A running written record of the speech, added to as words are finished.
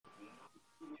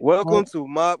Welcome to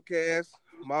Mobcast,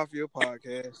 Mafia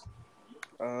Podcast.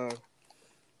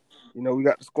 We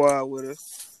got the squad with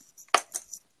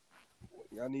us.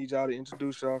 I need y'all to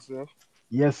introduce yourself.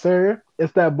 Yes, sir.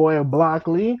 It's that boy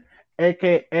Blockley,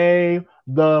 aka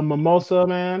the Mimosa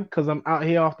Man, because I'm out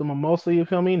here off the Mimosa, you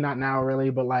feel me? Not now,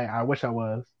 really, but like I wish I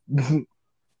was.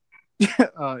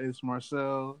 It's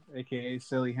Marcel, aka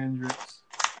Sally Hendricks.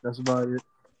 That's about it.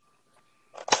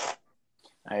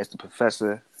 It's the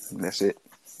professor. That's it.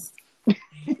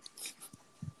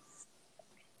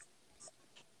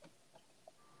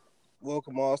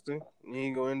 Welcome, Austin. You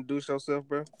ain't gonna introduce yourself,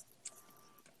 bro?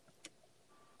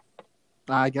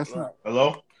 I guess not.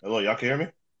 Hello? Y'all can hear me?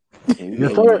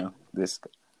 Yes, sir.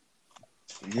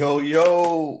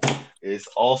 Yo. It's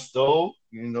Alsto.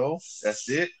 That's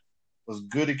it. What's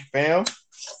good, fam?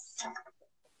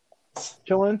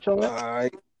 Chilling. All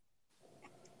right.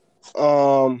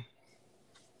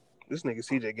 This nigga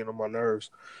CJ getting on my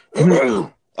nerves.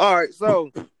 All right,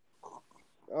 so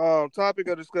topic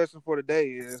of discussion for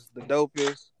today is the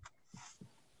dopest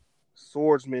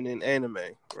swordsman in anime,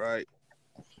 right?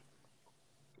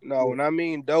 Now, when I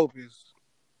mean dopest,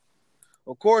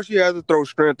 of course you have to throw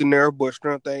strength in there, but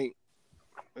strength is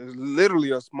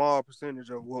literally a small percentage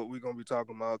of what we're gonna be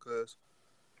talking about, because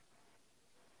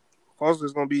folks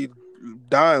is gonna be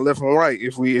dying left and right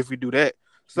if we do that.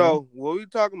 So what we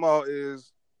talking about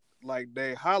is like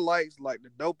they highlights, like the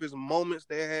dopest moments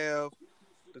they have,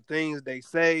 the things they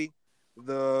say,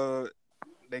 their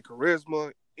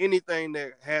charisma, anything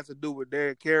that has to do with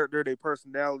their character, their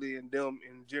personality, and them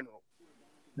in general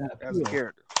as a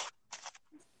character.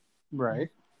 Right.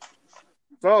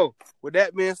 So with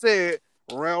that being said,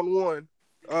 round one,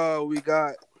 we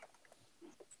got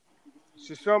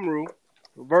Shishomaru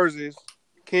versus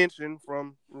Kenshin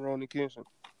from Rurouni Kenshin.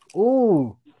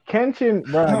 Ooh, Kenshin,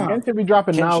 bro. Kenshin be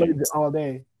dropping knowledge all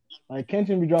day. Like,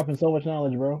 Kenshin be dropping so much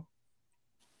knowledge, bro.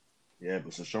 Yeah,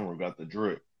 but Shishomaru got the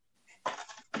drip.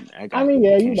 I mean,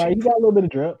 yeah, you right. He got a little bit of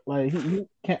drip. Like,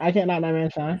 I can't knock that man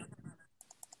shine.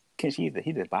 Kenshin,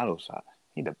 he the bottle side.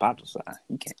 He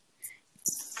can't.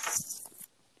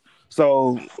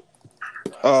 So,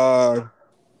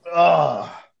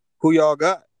 who y'all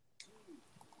got?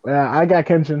 Yeah, I got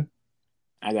Kenshin.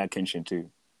 I got Kenshin too.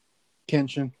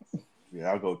 Kenshin.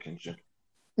 Yeah, I'll go Kenshin.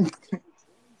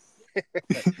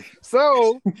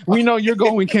 So we know you're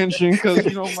going Kenshin because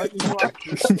you don't like his boy.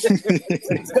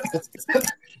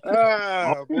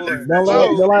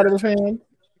 Don't lie to the fan.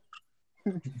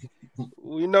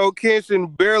 We know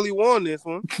Kenshin barely won this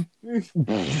one.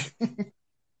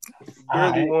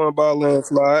 Barely won by a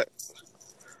landslide.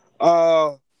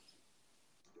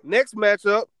 Next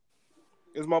matchup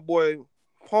is my boy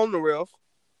Polnareff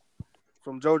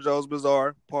from JoJo's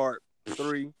Bizarre Part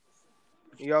 3.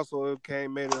 He also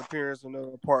made an appearance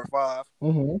in Part 5.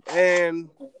 Mm-hmm. And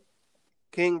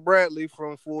King Bradley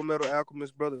from Full Metal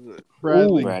Alchemist Brotherhood.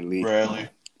 Bradley.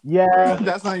 Yeah.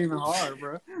 That's not even hard,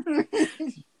 bro.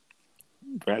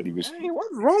 Bradley was... Hey,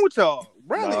 what's wrong with y'all?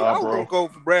 Bradley, I was going to go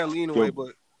for Bradley anyway,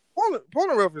 but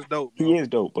Polnareff is dope, bro. He is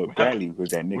dope, but Bradley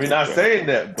was that nigga. We're not saying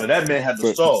that, but that man had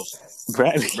the sauce.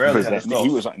 Bradley was had that nigga. He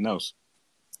was something else.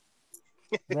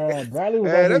 Man, Bradley was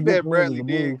that man Bradley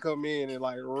did come in and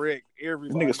like wreck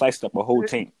everybody. This nigga sliced up a whole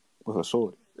tank with a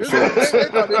sword. They thought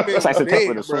that man was dead,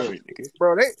 with a sword,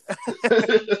 bro.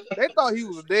 They thought he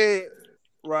was dead,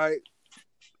 right?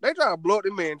 They tried to blow up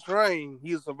the man's train.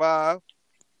 He survived.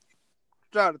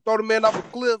 Tried to throw the man off a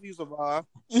cliff. He survived.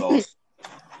 Sauce.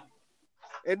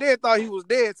 And then thought he was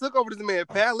dead. Took over this man's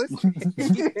palace.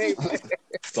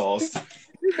 Sauce.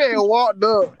 This man walked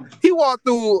up. He walked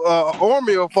through an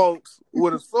army of folks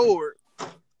with a sword.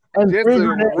 And just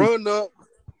to run up.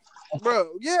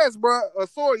 Bro, yes, bro. A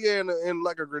sword, yeah, and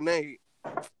like a grenade.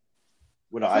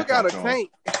 With an took out a tank.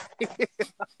 He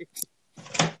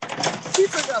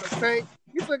took out a tank.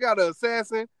 He took out an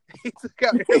assassin. He took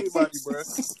out everybody, bro.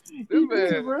 This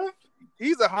man, bro.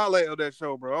 He's a highlight of that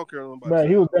show, bro. I don't care about bro,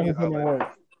 he was definitely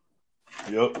work.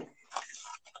 Yep.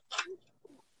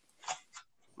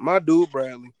 My dude,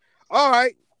 Bradley. All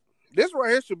right. This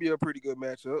right here should be a pretty good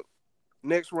matchup.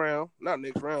 Next round. Not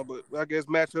next round, but I guess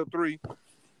matchup 3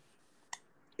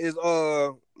 is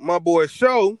my boy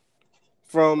Sho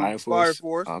from Fire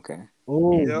Force. Okay.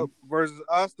 Ooh. Yep. Versus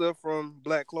Asta from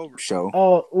Black Clover. Sho.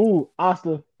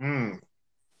 Asta.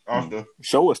 Asta.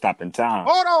 Sho was stopping time.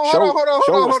 Hold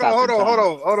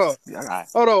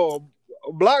on.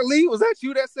 Block Lee, was that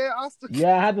you that said Asta?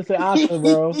 Yeah, I had to say Asta,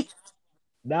 bro.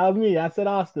 That was me. I said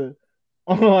Asta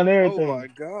on everything. Oh my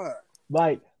god!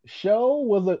 Like Sho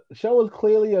was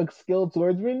clearly a skilled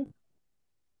swordsman.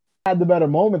 Had the better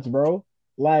moments, bro.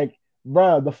 Like,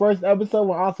 bro, the first episode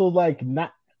when Asta was like,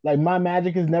 not like my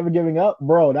magic is never giving up,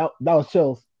 bro. That was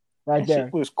chills right That there.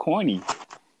 shit was corny.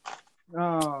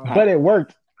 Oh, But it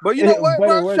worked. But you know what, But it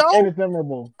bro? worked, and it's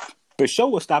memorable. But Show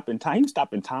was stopping time. He was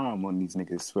stopping time on these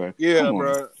niggas. Bro. Yeah, Come on.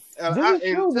 bro. And This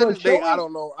is true, to but this day, Show I is-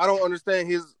 don't know. I don't understand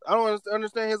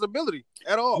his ability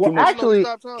at all. Well, Too much. actually, I know he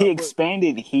stopped time, He but-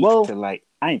 expanded heat Well- to like.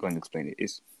 I ain't going to explain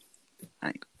it.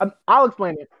 I'll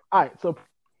explain it. All right, so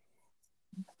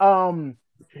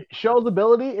Show's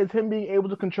ability is him being able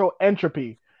to control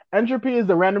entropy. Entropy is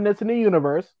the randomness in the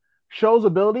universe. Show's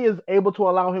ability is able to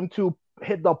allow him to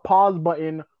hit the pause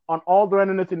button on all the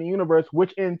randomness in the universe,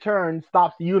 which in turn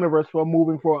stops the universe from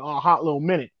moving for a hot little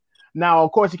minute. Now,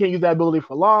 of course, he can't use that ability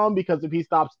for long because if he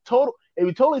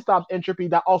totally stops entropy,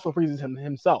 that also freezes him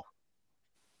himself.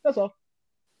 That's all.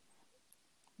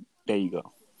 There you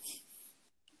go.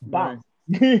 Bye.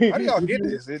 How do y'all get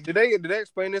this? Did they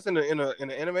explain this in the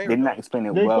anime? They did not explain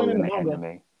it They well explained in it the in the manga.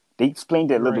 anime. They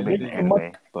explained it a little Right, bit in the they did.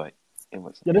 anime, but it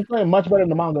was. Yeah, they're playing much better in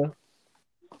the manga.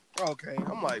 Okay,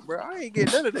 I'm like, bro, I ain't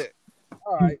getting none of that.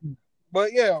 All right,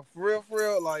 but yeah, for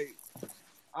real, like,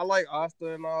 I like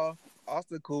Asta and all.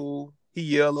 Asta cool. He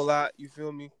yell a lot. You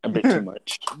feel me? A bit too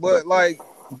much. But like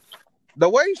the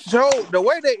way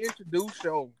they introduced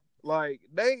Show, like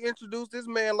they introduced this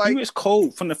man like he was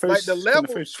cold from the first, like the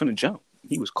level, from the jump.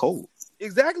 He was cold.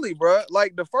 Exactly, bro.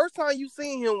 Like the first time you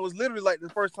seen him was literally like the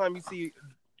first time you see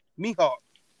Mihawk.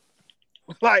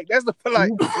 Like that's the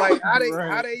like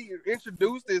how they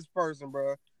introduced this person,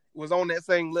 bro, was on that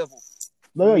same level.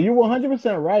 No, you're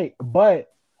 100% right,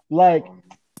 but like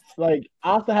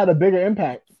Asta had a bigger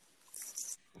impact.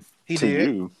 He To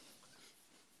did. you.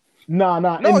 No,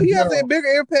 He has a bigger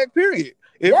impact. Period.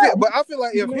 But I feel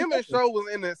like if him and Show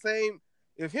was in the same,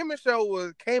 if him and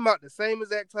Show came out the same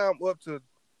exact time up to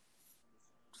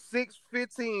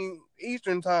 6:15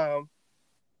 Eastern time,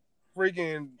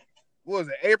 freaking what was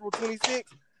it, April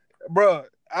 26th, bro?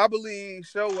 I believe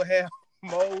Show would have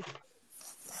more.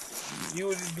 You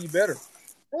would just be better.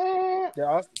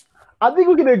 Yeah, I think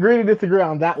we can agree to disagree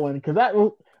on that one because that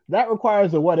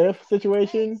requires a what if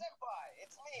situation.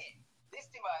 It's me. This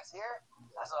device here,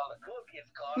 as all the cool kids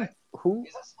call it, Who?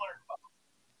 is a smartphone.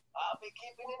 I'll be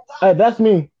keeping in touch. That's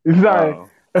me. Sorry. Oh.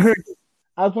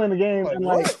 I was playing the game Like, and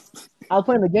what? I was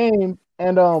playing the game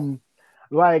and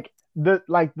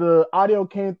the audio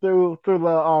came through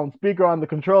the speaker on the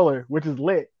controller, which is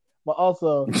lit, but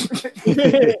also wow.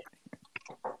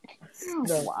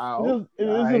 it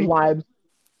was just vibes.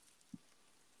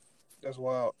 That's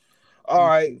wild. All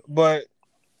right, but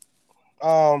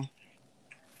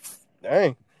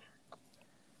dang.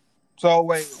 So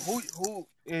wait, who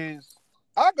is?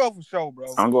 I go for Show, bro.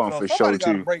 I'm going for Show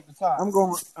too. Break the tie. I'm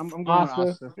going with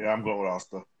Asta. Yeah, I'm going with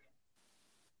Asta.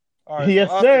 All right, Yes,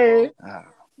 so sir.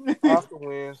 Oscar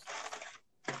wins.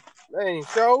 Dang,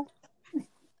 Show.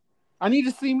 I need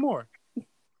to see more.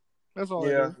 That's all.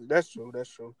 Yeah, that's true. That's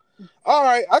true. All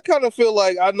right, I kind of feel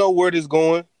like I know where this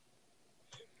going,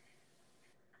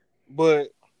 but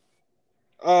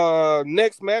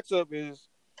next matchup is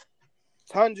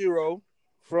Tanjiro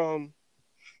from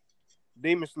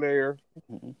Demon Slayer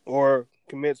or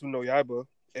Kimetsu no Yaiba,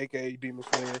 aka Demon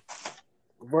Slayer,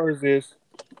 versus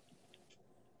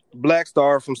Black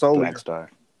Star from Soul Black Eater.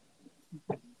 Star.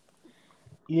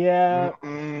 Yeah,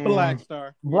 Black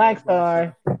Star. Black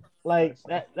Star. Like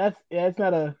that's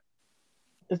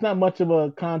it's not much of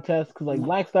a contest because like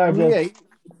Black Star I mean, just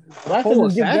Black Star whole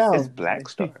just gets assassin. down. It's Black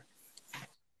Star.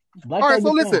 Black All right,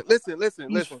 Star so gets down. listen.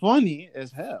 He's funny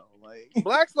as hell. Like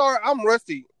Black Star, I'm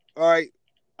rusty. All right,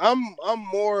 I'm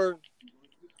more.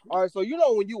 All right, so you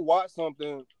know when you watch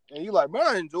something and you like, man,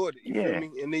 I enjoyed it. You feel me?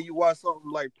 And then you watch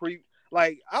something like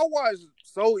I watched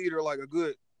Soul Eater like a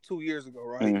good 2 years ago,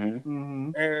 right?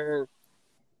 Mm-hmm. And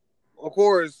of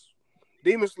course,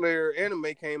 Demon Slayer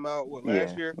anime came out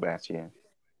last year. Last year.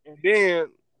 And then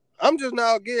I'm just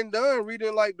now getting done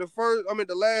reading like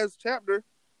the last chapter.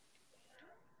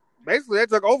 Basically, that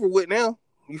took over with now.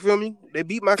 You feel me? They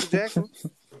beat Michael Jackson.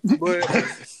 But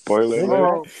Spoiler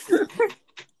alert.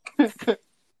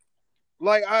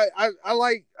 like I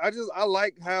like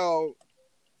how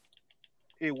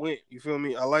it went. You feel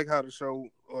me? I like how the show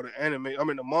or the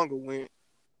manga went.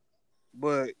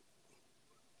 But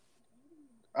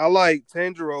I like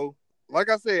Tanjiro. Like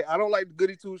I said, I don't like the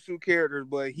goody two shoe characters,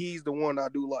 but he's the one I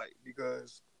do like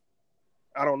because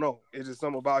I don't know. It's just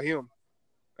something about him.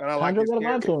 And I like his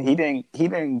character. He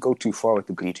didn't go too far with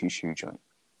the goody two shoe joint.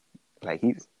 Like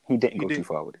he didn't go too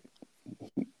far with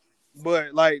it.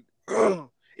 But like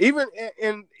even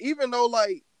though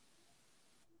like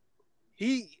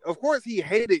he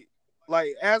hated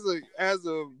like as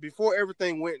a before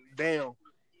everything went down,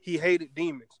 he hated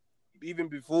demons even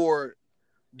before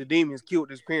the demons killed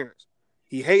his parents.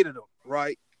 He hated them,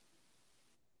 right?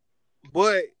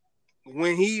 But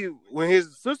when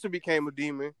his sister became a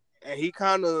demon, and he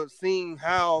kind of seen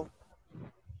how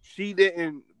she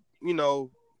didn't,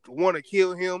 want to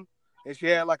kill him, and she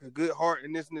had like a good heart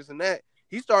and this and this and that,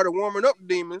 he started warming up the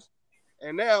demons,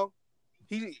 and now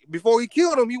before he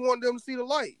killed them, he wanted them to see the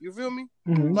light. You feel me?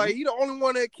 Mhm. Like, he the only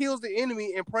one that kills the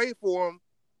enemy and pray for him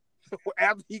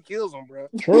after he kills them, bro.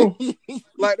 True.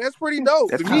 Like, that's pretty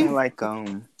dope. That's to kind me. of like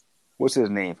what's his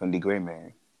name from the Gray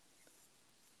Man?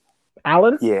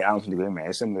 Alan? Yeah, Alan from the Gray Man.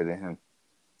 It's similar to him.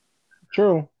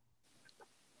 True.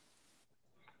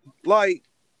 Like,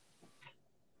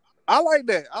 I like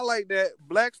that.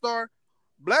 Black Star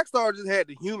just had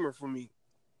the humor for me.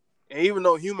 And even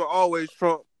though humor always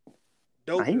trumped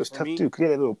dope, He was tough too. Cause he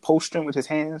had a little post with his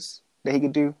hands that he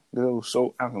could do. The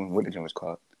little I don't know what the gym was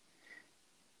called.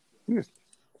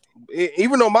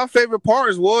 Even though my favorite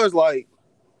parts was like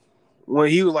when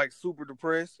he was like super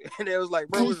depressed, and it was like,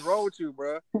 bro, what's wrong with you,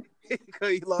 bro? Because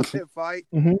he lost that fight.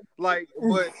 Mhm. Like,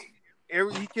 but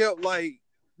he kept like,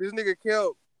 this nigga kept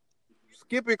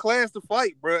skipping class to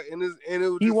fight, bro, and it was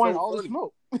He just wanted so all the funny.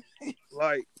 smoke.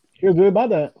 Like, He was good about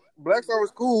that. Black Star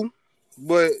was cool,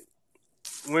 but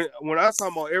when I was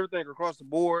talking about everything across the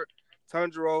board,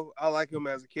 Tanjiro, I like him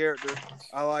as a character.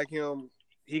 I like him.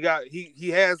 He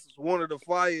has one of the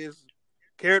finest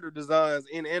character designs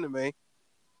in anime,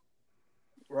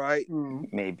 right?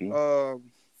 Maybe.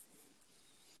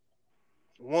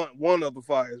 One of the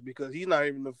finest, because he's not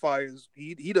even the finest.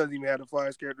 He doesn't even have the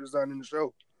finest character design in the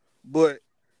show. But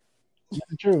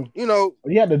True.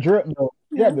 He had the drip though.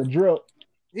 He had the drip.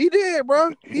 He did,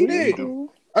 bro. He did. do.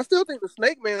 I still think the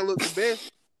Snake Man looked the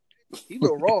best. He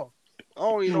looked raw. I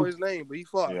don't even know his name, but he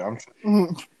fly. Yeah,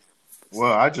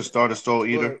 well, I just started Soul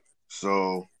Eater,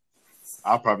 so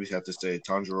I'll probably have to say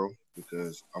Tanjiro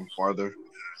because I'm farther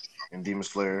in Demon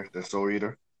Slayer than Soul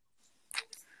Eater.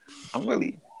 I'm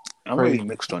really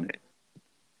mixed on it.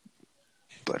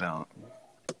 But I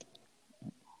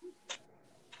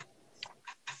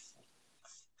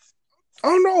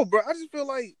don't know, bro. I just feel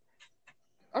like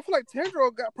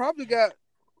Tanjiro probably got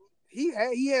he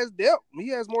has depth. He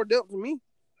has more depth than me.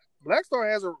 Black Star,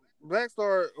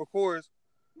 of course,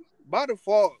 by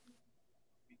default,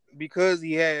 because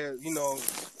he has,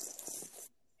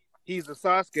 he's a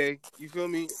Sasuke. You feel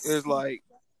me? It's like,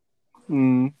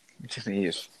 he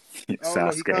is. I don't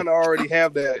know. He kind of already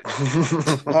have that.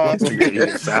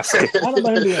 Sasuke. I don't know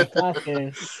about him being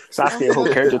Sasuke. Sasuke, a whole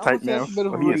character type now. That's a bit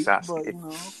of a He is reach, Sasuke.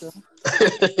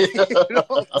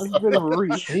 but that's a bit of a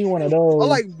reach. He one of those. I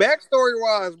like backstory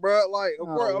wise, bro. Like, of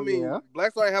course, I mean, yeah.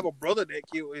 Black Star have a brother that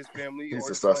killed his family. He's or a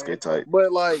his Sasuke clan. type.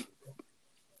 But like,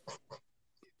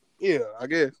 yeah, I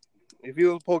guess if he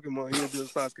was Pokemon, he would be a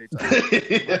Sasuke type.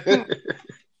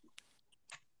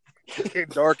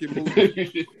 Dark and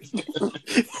moody.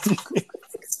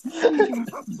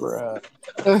 Bruh.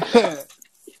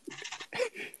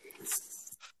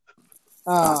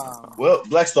 Well,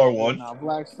 Black Star won. Nah,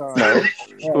 Black Star. No.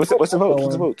 What's the votes?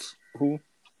 What's the votes? Who?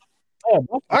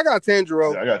 I got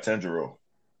Tanjiro. Yeah, I got Tanjiro.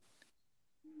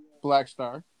 Black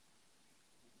Star.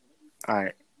 All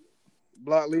right.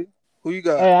 Blockley. Who you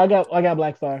got? Hey, I got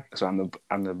Black Star. So I'm the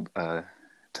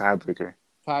tiebreaker.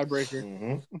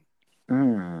 Tiebreaker.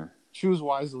 Mm-hmm. Choose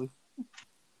wisely.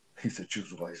 He said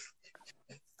choose wisely.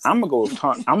 I'm gonna go with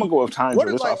Tanjiro. What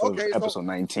is This like, off of okay, so- episode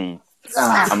 19.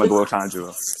 I'm gonna go with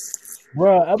Tanjiro.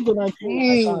 Bro, episode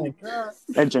 19.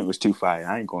 That joint was too fire.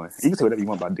 I ain't going. You can say whatever you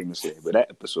want about Demon Slayer, but that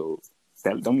episode,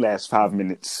 them last 5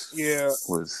 minutes,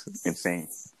 was insane.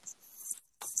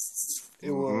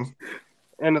 It was.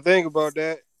 And the thing about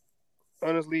that,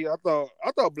 honestly, I thought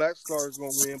Black Star was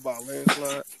gonna win by a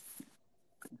landslide.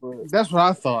 But That's what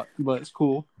I thought, but it's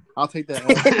cool. I'll take that.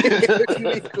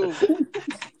 it's cool.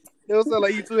 It don't sound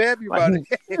like you too happy about it.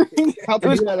 It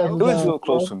was real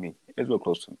close for me. It was real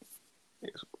close to me.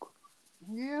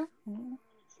 Yeah.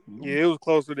 Yeah, it was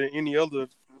closer than any other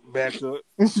matchup.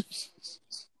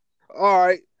 All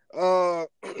right. On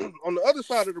the other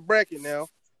side of the bracket now,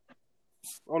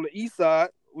 on the east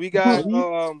side, we got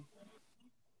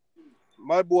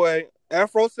my boy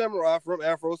Afro Samurai from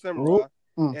Afro Samurai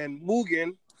and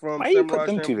Mugen from Why you Samurai put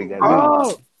them two Champloo.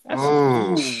 together?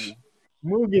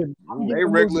 Mugen. They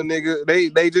regular nigga. They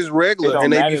just It regular don't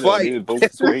and they matter, be though. fighting. They was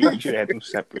both great. You should have had them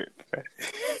separate.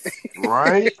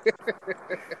 Right?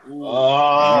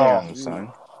 Damn,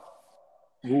 son.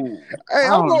 Hey,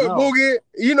 I'm going Mugen.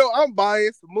 You know, I'm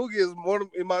biased. Mugen is one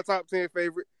in my top 10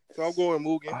 favorite, so I'm going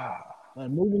Mugen.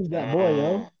 Mugen's that boy,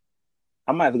 yo.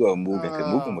 I might have to go with Mugen because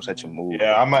Mugen was such a move.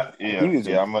 Yeah, I might.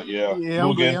 Yeah,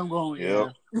 I'm going. Yeah.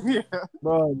 Yeah.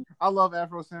 Bro, I love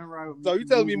Afro Samurai. So you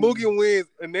telling me Mugen wins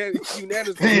and then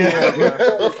unanimously? Yeah,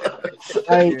 bro.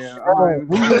 like, Yeah, I'm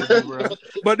not even bro.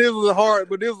 But this was a hard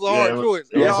choice.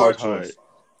 It was a hard hard. choice.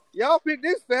 Y'all picked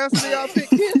this faster than y'all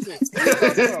picked Kenshin.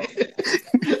 What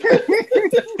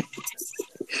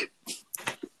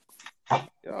you talking about?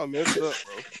 Y'all messed up,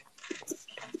 bro.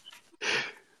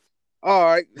 All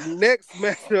right, next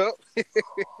matchup.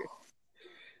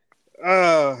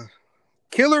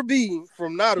 Killer B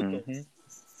from Naruto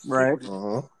Right.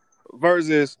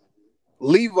 versus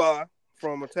Levi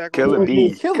from Attack on Killer Titan.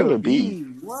 B. Killer B.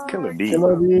 What? Killer B.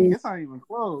 Killer B. It's not even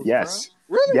close. Yes.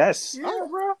 Really? Yes. Bro. Yeah,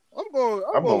 bro.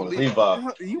 I'm going with Levi.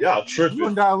 Levi. Y'all tripping. You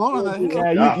gonna die alone on that hill.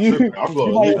 Yeah, Y'all tripping. I'm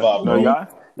going with Levi, No, bro.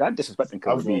 y'all disrespecting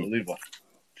Killer I'm going B. with Levi.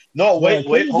 No,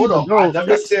 wait, hold on. I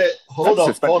never said. Hold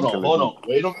on.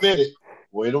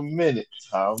 Wait a minute.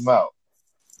 Time out.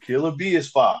 Killer B is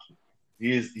fire.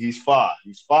 He's fire.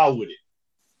 He's fire with it.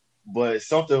 But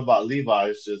something about Levi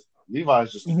is just a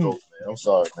dope, man. I'm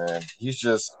sorry, man. He's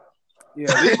just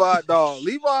Levi, dog.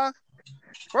 Levi.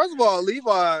 First of all,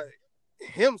 Levi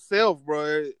himself,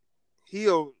 bro. He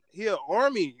a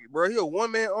army, bro. He a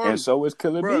one-man army. And so is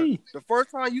Killer bro, B. The first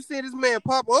time you see this man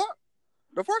pop up,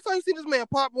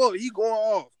 he going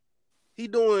off. He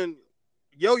doing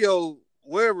yo-yo,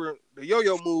 wherever the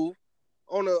yo-yo move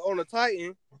on the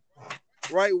Titan.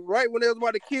 Right when they was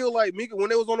about to kill like Mika when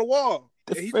they was on the wall.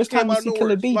 The first time you see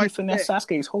Killer B, he finessed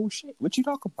Sasuke's whole shit. What you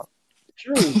talking about?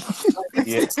 True.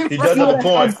 yeah, he does have a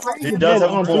point. He does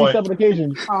have a point.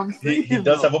 He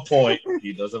does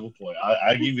have a point.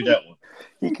 I give you that one.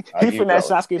 He finessed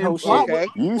Sasuke's whole shit. Okay.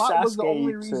 He used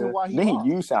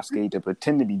Sasuke to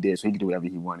pretend to be dead so he could do whatever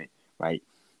he wanted. Right.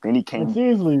 Then he came.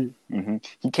 Seriously.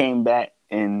 He came back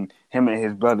and him and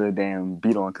his brother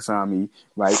beat on Kasami.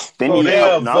 Right. Then but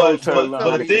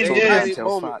the thing is,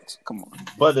 come on.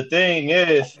 But the thing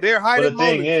is,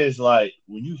 is, like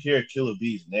when you hear Killer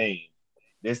B's name,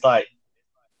 it's like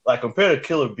compared to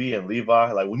Killer B and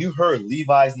Levi, like when you heard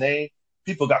Levi's name,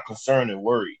 people got concerned and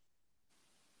worried.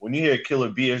 When you hear Killer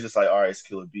B, it's just like, all right, it's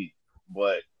Killer B.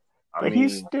 But I mean,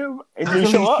 he's still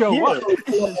show up.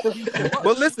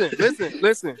 But listen.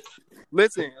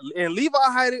 And Levi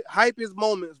hype his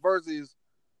moments versus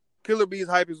Killer B's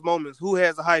hype his moments. Who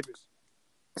has the hypest?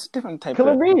 It's a different type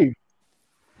Killer B.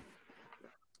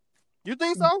 You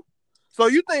think so? So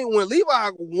you think when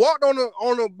Levi walked on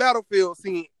the battlefield,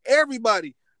 seeing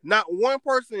everybody, not one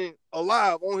person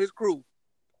alive on his crew,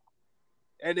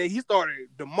 and then he started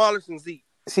demolishing Zeke.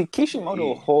 See,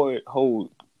 Kishimoto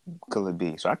hold Killer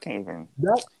B, so I can't even.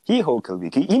 He hold Killer B.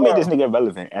 He made this nigga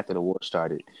relevant after the war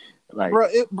started. Like,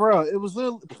 it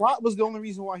was plot was the only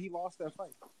reason why he lost that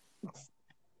fight.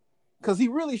 Because he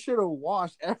really should have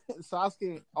washed Sasuke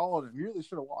and all of them. He really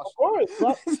should have washed. Of course,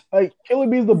 like Killer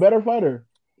B is the better fighter,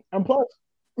 and plus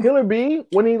Killer B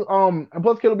when he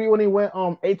went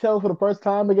 8 tails for the first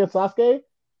time against Sasuke,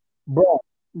 bruh,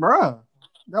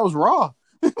 that was raw.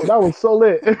 That was so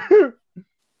lit.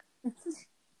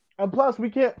 And plus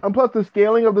the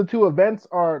scaling of the two events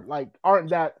aren't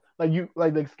that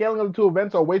the scaling of the two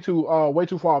events are way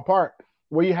too far apart.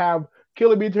 Where you have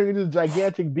Killer B turning into this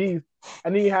gigantic beast,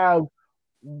 and then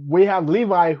we have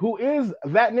Levi, who is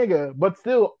that nigga, but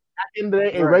still at the end of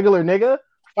the day a regular nigga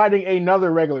fighting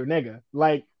another regular nigga.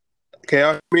 Like, okay,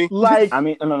 I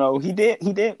mean, no, he did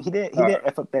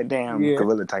F up that damn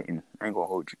Gorilla Titan. I ain't gonna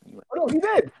hold you. Oh, no,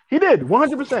 he did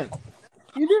 100%.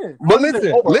 He did. But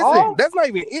listen, that's not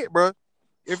even it, bro.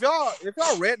 If y'all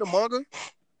read the manga,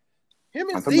 him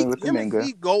and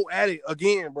Zeke go at it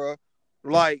again, bro.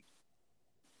 Like,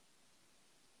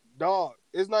 dog,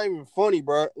 it's not even funny,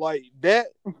 bro. Like that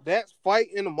fight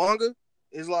in the manga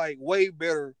is like way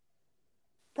better.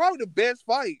 Probably the best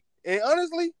fight. And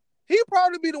honestly, he'd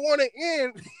probably be the one to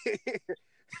end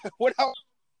without.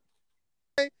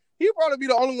 He'd probably be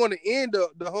the only one to end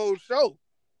the whole show.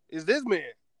 Is this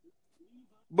man?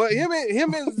 But him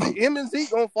and Zeke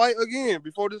gonna fight again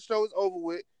before this show is over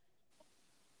with,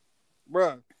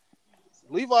 bruh.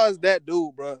 Levi's that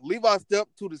dude, bruh. Levi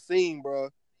stepped to the scene, bruh,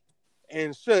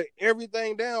 and shut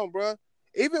everything down, bruh.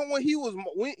 Even when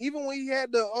he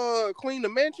had to clean the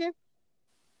mansion,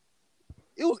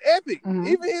 it was epic. Mm-hmm.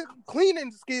 Even his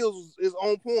cleaning skills is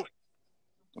on point.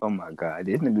 Oh my God,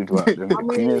 this nigga dropped them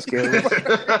cleaning skills.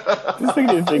 That's what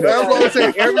I'm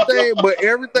saying.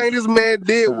 Everything this man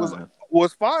did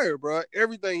was fire, bro.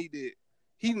 Everything he did.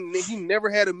 He never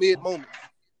had a mid moment.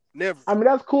 Never. I mean,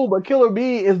 that's cool, but Killer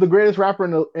B is the greatest rapper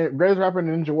in the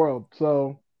ninja world.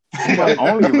 So The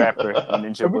only rapper in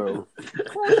Ninja World.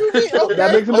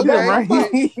 That makes him the best, right?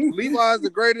 right? Levi's the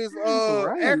greatest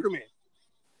Ackerman.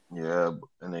 Yeah,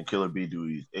 and then Killer B do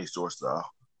his 8 sword style.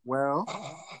 Well,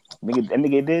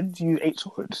 nigga did use 8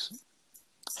 swords.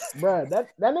 Bruh, that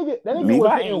nigga Levi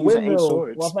was ain't hitting using 8 windmills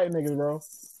swords. while fighting niggas, bro. All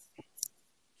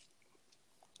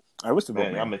right, what's the vote,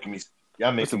 Man, man?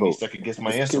 y'all making me second guess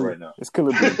my answer right now. It's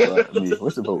Killer B.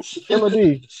 What's the vote? Killer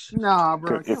B. nah,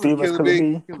 bro. If he was Killer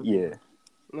B, yeah.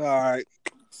 All right.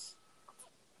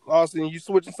 Austin, you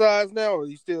switching sides now, or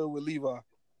you still with Levi?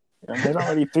 It's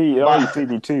already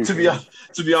 3-2.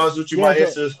 To be honest with you,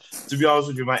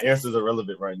 my answers are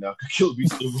relevant right now. Killer B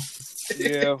still.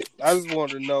 Yeah, I just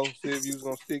wanted to know if you was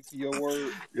gonna stick to your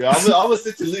word. Yeah, I'm gonna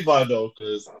stick to Levi though,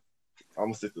 because I'm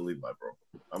gonna stick to Levi, bro.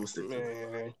 I'm gonna stick to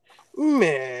Levi.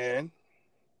 Man,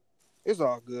 it's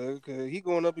all good because he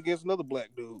going up against another black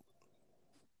dude.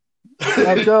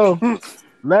 Let's go.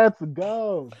 Let's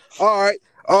go. All right.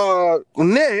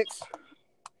 Next.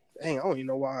 Dang, I don't even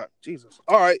know why. Jesus.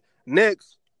 All right.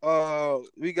 Next,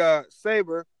 we got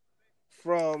Saber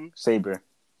from Saber.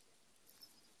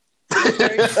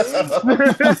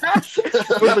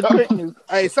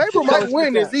 Hey, Saber might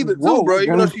win this either too, bro.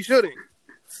 Even though she shouldn't.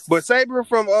 But Saber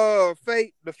from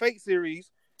Fate, the Fate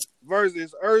series,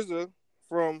 versus Urza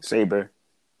from Saber.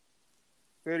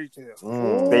 Fairy Tail.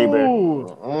 Saber.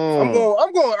 I'm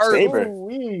going Urza. Saber.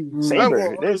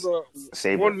 Saber. Urza,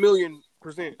 Saber.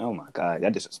 1,000,000%. Oh my God,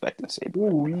 y'all disrespecting Saber.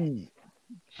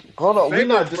 Hold on, we're Saber,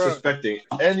 not disrespecting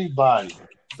anybody.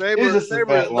 Saber is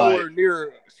nowhere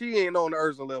near. She ain't on the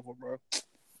Urza level, bro.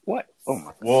 What? Oh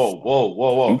my.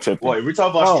 Whoa. Boy, if we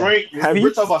talk about strength, I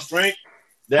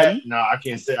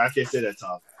can't say that,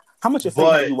 Tom. How much of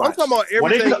Fate have you watched? I'm talking about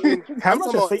everything. How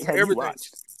much of Fate have you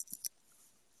watched?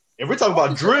 If we're talking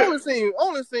about drip,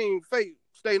 only seen Fate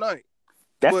Stay Night.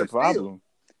 That's the problem.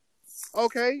 Still,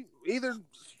 okay, either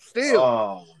still.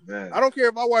 Oh man, I don't care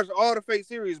if I watch all the Fate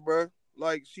series, bro.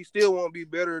 Like she still won't be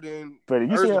better than. But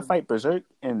did you see her fight Berserk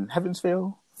in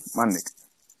Heavensville? My nigga.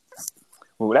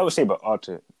 Well, that would say about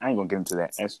Alter. I ain't gonna get into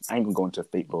that. I ain't gonna go into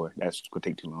Fate lore. That's gonna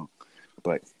take too long.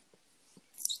 But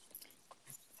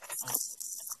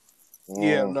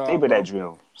yeah, no. Saber that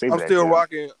drill. I'm still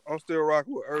rocking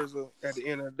with Urza at the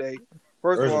end of the day.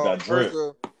 First of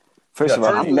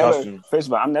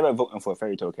all, I'm never voting for a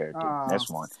fairy tale character. That's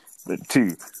one. But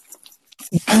two,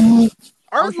 Urza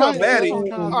a baddie.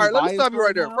 All right, let me stop you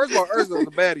right there. First of all, Urza is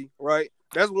a baddie, right?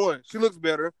 That's one. She looks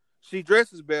better. She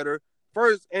dresses better.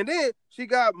 First, and then she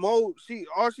got more. She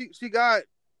got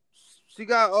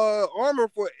armor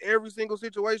for every single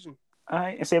situation. All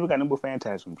right, and Saber got number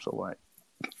Phantasm. So what?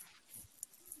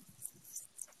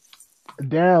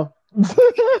 Damn.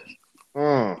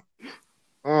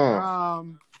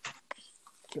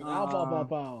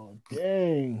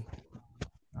 Dang.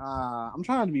 I'm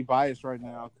trying to be biased right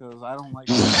now because I don't like.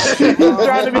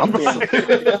 I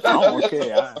don't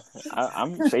care.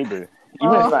 I'm Saber.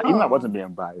 Even if I wasn't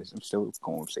being biased, I'm still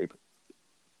going with Saber.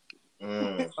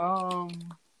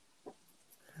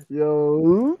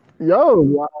 Yo,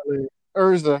 Wally.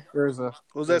 Urza.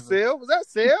 Was that Sale?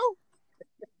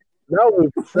 That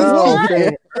was so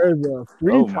damn Urza.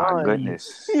 Oh my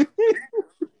goodness.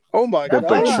 Oh my God. The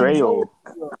betrayal.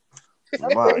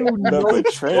 The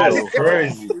betrayal. That's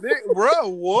crazy. Bro,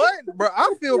 what? Bro,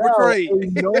 I feel betrayed.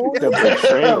 The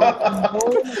betrayal.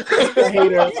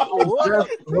 Hater just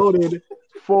voted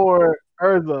for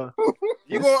Urza.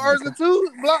 You going Urza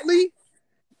too, Blockley?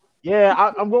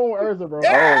 Yeah, I'm going with Urza, bro.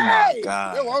 Hey! Oh my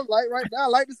God. Yo, I'm like right now. I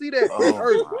like to see that. Oh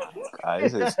my God,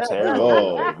 this is terrible.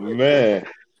 Oh man,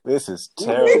 this is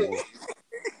terrible.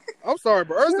 I'm sorry,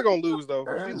 but Urza gonna lose though.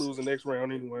 She losing next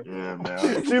round anyway. Yeah,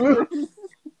 man.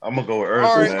 I'm gonna go with Urza.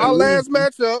 All right, man. our last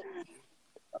matchup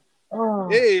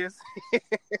is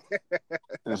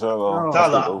Tyler,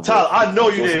 I know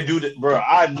you didn't do that, bro.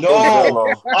 I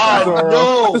know.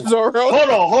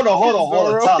 Hold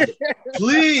on, Tyler.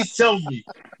 Please tell me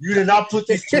you did not put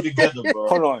these two together, bro.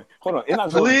 Hold on.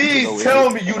 Please tell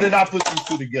me you did not put these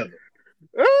two together.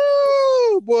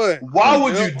 Oh boy! Why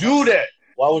would you do that?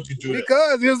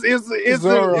 Because it's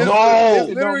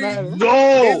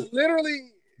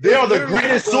literally they are the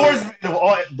greatest swordsmen of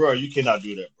all. Bro, you cannot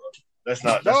do that, bro. That's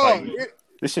not even,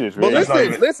 this shit is real.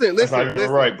 Listen. That's not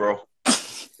even right, bro.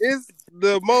 It's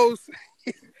the most.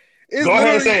 It's go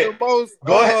ahead and say it. Most,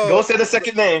 go ahead. Go say the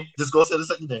second name. Just go say the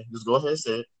second name. Just go ahead and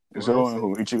say it. Zoro and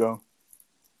who? Ichigo.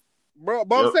 Bro,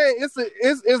 but I'm saying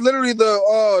it's literally the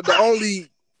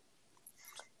only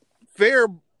fair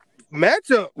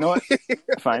matchup. No,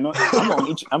 fine. No,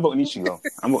 I'm voting Ichigo.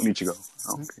 I don't care.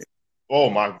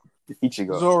 Oh my.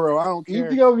 Ichigo. Zoro, I don't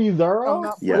care. Ichigo v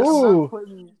Zoro? Yes. Ooh.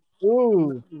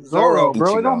 Ooh, Zoro.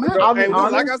 bro. It don't matter. I'll be And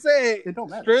honest. like I said, It don't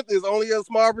matter. strength is only a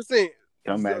small percent. It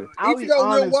don't matter. I'll be Ichigo will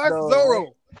honest, watch though, Zoro. right?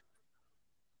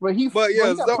 But Yeah,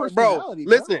 he got bro, personality,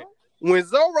 listen. When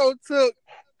Zoro took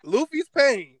Luffy's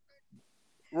pain,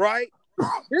 right?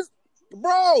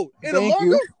 Bro, in the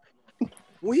manga,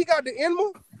 when he got the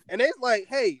enema, and they's like,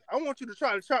 hey, I want you to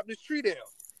try to chop this tree down.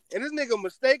 And this nigga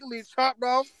mistakenly chopped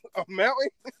off a mountain.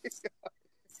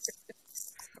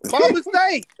 My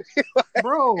mistake.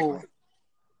 bro.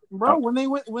 When they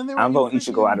were I'm voting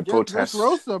Ichigo out of protest.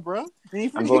 Rosa, bro.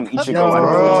 I'm voting Ichigo out of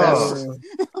protest.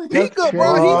 He could,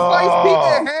 bro. He sliced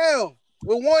people in half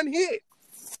with one hit.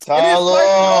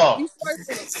 Tyler,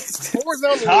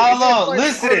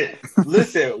 Listen.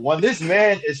 listen. When this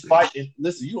man is fighting,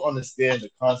 listen. You understand the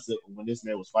concept of when this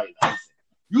man was fighting Aizen.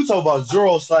 You talk about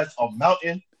Zoro sliced a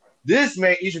mountain. This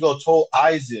man Ichigo told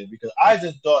Aizen because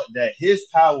Aizen thought that his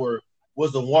power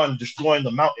was the one destroying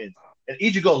the mountain. And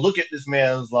Ichigo look at this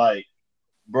man and was like,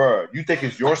 bruh, you think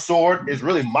it's your sword? It's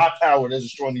really my power that's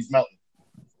destroying these mountains.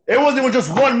 It wasn't even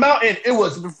just one mountain. It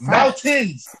was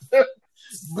mountains.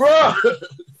 Bruh.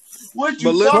 What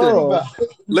you talking about?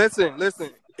 Listen.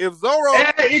 If Zoro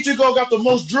and Ichigo got the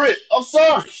most drip. I'm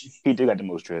sorry. He did got the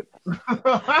most drip.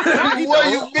 What do you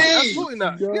mean? Absolutely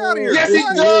not. Get out of here. Yes, he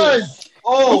does.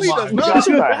 Oh my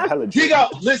God. He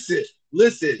got listen.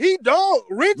 He don't.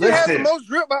 Renji has the most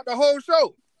drip out the whole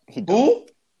show. Who?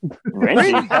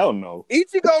 Renji? Hell no.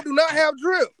 Ichigo do not have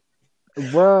drip.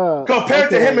 Bruh. Compared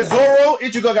to him and Zoro,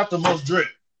 Ichigo got the most drip.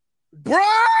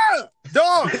 Bruh!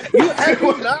 Dog, you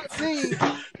have not seen.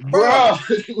 Bruh.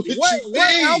 What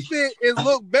outfit is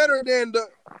look better than the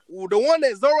one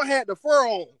that Zoro had the fur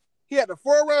on? He had the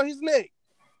fur around his neck.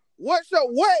 What show?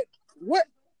 What?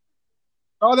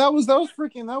 Oh, that was Was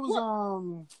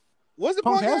it Punk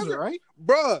Punk Hazard, Hazard, right?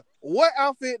 Bruh, what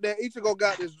outfit that Ichigo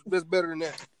got that's better than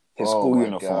that? His school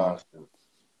uniform.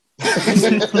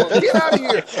 Get out of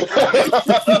here.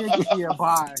 Yeah,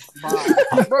 bye.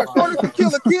 Bro, Shorty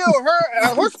can kill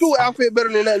her school outfit better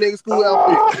than that nigga school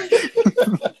outfit.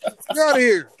 Get out of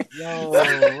here. Yo.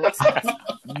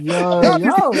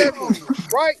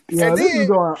 Right? Yeah, and this then, is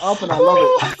going up and I love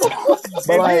it.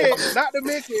 But then, not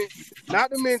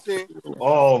to mention.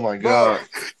 Oh my God.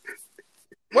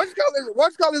 What you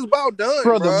call this about done,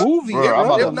 Bro, bro? the movie.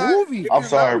 I'm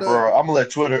sorry, bro. I'm gonna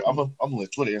let Twitter. I'm gonna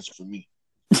let Twitter answer for me.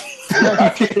 I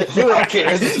can't answer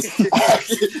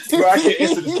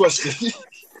the question.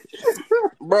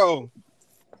 Bro,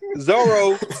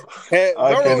 Zoro had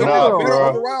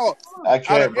overall. I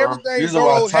can't, bro. These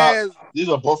are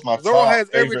both my Zoro top has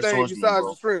favorite everything swordsmen, besides bro.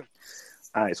 the strength.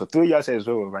 All right, so 3 of y'all said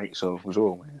Zoro, right? So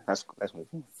Zoro win. That's what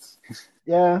it is.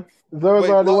 Yeah. Zoro's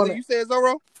Wait, already won. You said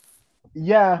Zoro?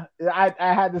 Yeah, I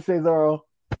had to say Zoro.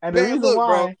 And the reason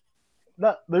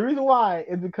why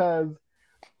is because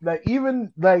like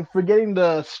even like forgetting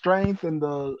the strength and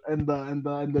the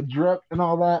drip and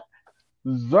all that,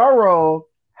 Zoro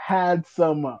had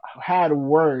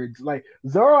words. Like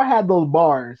Zoro had those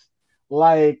bars.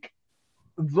 Like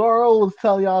Zoro was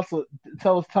telling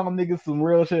niggas some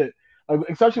real shit. Like,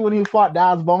 especially when he fought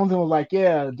Daz Bones and was like,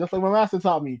 yeah, just like my master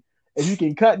taught me. If you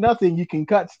can cut nothing, you can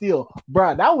cut steel.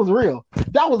 Bruh, that was real.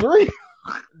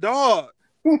 Dog.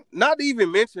 Not to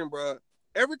even mention, bruh.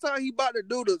 Every time he about to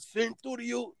do the sing through the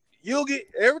Yugi,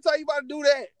 every time he about to do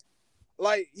that,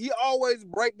 like, he always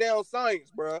break down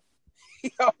science, bruh.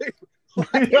 He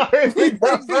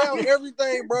breaks down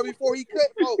everything, bro, before he cut.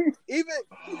 Oh, even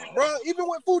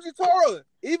with Fujitora,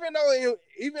 even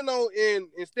though in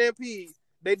Stampede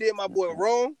they did my boy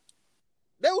wrong,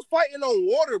 they was fighting on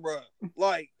water, bro.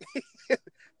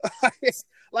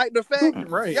 Like the fact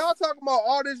y'all talking about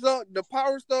all this the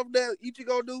power stuff that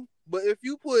Ichigo do, but if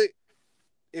you put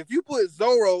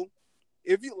Zoro,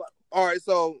 all right,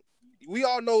 so we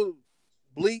all know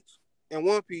Bleach and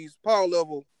One Piece power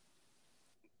level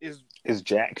is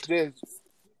jacked. Yeah.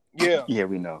 Yeah,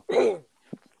 we know.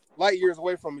 Light years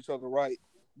away from each other, right?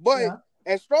 But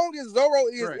as strong as Zoro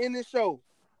is in this show,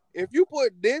 if you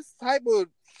put this type of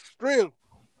strength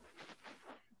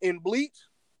in Bleach,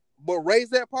 but raise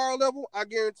that power level, I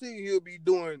guarantee you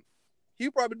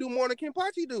he'll probably do more than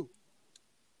Kenpachi do.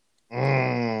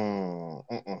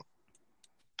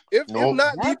 If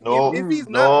he's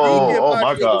not oh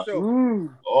my God.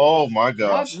 Oh my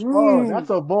gosh. That's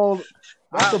a bold.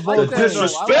 The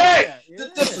disrespect. The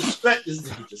disrespect is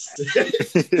just.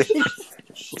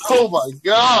 Oh my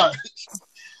God.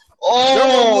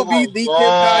 Oh, will be the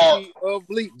Kenpachi of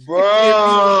Bleach,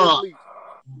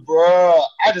 bro.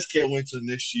 I just can't wait till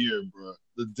next year, bro.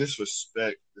 The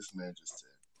disrespect this man just said.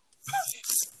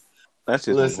 That's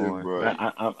just listen, bro.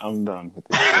 I'm done with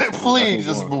this. Please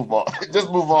just move on.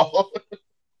 Just move on.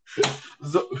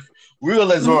 We're gonna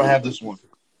let Zoro have this one.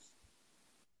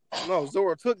 No,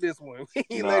 Zoro took this one.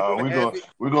 Nah,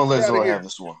 we're gonna let Zoro have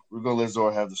this one. We're gonna let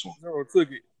Zoro have this one. Zoro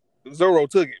took it. Zoro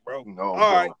took it, bro. No, all bro.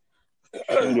 right.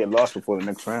 He can get lost before the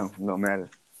next round. No matter.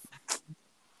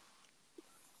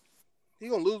 He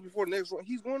gonna lose before the next round.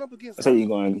 He's going up against. I say he's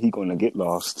gonna get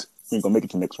lost. He ain't gonna make it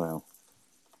to the next round.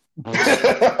 That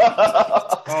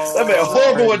man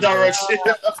horrible in direction.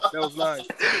 That was nice.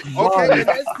 Okay, and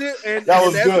that's still that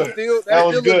was good.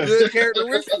 That's still a good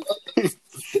characteristic.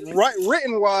 Right,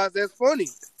 written wise, that's funny.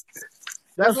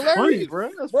 That's hilarious, funny, bro.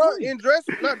 That's bro. funny. In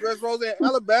not Dress Rose in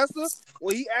Alabasta,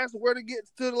 when he asked where to get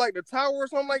to like the tower or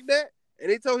something like that, and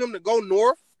they told him to go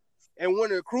north, and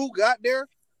when the crew got there,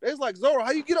 they was like, Zoro,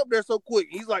 how you get up there so quick?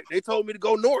 He's like, they told me to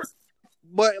go north,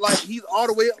 but like he's all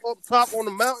the way up top on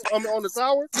the mountain, on the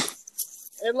tower,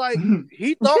 and like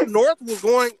he thought north was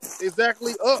going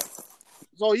exactly up,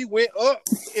 so he went up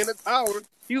in the tower.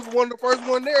 He was one of the first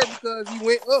one there because he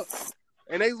went up.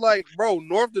 And they like, bro,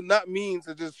 north did not mean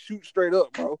to just shoot straight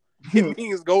up, bro. It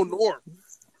means go north.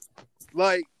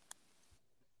 Like,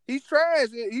 he's trash.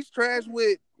 He's trash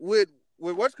with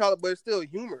what's called, but it's still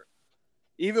humor.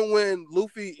 Even when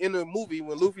Luffy in the movie,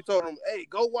 when Luffy told him, "Hey,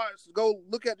 go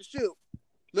look at the ship,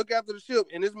 look after the ship,"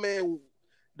 and this man,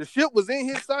 the ship was in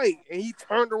his sight, and he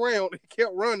turned around and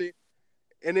kept running.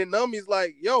 And then Nami's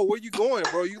like, "Yo, where you going,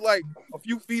 bro? You like a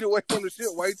few feet away from the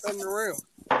ship. Why you turning around?"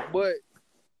 But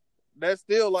that's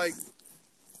still like,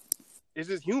 it's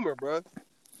just humor, bro.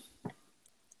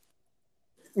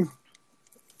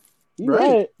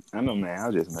 Right. I know, man. I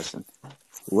was just messing.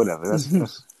 Whatever.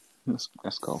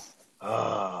 That's cool.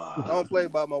 I don't play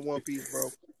by my One Piece,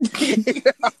 bro.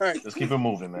 All right. Let's keep it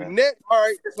moving, man. All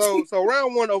right. So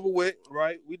round one over with,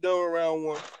 right? We done with round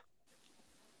one.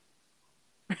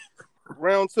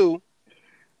 Round two.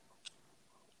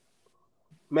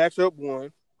 Matchup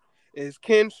one is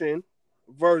Kenshin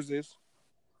versus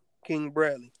King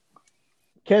Bradley.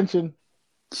 Kenshin.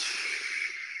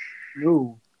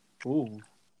 Ooh.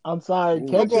 I'm sorry, I'm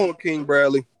Kenshin. going with King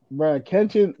Bradley.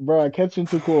 Kenshin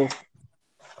too cool.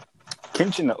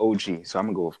 Kenshin the OG, so I'm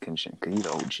gonna go with Kenshin because he's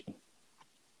the OG.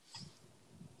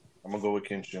 I'm gonna go with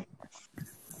Kenshin.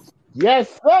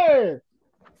 Yes, sir.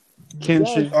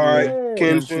 Kenshin. Yes, All right, sir.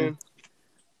 Kenshin.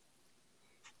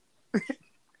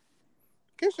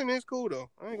 Kenshin is cool though.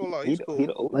 I ain't gonna lie, he's cool. He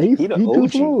the OG. Like, he too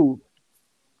smooth.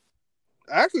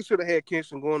 I actually should have had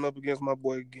Kenshin going up against my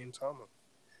boy Gintama.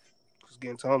 Because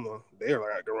Gintama, they're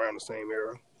like around the same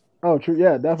era. Oh, true.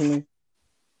 Yeah, definitely.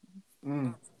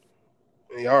 And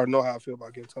you already know how I feel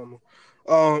about Gintama.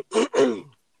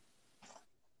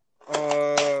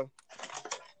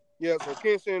 Yeah, so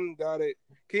Kenshin got it.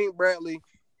 King Bradley,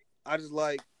 I just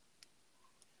like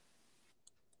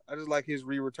his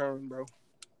return, bro.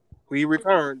 He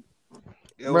returned.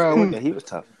 Bro, Yeah, he was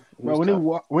tough.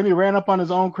 When he ran up on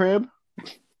his own crib.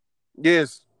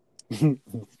 Yes. And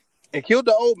killed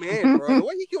the old man, bro. The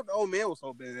way he killed the old man was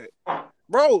so bad.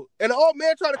 Bro, and the old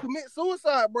man tried to commit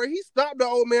suicide, bro. He stopped the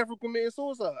old man from committing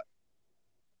suicide.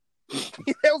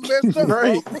 That was messed up,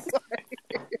 Right. bro.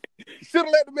 Should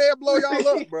have let the man blow y'all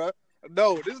up, bro.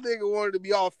 No, this nigga wanted to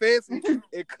be all fancy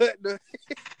and cut the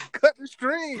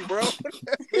string, bro.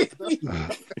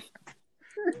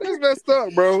 That's messed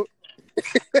up, bro.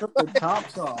 Took the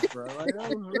tops off, bro. Like,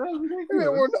 that was He ridiculous.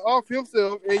 wanted to off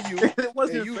himself, and It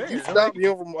wasn't you fair. stopped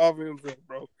him from offing himself,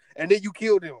 bro. And then you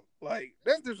killed him. Like,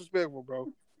 that's disrespectful,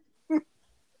 bro.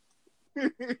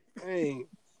 Hey,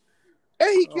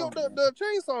 he killed the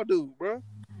chainsaw dude, bro.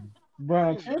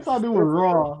 Bro, Chainsaw Dude was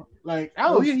raw. Like,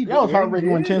 that was he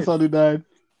heartbreaking when did. Chainsaw Dude died.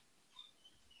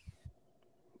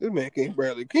 This man, King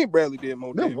Bradley did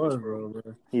more That damage. was, bro.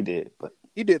 He did, but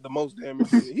He did the most damage.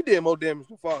 He did more damage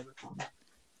than Father.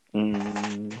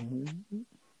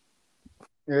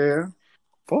 Yeah.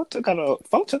 Folk took out a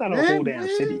whole damn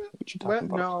city. What you talking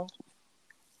But about?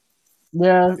 no.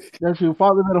 Yeah, that's true.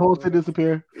 Father made a whole city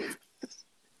disappear.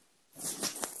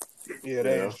 Yeah,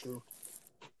 that is true.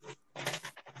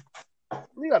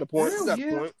 You got a point. You got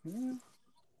a point. Yeah.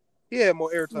 He had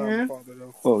more airtime than Father,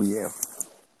 though. Oh yeah,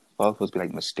 Father supposed to be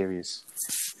like mysterious.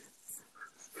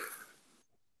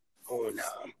 Oh, no.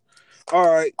 All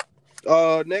right.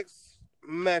 Next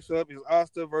matchup is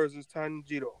Asta versus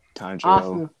Tanjiro. Tanjiro.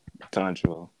 Awesome.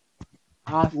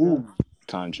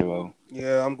 Tanjiro.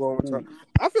 Yeah, I'm going with Tanjiro.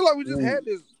 I feel like we just had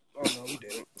this. Oh, no, we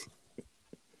didn't.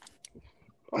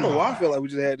 I don't know why I feel like we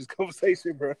just had this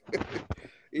conversation, bro.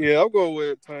 Yeah, I'm going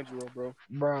with Tanjiro, bro.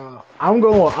 Bro, I'm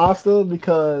going with Asta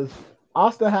because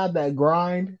Asta had that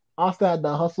grind. Asta had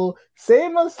the hustle.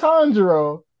 Same as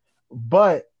Tanjiro,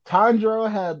 but Tanjiro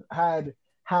had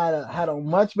had a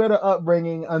much better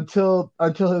upbringing until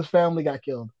his family got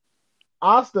killed.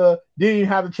 Asta didn't even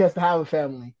have the chance to have a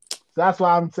family. So that's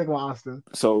why I'm sticking with Asta.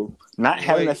 So not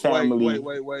having a family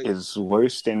wait. is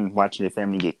worse than watching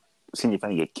seeing your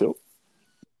family get killed.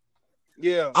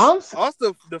 Yeah,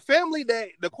 Asta, the family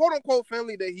the quote unquote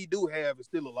family that he do have is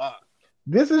still alive.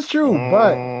 This is true,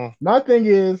 but my thing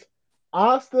is,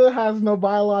 Asta has no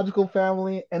biological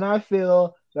family, and I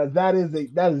feel that is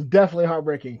definitely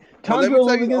heartbreaking. Let me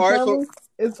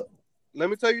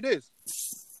tell you this.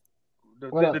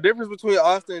 The difference between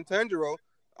Asta and Tanjiro,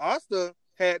 Asta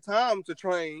had time to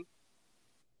train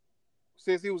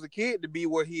since he was a kid to be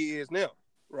where he is now,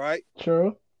 right?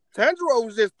 True. Tanjiro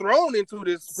was just thrown into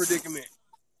this predicament,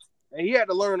 and he had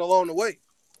to learn along the way.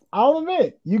 I'll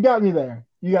admit, you got me there.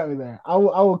 I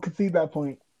will concede that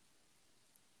point.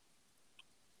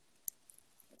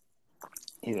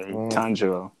 Yeah,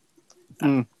 Tanjiro.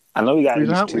 I know we got at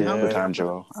least 2 for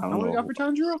Tanjiro. I don't know. What we got for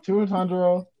Tanjiro? 2 for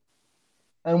Tanjiro,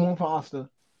 and 1 for Asta.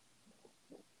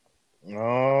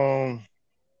 The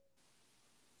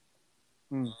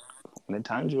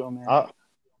Tanjiro, man.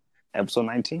 Episode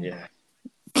 19. Yeah.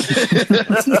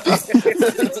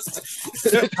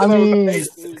 I mean,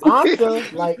 Asta,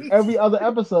 like every other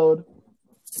episode.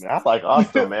 Man, I like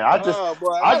Asta, man.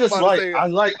 I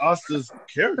like Asta's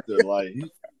character. Like,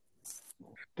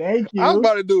 thank you. I was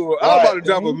about to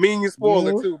drop a mean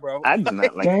spoiler too, bro. I did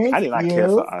not care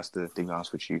for Asta, to be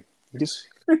honest with you.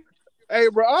 Hey,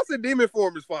 bro, Asta demon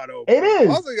form is fire though. It is.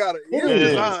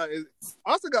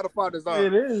 Asta got a fire design.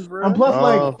 It is, bro. And plus,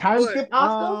 like time skip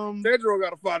Asta. Tanjiro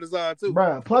got a fire design too,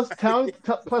 bro. Plus time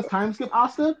skip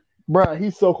Asta, bro.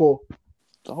 He's so cool.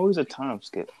 It's always a time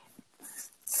skip.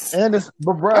 And this,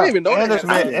 but bro, I didn't even know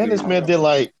this man did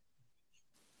like,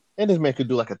 and this man could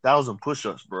do like 1,000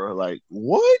 push-ups, bro. Like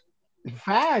what?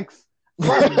 Facts.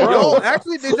 Yo,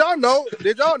 actually, did y'all know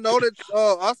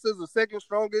that Asta's the second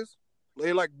strongest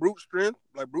in like brute strength,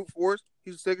 like brute force?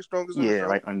 He's the second strongest. Yeah,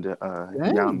 like under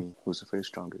Yami, who's the first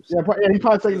strongest. Yeah, he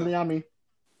probably second to Yami.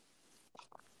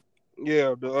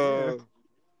 Yeah,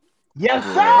 yes,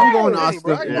 sir. I'm going to Asta.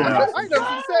 Bro, I ain't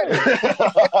never said.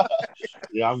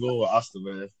 Yeah, I'm going with Asta,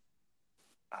 man.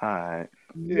 All right.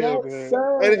 Yeah, yes, man.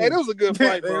 Sir. And it was a good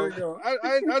fight, bro.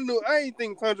 I ain't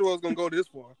think Tanjiro was gonna go this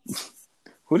far.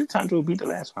 Who did Tanjiro beat the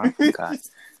last one? I forgot.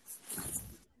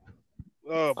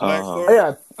 Black Star.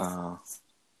 Yeah.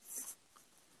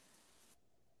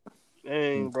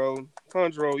 Dang, bro.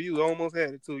 Tanjiro, you almost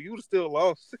had it too. You would have still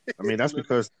lost. I mean, that's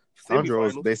because Tanjiro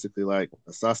is basically like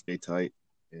a Sasuke type,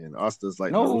 and Asta's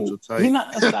like Naruto type. He's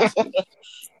not a Sasuke.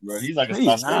 Bro, he's like a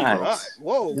Sasuke, bro.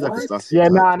 Whoa. He's like a Sasuke. Yeah,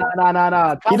 nah.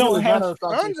 He don't have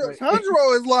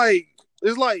Tanjiro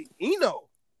is like Ino.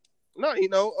 Not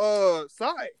Ino,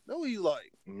 Sai. That's what he's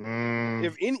like.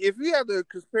 If you had to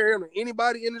compare him to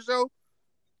anybody in the show,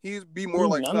 he'd be more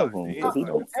like Sai.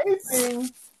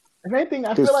 If anything,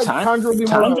 I feel like Tanjiro would be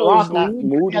more like Rock. Not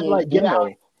moody, had to, like, get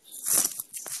out.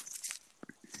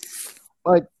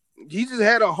 Like, he just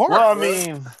had a heart. Well, I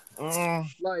mean,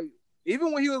 like,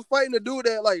 even when he was fighting the dude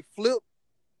that like flipped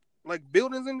like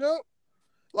buildings and jump,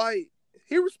 like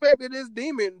he respected his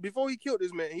demon before he killed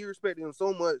this man. He respected him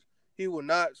so much he would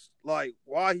not, like,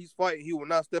 while he's fighting, he will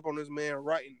not step on this man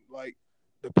writing like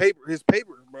his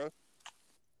papers, bro.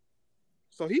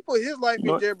 So he put his life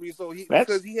in jeopardy. So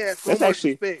because he had so much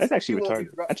respect. That's actually retarded.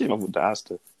 I just went with the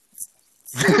Asta.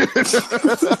 Hey,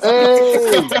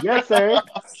 yes, sir.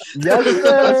 Yes,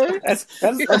 sir. That's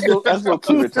low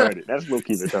key retarded. That's low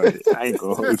key retarded. I ain't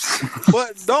gonna hold you.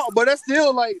 But that's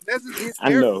still like that's his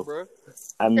character, bro.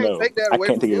 I know. Take that away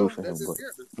I can't from take it him. away from him,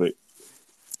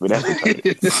 But that's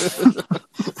retarded.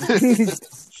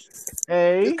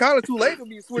 Hey, it's kind of too late to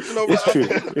be switching over.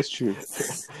 It's true.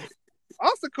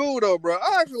 Asta cool though, bro.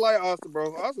 I actually like Asta,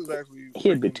 bro. Asta's actually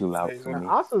he a bit too loud for me.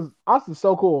 Asta's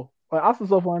so cool. Like, Asta's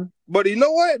so fun. But you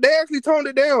know what? They actually toned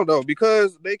it down though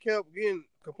because they kept getting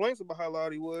complaints about how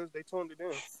loud he was. They toned it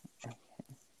down.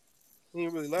 He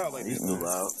ain't really loud like he's that. still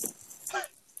loud.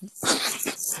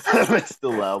 It's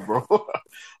still loud, bro.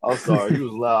 I'm sorry, he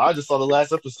was loud. I just saw the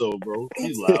last episode, bro.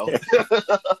 He's loud.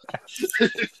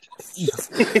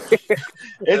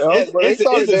 It's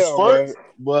a spurt,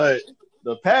 but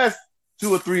the past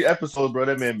 2 or 3 episodes, bro,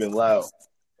 that man been loud.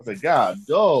 I said, God,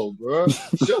 dog, bro,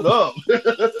 shut up.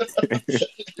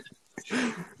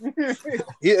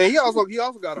 He also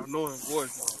got an annoying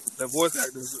voice. That voice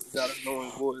actor's got an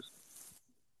annoying voice.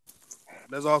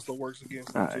 That also works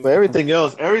against him too. But everything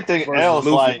else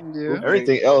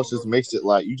just makes it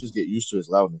like you just get used to his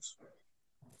loudness.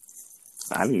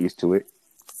 I get used to it.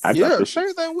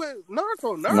 Same thing with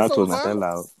Naruto. Naruto's not that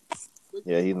loud.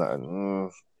 Yeah, he's not.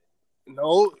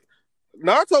 No,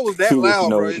 Naruto was that He was loud,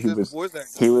 no, bro. It's he just was the voice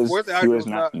actor. he The was voice he actor was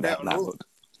not that annoying. loud.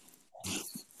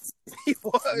 He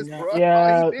was, bro.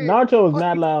 Yeah, All he did- Naruto was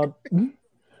mad loud.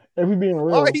 If we being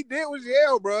real, All he did was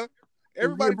yell, bro.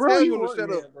 Everybody bro, tell he you to was- shut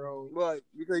yeah, up, bro. like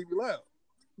because he be loud.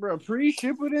 Bro,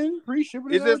 pre-Shippuden. It's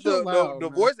just the loud,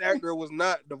 voice actor was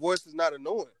not the voice is not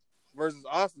annoying versus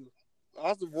Asa.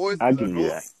 Asa's voice I'll is give you annoying.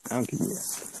 that. I'll give you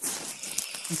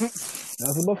that.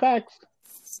 nothing but facts.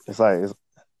 It's like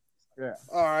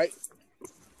All right.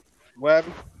 What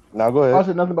happened? now go I ahead.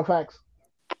 said nothing but facts.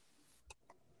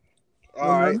 All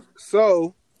right.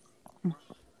 So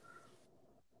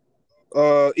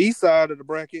east side of the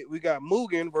bracket, we got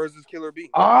Mugen versus Killer B.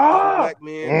 Ah, Black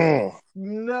men.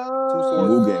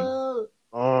 no.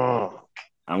 Mugen.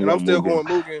 And I'm still Mugen.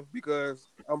 going Mugen because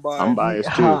I'm biased. I'm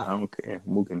biased too. Yeah. I don't care.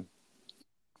 Mugen.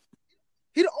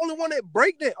 He the only one that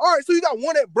breakdance. All right, so you got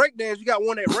one that breakdance, you got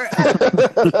one that rap.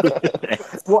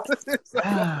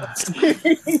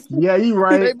 Yeah, you They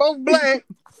right. both black.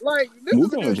 Like this is a Mugen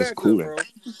good was just matchup, cooler. bro.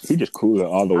 He just cooler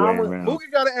all the way I'm- around.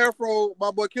 Mugen got an afro.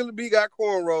 My boy Killer B got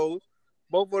cornrows.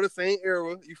 Both of the same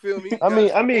era. You feel me?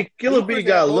 I mean, Killer B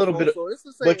got a little bit of, so it's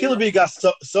the same but Killer era. B got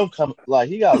some like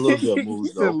he got a little bit of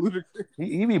moves He said though. ludicrous.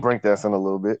 He be breakdancing a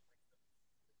little bit.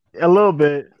 A little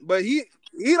bit. But he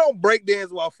don't break dance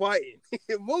while fighting.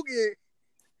 Mugen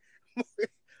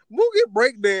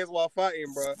break dance while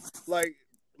fighting, bro. Like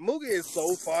Mugen is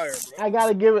so fire, bro. I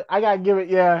gotta give it.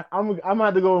 Yeah, I'm gonna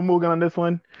have to go with Mugen on this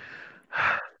one.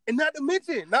 And not to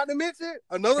mention,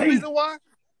 another reason why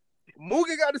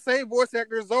Mugen got the same voice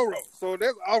actor as Zoro. So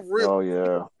that's off real. Oh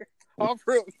yeah. Off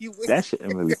real. He wins. That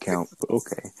shouldn't really count, but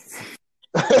okay.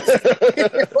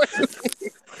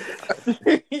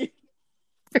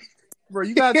 Bro,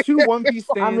 you got two One Piece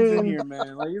stands in mean- here,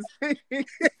 man. Like it's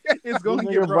This going to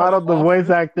nigga get brought up the voice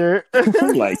actor.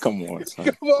 Like, come on, son.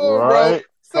 Come on, Right? bro.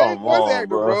 Same Come voice on, actor,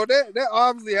 bro. That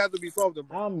obviously has to be something,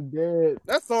 bro. I'm dead.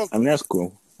 That's I something. mean, that's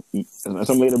cool.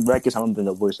 Some later brackets, I'm gonna bring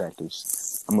up voice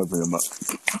actors. I'm gonna bring them up.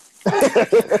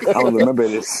 I'm gonna remember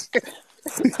this.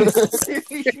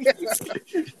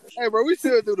 Hey, bro, we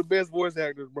still do the best voice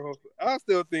actors, bro. I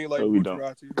still think like No, we don't.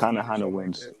 Bucciarati. Kanahana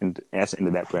wins, and that's the end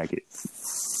of that bracket.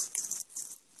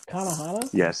 Kanahana?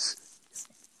 Yes.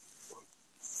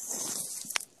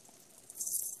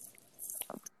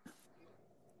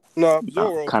 No,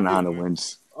 Zoro. Kanahana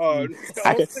wins. No.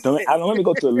 Let me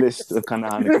go to a list of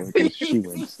Kanahana characters. She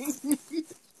wins.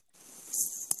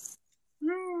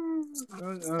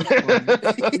 That's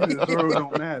funny. Zoro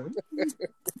don't matter.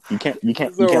 You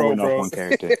can't Zoro, win bro. off one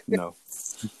character. No.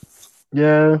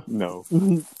 Yeah. No.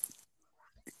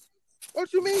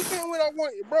 What you mean you can't win? I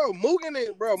want, bro.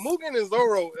 Mugen and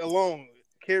Zoro alone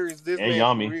carries this And man's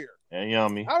Yami. career. And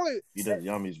Yami. How would He does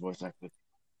Yami's voice actor.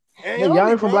 and Wait,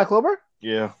 Yami from bro. Black Clover?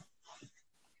 Yeah.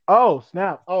 Oh,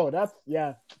 snap. Oh, that's,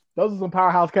 yeah. Those are some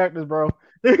powerhouse characters, bro.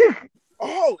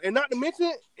 Oh, and not to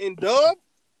mention in dub,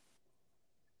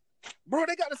 bro,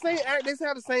 they got the same act. They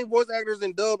have the same voice actors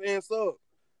in dub and sub.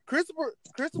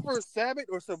 Christopher Sabat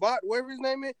or Sabat, whatever his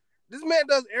name is. This man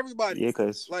does everybody. Yeah,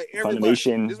 because Like everybody.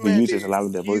 Funimation This man uses did a lot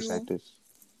of their voice Hughes. actors.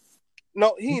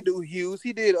 No, he didn't do Hughes.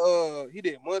 He did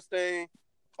Mustang,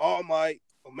 All Might,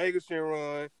 Omega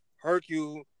Shenron,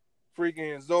 Hercule,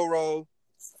 freaking Zoro,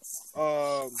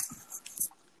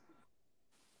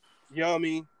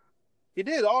 Yami. He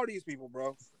did all these people,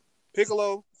 bro.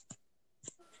 Piccolo.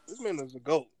 This man is a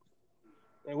GOAT.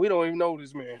 And we don't even know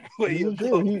this man. But he's a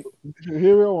GOAT. He's a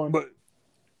real one. But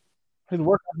His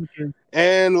work ethic is,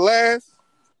 and last,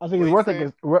 I think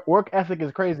his What work ethic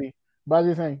is crazy. But I was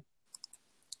just saying.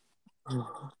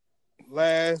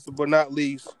 last but not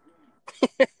least,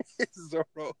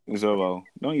 Zoro. Zoro.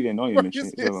 Don't even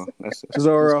mention it. Zoro. That's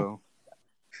Zoro.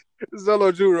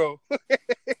 Zoro Juro.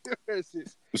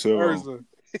 Zoro. Urza.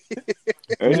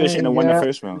 Urza shouldn't have won the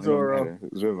first round. Zoro.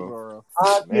 Zoro.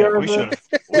 Man, we should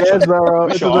Yeah, Zoro.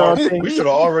 It's a Zoro thing. have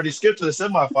already skipped to the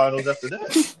semifinals after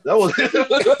that. That was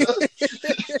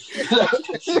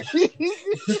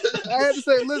I had to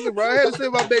say, listen, bro. I had to say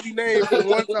my baby name for the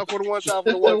one time.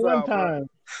 One time.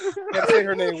 I had to say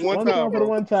her name one time, for the bro.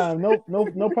 one time. No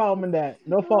problem in that.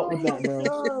 No fault with that,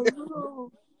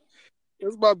 bro.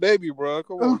 It's my baby, bro.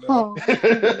 Come on now.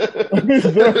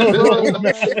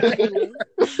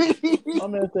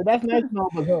 I'm gonna say that's nice, no,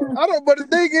 but Zoro. But the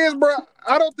thing is, bro,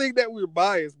 I don't think that we're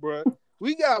biased, bro.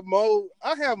 We got more.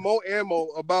 I have more ammo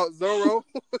about Zoro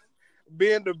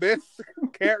being the best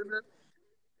character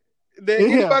than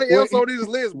anybody else on this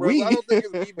list, bro. So I don't think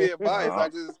it's me being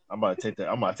biased. I'm about to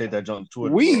take that junk to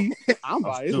Twitter. I'm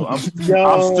biased. I'm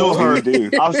Yo. still hurt.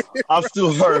 Dude. I'm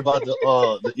still hurt about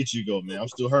the Ichigo, man. I'm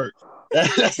still hurt.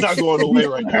 That's not going away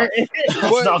right now.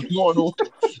 That's not going away.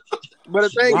 But the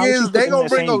thing Why would she is, put they them in gonna the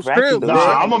bring same those bracket, strips, though? Nah,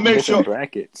 bro. I'm gonna make Different sure.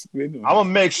 brackets. I'm gonna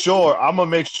make sure. We're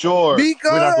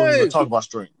not going to even Because, talk about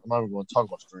strength. I'm not even going to talk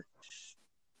about strength.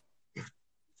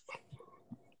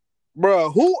 bro,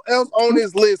 who else on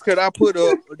this list could I put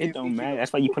up It against don't matter. Ichigo?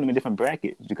 That's why you put them in different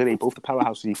brackets, because they both the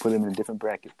powerhouses. You put them in different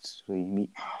brackets so you meet,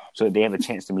 so they have a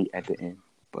chance to meet at the end.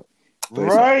 But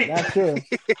Right. That's true.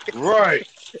 Right.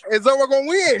 And Zoro gonna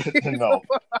win. No.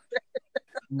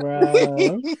 Bruh.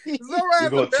 Zoro We're has a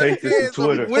going to better take this to chance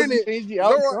Twitter. of winning. Change the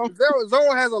Zoro, outcome.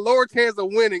 Zoro has a lower chance of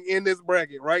winning in this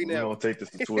bracket right We're now going to take this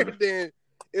to Twitter. than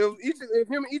if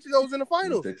him and Ichigo's in the We're finals.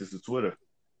 going to take this to Twitter.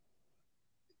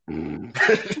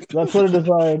 Let Twitter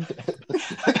decide.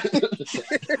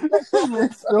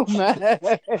 I'm so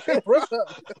mad. Bro.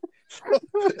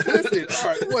 Listen, all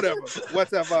right, whatever.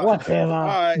 Whatever. All Whatever.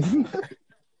 right.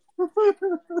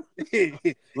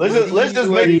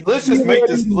 Let's just make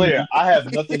this clear. I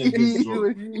have nothing against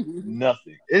Zoro.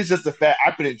 Nothing. It's just the fact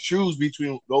I couldn't choose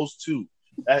between those two.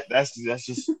 That's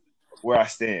just where I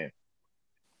stand.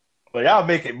 But y'all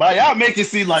make it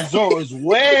seem like Zoro is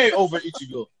way over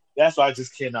Ichigo. That's why I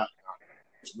just cannot.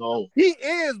 No. He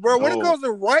is, bro. When it No. comes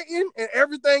to writing and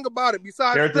everything about it,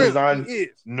 besides Character strength, design, he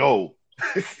is. no.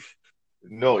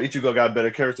 No, Ichigo got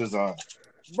better character design.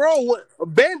 Bro, what,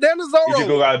 bandana Zoro.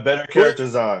 Ichigo got better character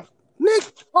design. Nick,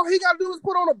 all he gotta do is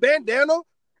put on a bandana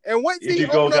and wait till he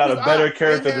Ichigo open up got his a better eyes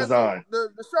character and has design. The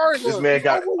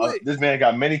Sharingan. This man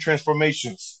got many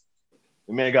transformations.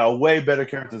 The man got way better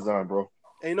character design, bro.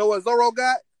 And you know what Zoro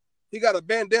got? He got a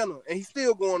bandana and he's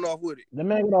still going off with it. The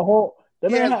man got a whole. The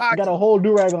He man has got a haki. whole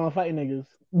do-rag on fighting niggas.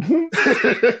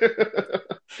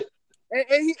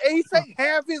 And he take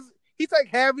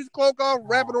half his cloak off,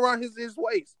 wrap it around his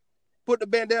waist, put the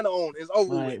bandana on. It's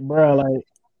over Like, with. bro, like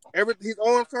His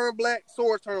arms turn black,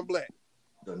 swords turn black.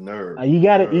 The nerve. you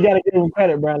gotta give him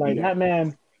credit, bro. Like that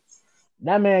man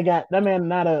not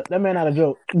a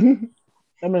joke.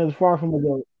 That man is far from a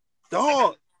joke.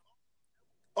 Dog.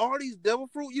 All these devil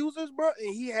fruit users, bro,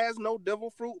 and he has no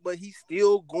devil fruit, but he's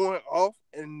still going off,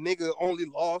 and nigga only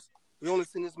lost. We only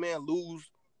seen this man lose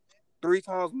 3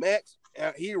 times max,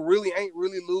 and he really ain't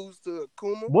really lose to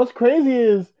Kuma. What's crazy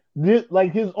is this,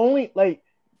 like his only like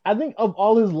I think of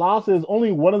all his losses,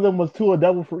 only one of them was to a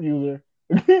devil fruit user.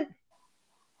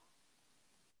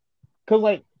 Cause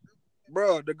like,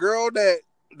 Bro, the girl that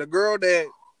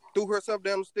threw herself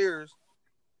down the stairs,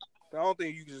 I don't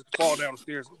think you can just fall down the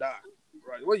stairs and die.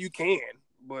 Right? Well, you can,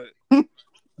 but I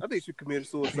think she committed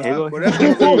suicide. But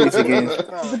that's again.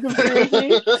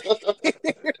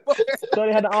 So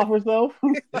they had to off herself.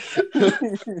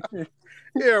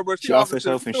 Yeah, but She offered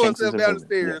herself and threw Shanks is a herself down the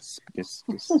villain. stairs. Yes.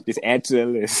 Just add to the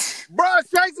list. Bro,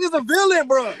 Shanks is a villain,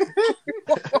 bro.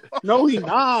 No, he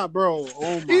not, bro.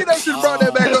 Oh my He done just brought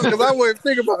that back up because I wasn't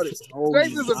think about it. Oh,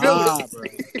 Shanks is a villain. bro.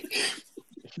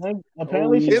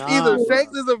 Apparently, It's either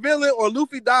Shanks is a villain or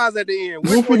Luffy dies at the end.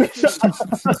 Which one you choose?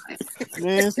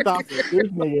 Man, stop it. This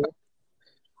nigga.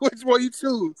 Which one you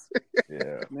choose?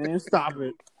 Yeah. Man, stop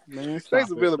it. Man, stop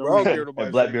Shanks is a villain, bro. I don't care about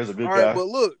And Blackbeard's a good All guy. right, but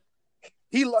look,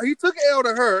 he took an L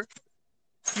to her.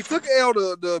 He took an L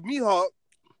to the Mihawk,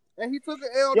 and he took an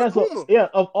L to Kuma.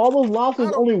 Of all those losses,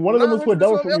 only one of them was to a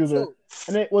devil fruit user, episode.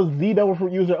 and it was the devil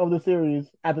fruit user of the series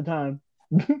at the time.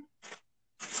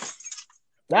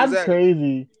 That's Exactly.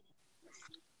 crazy.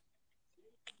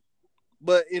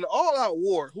 But in All Out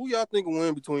War, who y'all think will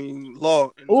win between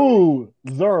Law and Zoro? Ooh,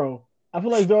 Zoro. I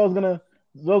feel like Zoro's gonna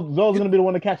be the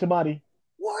one to catch a body.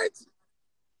 What?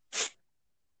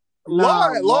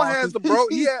 Nah, Law has the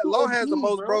Law has the Dude,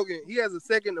 most bro. broken. He has the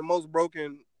second the most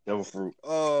broken Devil fruit.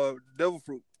 devil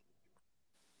fruit.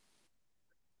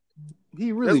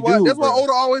 He really That's why bro.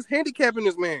 Oda always handicapping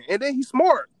this man. And then he's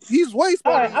smart. He's way All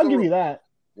smarter. right, I'll give you that.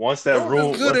 Once that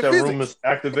Zoro's good at room physics. is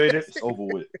activated, it's over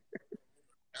with.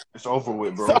 It's over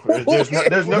with, bro. It's over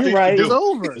There's nothing You're you right. can It's do.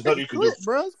 over. There's nothing you can do. Clip,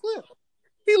 bro. It's clip.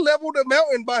 He leveled the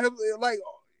mountain by him. Like,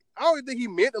 I don't think he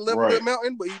meant to level Right. the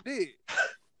mountain, but he did.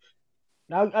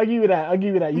 I'll give you that.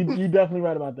 You definitely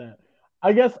right about that.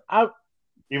 I guess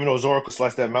Even though Zoro could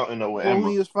slice that mountain up with When Emma.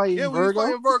 he was fighting Yeah, when he was Virgo.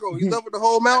 fighting Virgo, he leveled the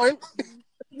whole mountain.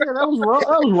 Yeah, that was wrong.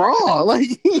 That was wrong. Like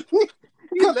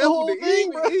He cut the leveled whole it.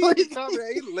 thing, bro. He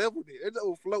leveled it. It's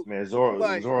over float. Man,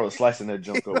 Zoro was slicing that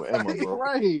junk up with Emma, bro.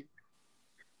 Right.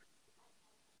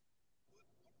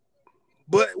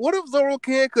 But what if Zoro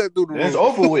can cut through the And it's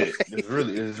roof? over with.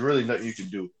 There's really nothing you can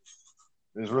do.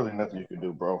 There's really nothing you can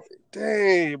do, bro.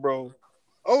 Dang, bro.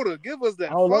 Oda, give us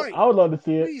that I would fight. love to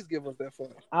see it. Please give us that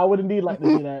fight. I would indeed like to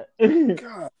see that.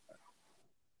 God.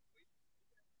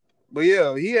 But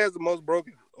yeah, he has the most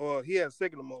broken, or he has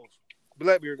second the most.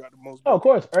 Blackbeard got the most. Oh, of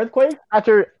course, Earthquake.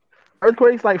 After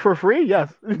Earthquake's like for free,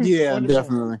 yes. Yeah, 100%.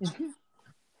 definitely.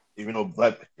 Even though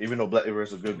Blackbeard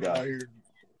is a good guy.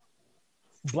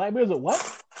 Blackbeard's a what?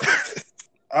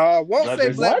 I won't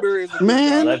say Blackbeard's Blackbeard is a good Man.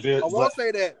 guy. Blackbeard, I won't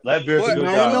say that. Blackbeard's a But good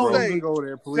Man, guy, no bro. one's gonna go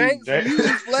there, please. Shanks used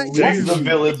Shanks Blackbeard. is a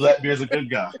villain. Blackbeard's a good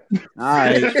guy. All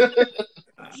right.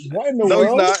 What in the No, he's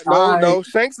world? not. No, All no. right.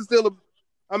 Shanks is still a.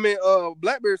 I mean,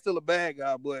 Blackbeard's still a bad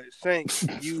guy, but Shanks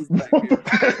used Blackbeard.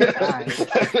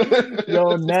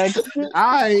 Yo, next. All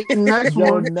right. Next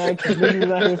Yo, one. next.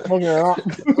 Niggas out here smoking rock.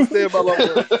 I'm still about like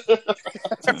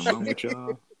What's wrong with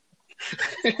y'all?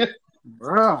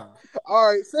 Bruh. all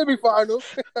right, semifinals.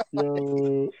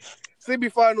 Yo.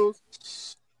 Semifinals.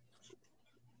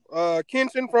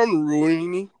 Kenshin from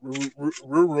Rurouni.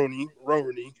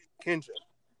 Kenshin.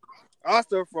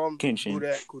 Asta from Kenshin.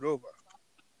 Budak Kudova.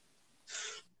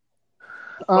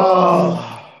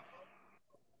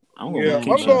 I'm going Yeah, with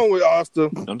I'm Kenshin. going with Asta.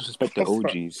 Don't disrespect the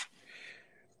OGs.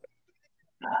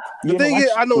 The thing is,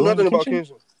 I know nothing about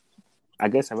Kenshin. I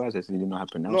guess I was just didn't know how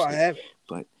to pronounce No, it. I haven't.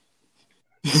 But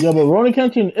Yeah, but Ronin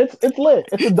Kenshin, it's lit.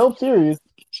 It's a dope series.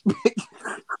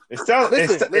 It sounds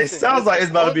like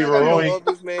it's about to be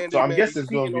Rurouni. So I'm guessing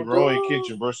it's going to be Rurouni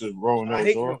Kenshin versus Rurouni I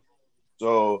hate Zoro. him.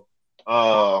 So,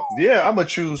 yeah, I'm going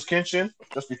to choose Kenshin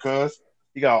just because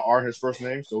he got R in his first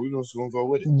name. So we're just going to go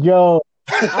with it. Yo,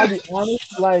 I'll be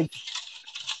honest,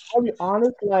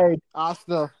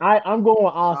 Asta. I'm going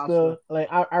with Asta. Asta. Like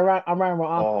I'm riding with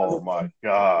Asta. Oh my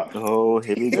God. oh,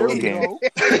 here we go There we again. go.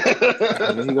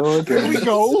 Here we go There we again.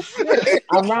 go.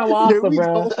 I'm riding with Here Asta, we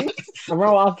bro. go. I'm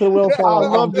riding with Asta Will I Paul.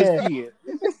 love to care. see it.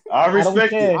 I respect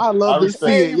care. it. I love to see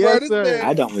Hey, it. bro, Yes, this sir. man-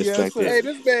 I don't Yes, respect sir. Hey, it.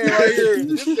 this man right here,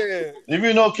 this man, If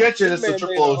you know Kenshin, this it's a man made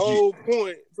triple a OG. whole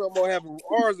point. Something gonna have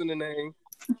R's in the name.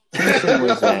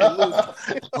 Where's that?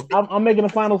 I'm making a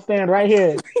final stand right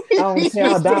here. I don't care.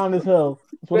 I'll die on this hill.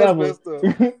 It's whatever. That's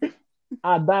messed up.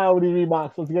 I'll die with these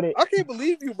Reeboks. Let's get it. I can't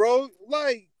believe you, bro.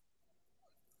 Like,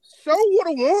 Show would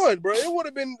have won, bro. It would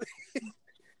have been.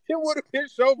 It would have been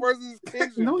Show versus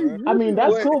Kenshin. No, bro. I mean,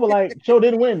 that's But- cool, but like, Show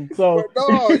didn't win. So, But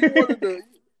no, you wanted to.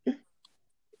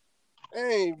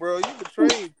 Dang, bro, you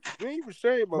betrayed. Man, you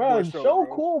betrayed my bro, boy Show. Show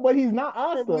Bro. cool, but he's not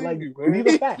can't Asta. believe Like, you, man.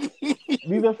 these are facts.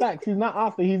 These are facts. He's not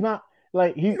Asta. He's not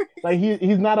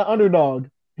he's not an underdog.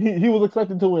 He was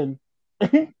expected to win.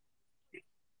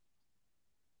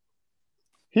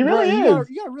 He really Bro, is.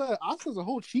 you gotta realize Asta's a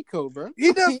whole cheat code, bro.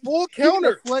 He does full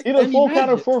counter. He does full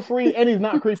counter for free, and he's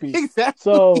not creepy. Exactly.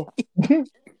 So,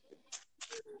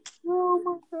 Oh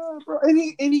my god, bro! And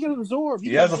he can absorb.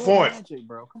 He has a point. Magic,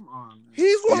 bro. Come on, man.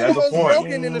 He's one He of the has a most point.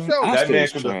 broken in the show. That man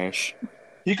Asta's could- trash.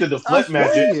 He could deflect I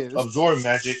swear he magic, is. absorb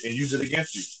magic, and use it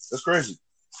against you. That's crazy.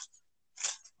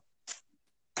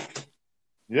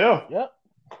 Yeah, yep.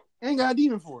 Ain't got a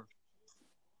demon for it.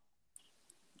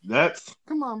 that's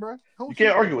Come on, bro. you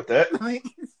can't argue with that. Like,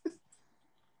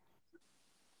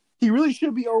 he really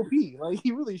should be OP. Like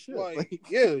he really should. Like,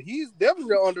 yeah, he's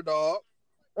definitely the underdog.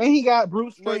 And he got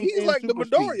brute But strength. he's and like the super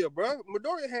speed. Midoriya, bro.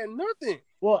 Midoriya had nothing.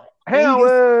 Well, And hang on, he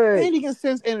wait. And he can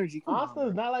sense energy. Come Asta on,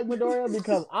 is bro. not like Midoriya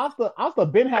because Asta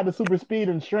been had the super speed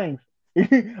and strength.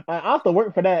 Asta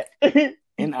worked for that.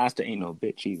 And Asta ain't no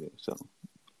bitch either. So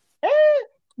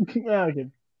Okay.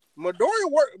 Midoriya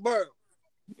worked, but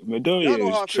y'all know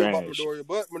Midoriya how I is feel about trash. Midoriya.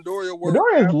 But Midoriya worked.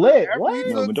 Midoriya is lit. What?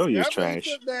 No, Midoriya is trash.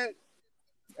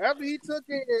 After he took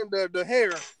in the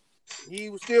hair, he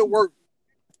was still work.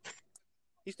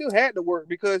 He still had to work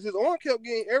because his arm kept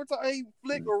getting every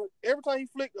time he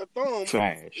flicked a thumb,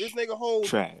 Trash. this nigga whole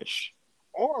Trash.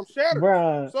 arm shattered.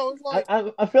 Bruh. So it's like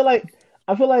I feel like He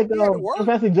had to work.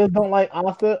 Professor just don't like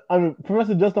Asta. I mean,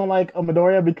 Professor just don't like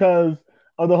Midoriya because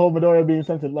of the whole Midoriya being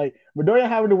sensitive. Like Midoriya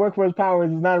having to work for his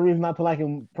powers is not a reason not to like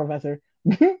him, Professor.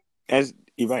 As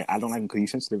you're right, I don't like him because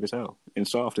he's sensitive as hell and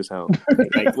soft as hell.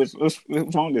 Like what's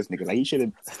wrong with this nigga? Like he should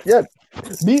have. Yeah,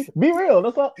 be real.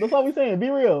 That's all we saying. Be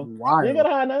real. Why? You ain't gotta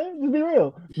hide nothing. Just be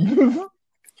real.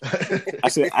 I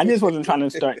said I just wasn't trying to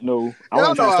start. I Y'all wasn't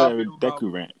trying to know how start I a feel about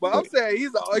Deku rant. But I'm saying he's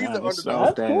an that's underdog.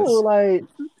 soft. That's cool. Like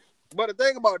But the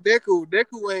thing about Deku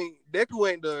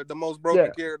ain't the most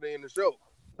broken character in the show.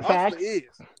 Fact. Asuka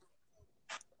is.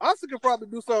 Asuka could probably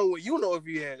do something with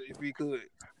if he could.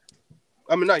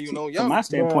 I mean, not From y'all. my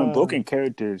standpoint, Bruh. broken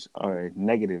characters are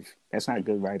negative. That's not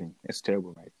good writing. That's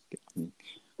terrible writing. I mean,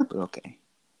 but okay.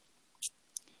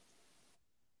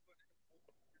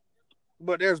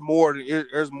 But there's more to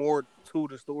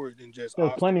the story than just there's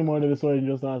Asuka. plenty more to the story than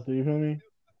just Asta. You feel me?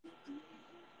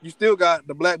 You still got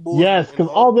the Black Bulls. Yes, because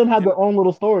all of them have their own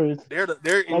little stories. They're in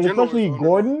Like general especially is underdog.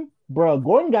 Gordon, bro.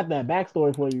 Gordon got that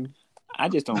backstory for you. I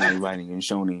just don't like writing in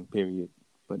shonen, period.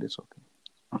 But it's okay.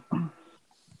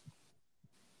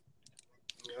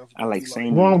 I like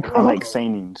seinen. Rom-com. I like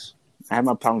seinens. I have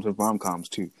my problems with rom-coms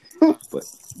too. But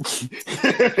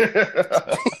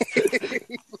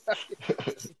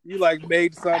You like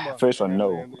Maid Summer. first one,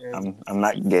 no, And I'm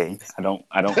not gay. I don't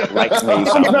like Maid I'm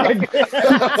Summer. not gay.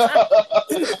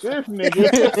 This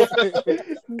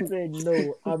nigga said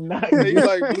no. I'm not yeah, gay. you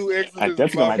like Blue I Exorcist.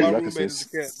 definitely My might be roommate is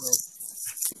Exorcist. a cat,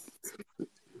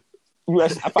 bro. I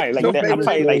probably like that. I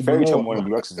probably like Fairy Tale more than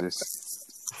Blue Exorcist.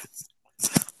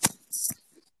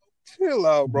 Chill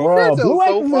out, bro. Bruh, Fairy Tale Blue is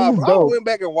so Exorcist far, is bro. I dope. went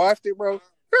back and watched it, bro.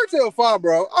 Fairy Tale far,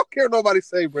 bro. I don't care what nobody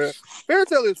say, bro. Fairy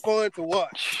Tale is fun to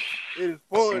watch. It is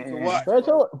fun to watch. Fairy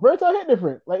Tale hit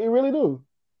different. Like, it really do.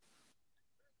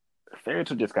 Fairy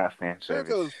Tale just got fan Fairy service.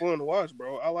 Tale is fun to watch,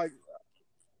 bro. I like.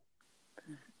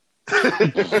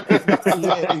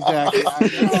 Yeah, exactly.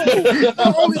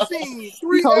 I've only seen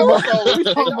 3 episodes. We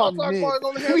talking about mid.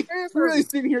 We really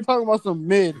sitting here talking about some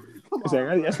mid. Come It's on,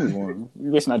 like, that's move on.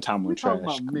 We're wasting our time we on talking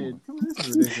trash. about Come mid. on. Come on, this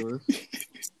is ridiculous.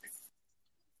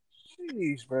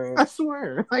 Jeez, man. I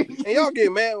swear. Like, And y'all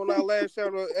get mad when I last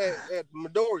shout out at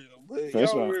Midoriya, but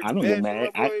First of y'all all, were I don't get bashing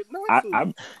mad. my boy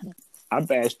Natsu. I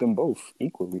bashed them both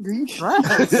equally. you trash.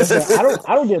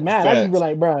 I don't get mad. I just be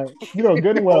like, bro, you know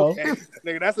good and well. Okay,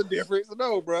 nigga, that's a difference.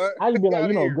 No, bro. I just be like,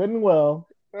 you know good and well.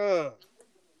 And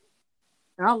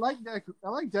I like Deku. I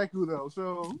like Deku though.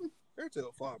 So Fairy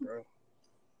Tale far, bro.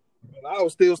 But I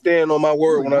was still standing on my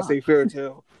word when I say Fairy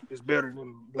Tale is better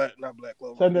than not Black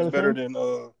Clover. Sunday It's better Sun?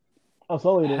 than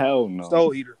Soul Eater. Hell no.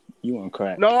 Soul Eater. You on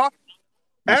crack. No,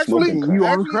 actually, smoking crack. you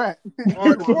on crack.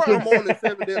 the more I'm on the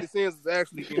 7 Deadly Sins is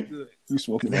actually getting good. You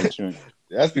smoking that joint.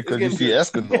 That's because you see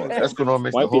Escanor. Escanor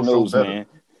makes Wipe the your whole show nose, better. man.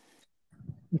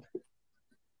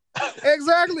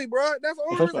 Exactly, bro. That's the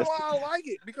only reason why I like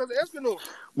it, because Escanor.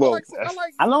 Well, I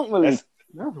like I don't really.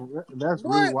 That's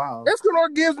What? really wild. Escanor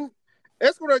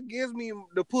gives me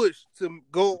the push to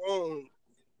go on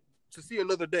to see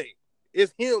another day.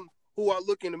 It's him who I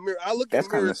look in the mirror. I look in That's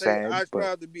the mirror and say, kinda sad, I but-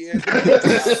 strive to be Escanor.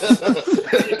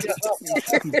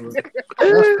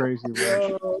 That's crazy,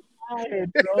 bro.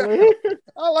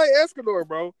 I like Escanor,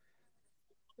 bro.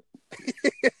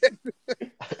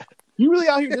 You really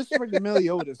out here disrespecting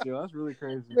Meliodas, yo. That's really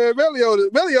crazy. Man,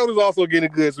 Meliodas also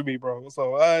getting good to me, bro.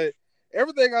 So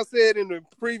everything I said in the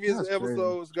previous That's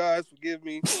episodes, guys, forgive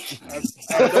me. I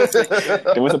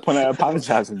There was a point of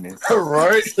apologizing there.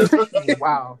 Right?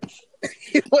 Wow.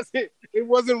 it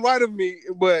wasn't right of me,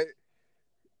 but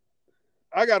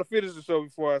I gotta finish the show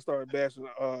before I start bashing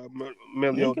You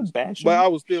Meliodas. can bash But him. I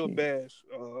will still bash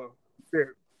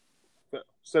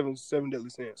seven Deadly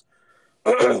Sins.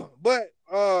 But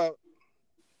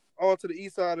on to the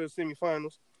east side of the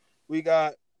semifinals, we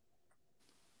got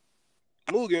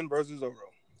Mugen versus Zoro.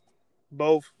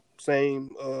 Both same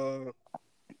voice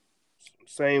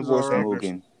actors.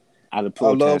 Mugen. Out of I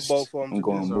love protest, both of them. I'm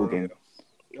going Mugen.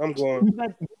 I'm going. Who's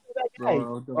that guy?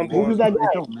 Bro, I'm going. Who's that It guy?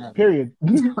 don't matter. Period.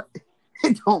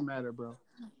 It don't matter, bro.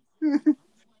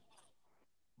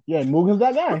 Yeah, Mugen's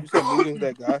that guy. You said Mugen's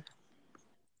that guy,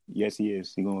 Yes, he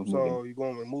is. He going Mugen. so you're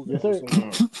going with Mugen. Yes, sir.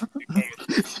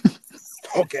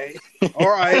 Okay. All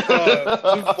right. Duke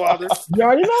Father. You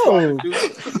already know.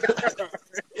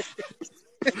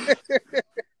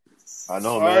 I know,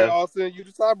 All man. right, Austin, you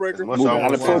the tiebreaker. As much Mugen, I out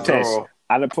want of to protest. Zoro,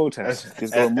 Out of protest.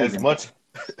 Just go as Mugen. much.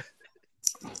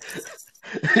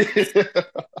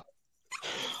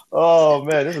 Oh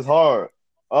man, this is hard.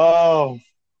 As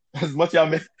much y'all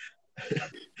made.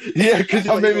 Yeah, because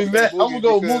y'all made me mad. I'm gonna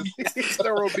go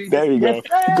Mugen. There you go.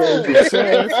 Yes,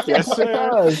 sir. Yes,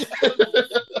 sir.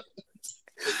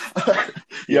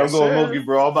 Yeah, I'm Yes, going sir. Mugen,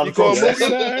 bro. I'm about You to going protest.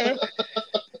 Yes,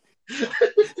 sir.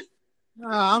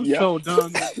 Nah, I'm Yep. so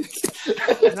done.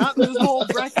 Not this whole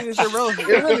bracket is irrelevant.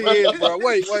 It really is, bro.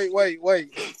 Wait.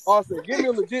 Austin, give me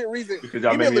a legit reason. Because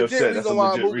y'all Give me made a me legit upset. That's a reason why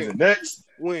legit I'm reason. Mugen. Next.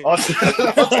 Win. Austin.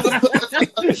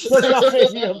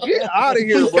 Get out of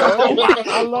here, bro.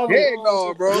 I love it. Heck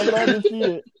no, bro. Love to see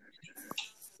it.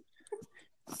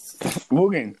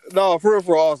 Mugen. No, for real,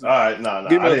 for Austin. All right, nah.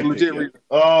 Give me I a didn't legit pick reason.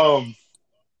 it.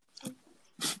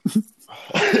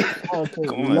 Okay,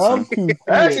 Come on, love son. to see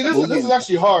Actually, it. this is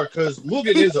actually hard because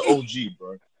Mugen is an OG,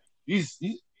 bro. He's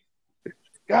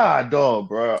God, dog,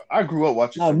 bro. I grew up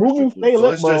watching. Nah, some Mugen Restricted, stay so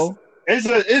lit, it's bro.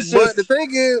 It's But just. the thing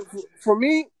is, for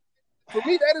me, they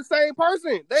the same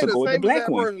person. They So the go with the same black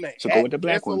exact one. person. So go with the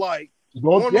black That's one. like Go,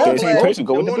 one yeah, of them Same black person,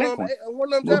 go with and the one black of one. them,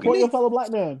 one of them go support your Japanese. fellow black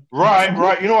man.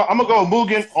 Right. You know what? I'm gonna go with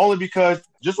Mugen only because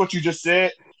just what you just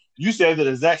said. You said the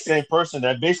exact same person.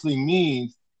 That basically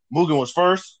means Mugen was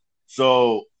first.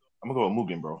 So I'm gonna go with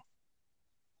Mugen, bro.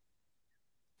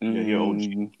 Yeah, you're OG.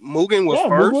 Mugen was Yeah,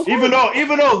 first. Mugen was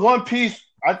Even though One Piece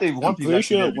I think One Piece pretty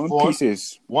actually sure did it One before. Piece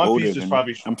is One older Piece is than.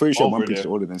 probably I'm pretty sure over One Piece there. is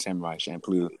older than Samurai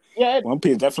Champloo. Yeah, One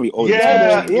Piece is definitely older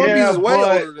Yeah, than One Piece yeah, is way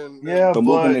but older than. yeah, But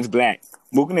Mugen is black.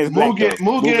 Mugen is black though.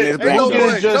 Mugen is Mugen Ain't black no though.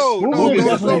 is way. just No, Mugen is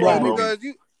just definitely Zoro, black. Mugen. because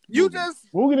you Mugen. just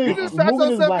shot Mugen is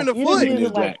yourself in black. the Even if foot. he Mugen is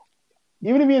isn't black.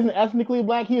 even if he isn't ethnically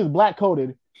black, he is black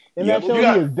coded. In Yep. that show, You he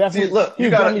got is definitely see. Look, he's you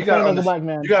definitely gotta trained as a black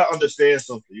man. you gotta understand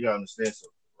something. You gotta understand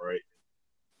something, right?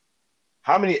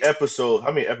 How many episodes?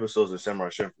 How many episodes of Samurai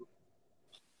Champloo?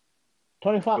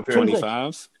 25, Compared to 26.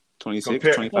 25, 26,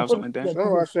 compare. 25, something like that. Yeah,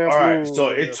 Samurai 26. All right, Champloo, so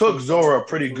it yeah, took 25, Zoro a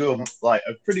pretty 25. good, like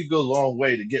a pretty good long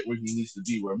way to get where he needs to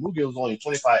be. Where Mugen was only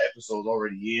 25 episodes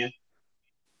already in,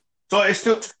 so it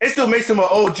still makes him an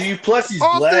OG. Plus he's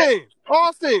black,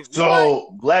 Austin, what?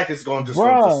 so black is going to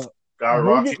Bruh,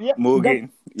 skyrocket. Mugen, yeah, Mugen.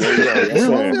 Yo, yes,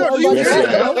 Mugen sir. goes do you like Yes, hear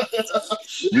that, sir. bro.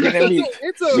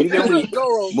 It's a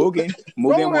Zoro. Mugen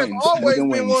Zoro has wins. always Mugen been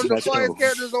wins. one of the Let's flyest go.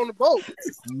 characters on the boat.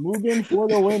 Mugen for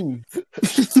the win.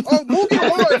 Oh, Mugen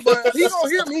won, but he gonna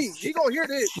hear me. He gonna hear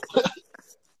this,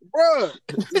 bruh.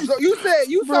 So you talking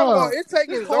about Bruh, it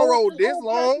taking Zoro this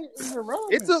long? is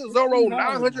irrelevant. It took Zoro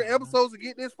 900 episodes to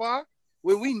get this far.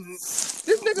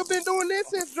 This nigga been doing this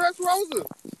since Dressrosa.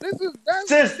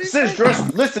 Since Dress,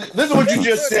 listen what you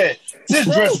just said. Since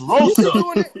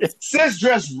Dressrosa, since He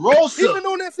Dressrosa, been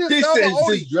doing that since he said Salva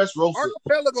since Dressrosa.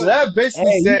 Archipelago. So that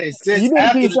basically says since you didn't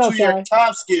after see the yourself, 2-year Ty.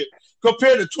 time skip,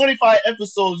 compared to 25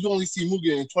 episodes, you only see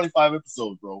Mugen in 25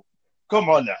 episodes, bro. Come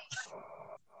on now.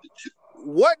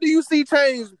 What do you see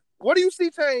change? What do you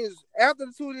see change after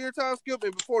the 2-year time skip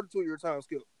and before the 2-year time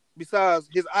skip? Besides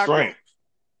his Strength.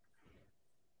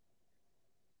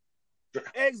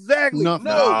 Exactly. Nothing.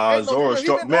 No, Zoro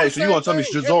strong. Man, so you want to tell me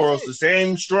Zoro's the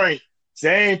same strength,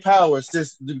 same power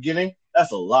since the beginning?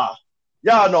 That's a lie.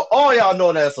 All y'all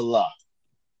know that's a lie.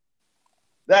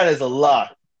 That is a lie.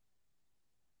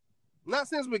 Not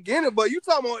since the beginning, but you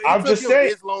talking about I'm just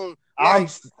saying. this long. Like,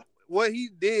 what he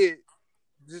did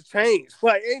just changed.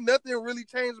 Like, ain't nothing really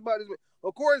changed about this.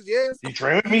 Of course, yes. He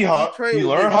trained with Mihawk. He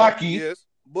learned hockey. Yes,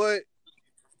 but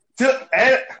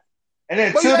and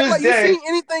then to this day, you seen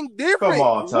anything different? Come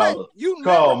on, Tyler.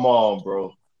 Come on,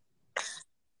 bro.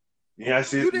 You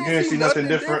didn't see nothing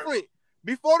different.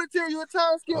 Before the 2-year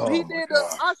time skip, Oh, he did the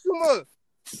Ashuma.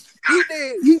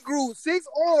 He grew 6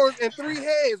 arms and 3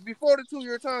 heads before the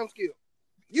 2-year time skip.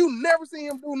 You never see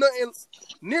him do nothing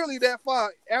nearly that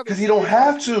far after. Because he don't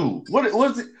have to.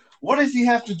 What does he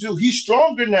have to do? He's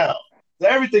stronger now. So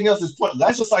everything else is pointless.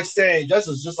 That's just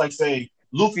like saying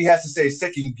Luffy has to say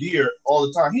second gear all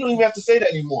the time. He don't even have to say that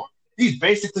anymore. He's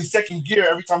basically second gear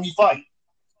every time he fights.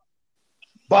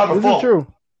 By default. This is true.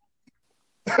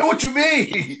 What you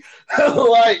mean?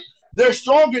 Like, they're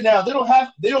stronger now. They don't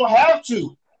have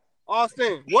to.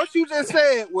 Austin, what you just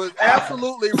said was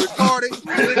absolutely retarded,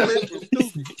 ridiculous, and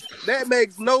stupid. That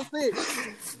makes no sense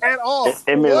at all.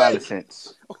 It made a lot of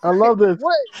sense. I love this.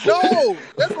 What? No,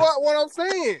 that's not what I'm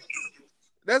saying.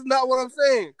 That's not what I'm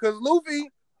saying. Because Luffy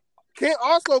can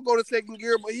also go to second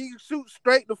gear, but he shoots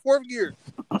straight to 4th gear.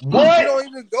 What? He don't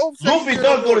even go second Luffy gear.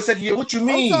 does go to second gear. What you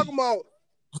mean? I'm talking about.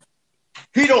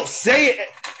 He don't say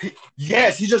it.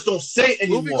 Yes, he just don't say it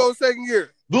anymore. Luffy goes second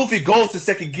gear. Luffy goes to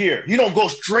second gear. He don't go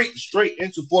straight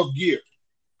into 4th gear.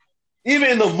 Even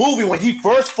in the movie, when he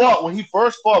first fought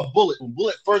Bullet, when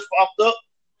Bullet first popped up,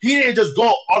 he didn't just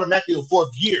go automatically to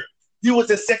 4th gear. He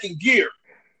was in second gear.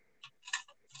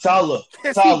 Tyler,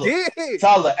 at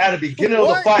the beginning of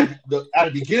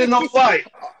the fight,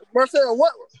 Marcel,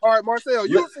 what? All right, Marcel,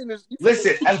 you've seen this.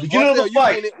 Listen, at the beginning of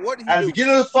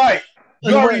the fight,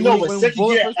 you already know when second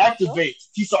gear activates,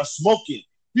 he starts smoking.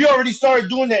 He already started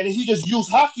doing that, and he just used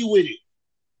hockey with it.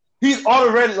 He's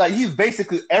already he's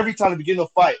basically every time at the beginning of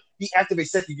the fight, he activates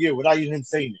second gear without even him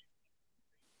saying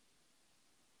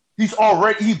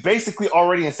it. He's basically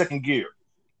already in second gear.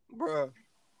 Bruh.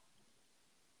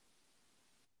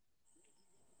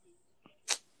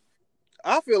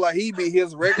 I feel like he be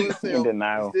his regular self. In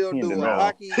denial. Still doing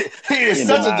hockey. He is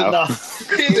such a denial.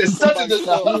 He is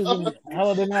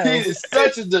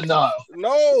such a denial.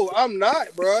 No, I'm not,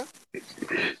 bruh.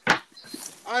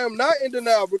 I am not in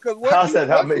denial because what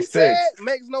you said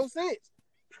makes no sense.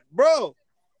 Bro.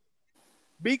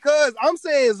 Because I'm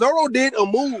saying Zoro did a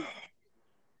move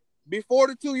before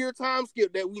the 2-year time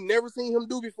skip that we never seen him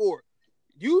do before.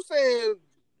 You saying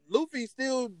Luffy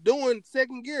still doing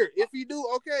second gear. If he do,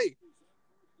 okay.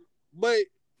 But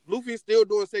Luffy's still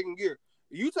doing second gear.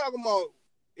 You talking about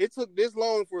it took this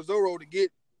long for Zoro to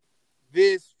get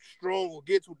this strong or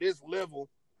get to this level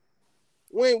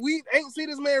when we ain't see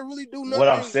this man really do nothing. What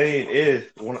I'm saying is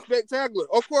spectacular.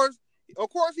 Of course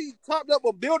he topped up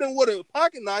a building with a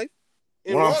pocket knife.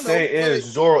 What I'm saying is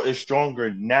Zoro is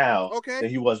stronger now than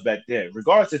he was back then.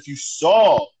 Regardless if you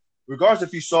saw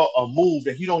a move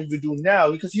that he don't even do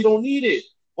now because he don't need it.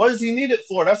 What does he need it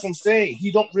for? That's what I'm saying.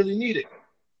 He don't really need it.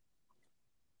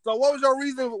 So what was your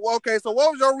reason? Okay, so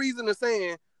what was your reason to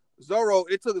saying Zoro?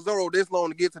 It took Zoro this long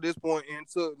to get to this point, and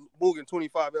took Mugen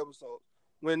 25 episodes.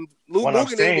 When what I'm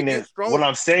saying is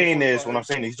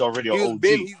he's already an OG.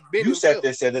 You sat there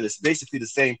and said that it's basically the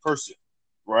same person,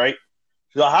 right?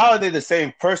 So how are they the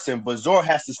same person? But Zoro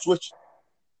has to switch.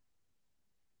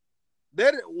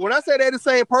 When I say they're the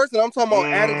same person, I'm talking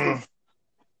about attitude.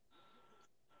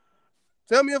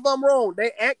 Tell me if I'm wrong.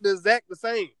 They act the exact the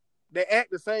same. They act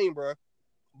the same, bro.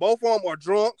 Both of them are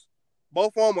drunks.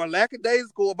 Both of them are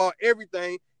lackadaisical about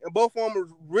everything, and both of them are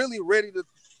really ready to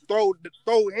throw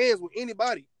hands with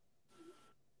anybody.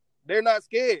 They're not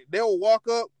scared. They'll walk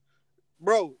up,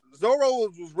 bro. Zoro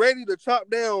was ready to chop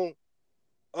down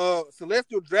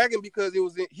Celestial Dragon because he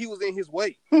was in his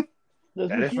way.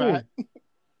 That is right.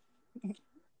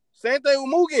 Same thing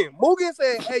with Mugen. Mugen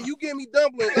said, "Hey, you give me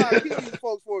dumplings, I'll kill these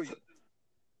folks for you."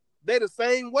 They the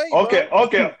same way. Okay, bro.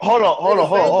 okay. Hold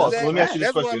on. So let me ask you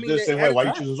this question: If they're the same way, why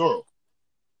you choosing Zoro?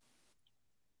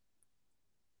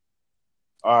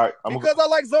 All right, because I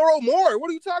like Zoro more.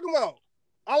 What are you talking about?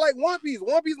 I like One Piece.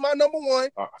 One Piece my number one.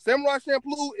 Samurai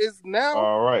Champloo is now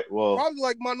all right. Well, probably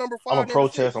like my number 5. I'm gonna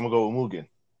protest. I'm gonna go with Mugen.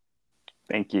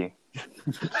 Thank you.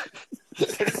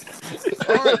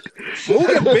 All right.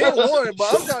 Mugen been one,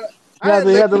 but I'm trying to.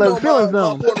 You had to let feelings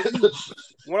down.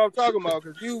 What I'm talking about,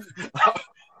 because you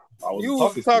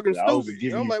was talking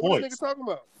stupid. I'm like, what this nigga talking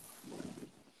about?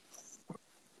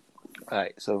 All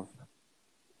right, so.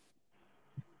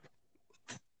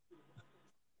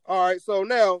 All right, so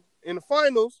now in the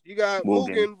finals, you got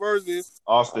Mugen versus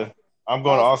Austin. I'm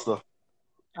going to Austin.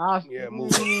 Yeah,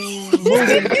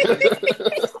 Mugen.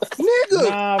 Nigga.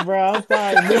 Nah, bro, I'm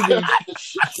sorry, Mugen.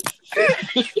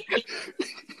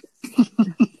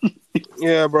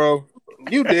 Yeah, bro.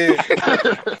 You did.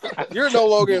 You're no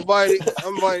longer invited.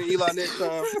 I'm inviting Eli next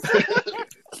time.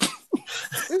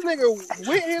 This nigga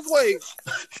went his way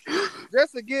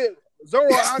just to get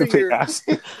Zoro out of here.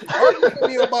 Arguing with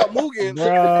me about Mugen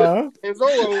and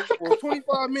Zoro for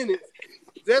 25 minutes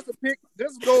just to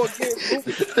go against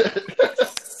Mugen.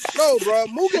 No, bro.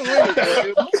 Mugen wins, bro.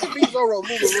 If Mugen beat Zoro,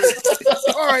 Mugen wins.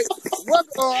 All right.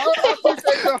 I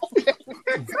appreciate y'all.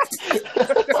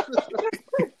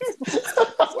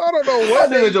 I don't know what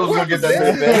nigga was gonna get that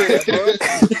man back.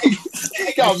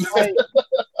 He got mad.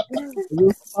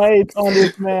 You fight on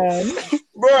this man,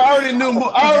 bro. I already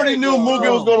knew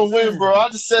Mugen was gonna win, bro. I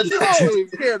just said I don't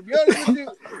even care. To be honest with you,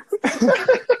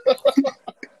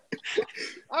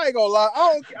 I ain't gonna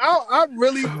lie. I'm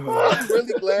really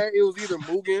glad it was either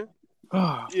Mugen.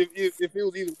 If it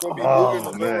was either gonna be Mugen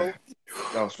or Zoro.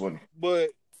 That was funny. But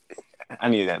I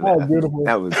needed that. That was beautiful.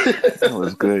 That was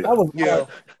good. That was yeah.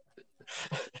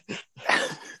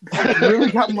 You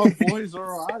really got my boy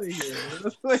Zoro out of here.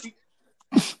 Like,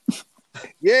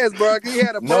 yes, bro. He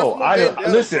had a no. I vendetta,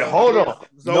 listen. bro. Hold on.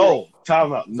 Zoro. No,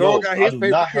 time out. Zoro No, got I his do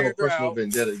not have a character personal out.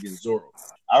 vendetta against Zoro.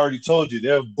 I already told you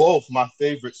they're both my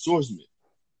favorite swordsmen.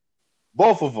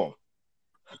 Both of them.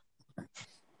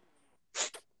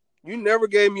 You never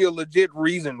gave me a legit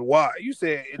reason why. You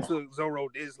said it took Zoro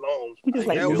this long.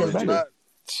 That was not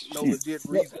no legit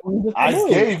reason. I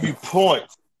gave you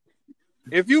points.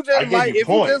 If you just like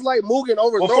Mugen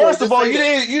over Zoro, first of all, you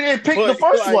didn't pick the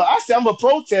first one. I said I'm a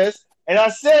protest, and I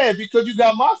said because you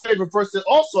got my favorite person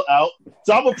also out,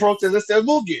 so I'm a protest. I said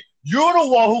Mugen. You're the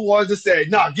one who wanted to say,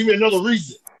 "Nah, give me another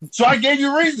reason." So I gave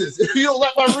you reasons. If you don't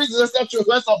like my reasons, that's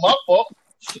not my fault.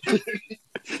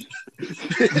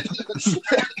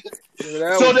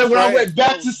 So then when I went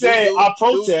back to say I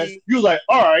protest, you was like,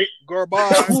 all right.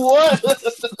 Garbage. What?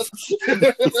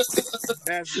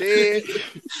 That's dead.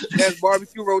 That's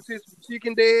barbecue rotisserie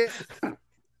chicken dead.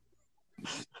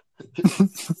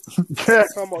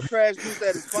 Talking about trash juice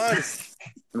at its finest.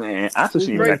 Man, I thought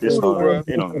she got this far, bro.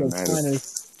 It don't even matter.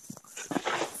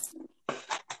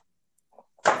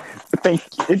 Thank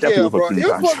you. Yeah, bro. It was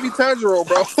supposed to be Tanjiro,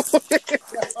 bro.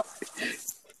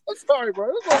 I'm sorry, bro.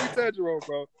 It was supposed to be Tanjiro,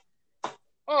 bro.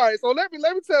 All right, so let me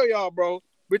tell y'all, bro.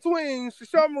 Between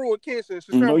Shisamaru and Kenshin,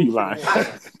 Shisamaru know you lying.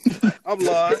 I'm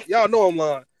lying. Y'all know I'm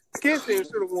lying. Kenshin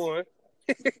should have won.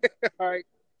 All right.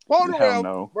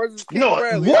 Polnareff versus King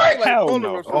Bradley. What? Like Hell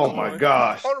no. Oh my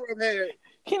gosh. Polnareff had.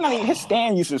 He not even his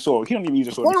stand used to sword. He don't even use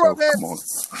a sword. Come on.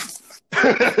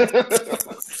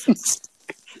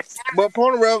 But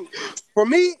Polnareff, for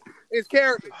me, is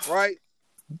character, right?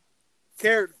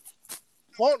 Character.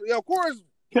 Of course,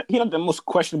 He's not the most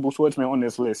questionable swordsman on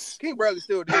this list. King Bradley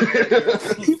still did.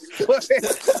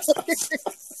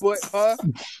 but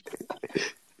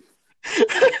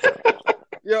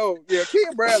yo, yeah, King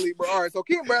Bradley, bro. All right, so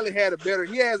King Bradley had a better.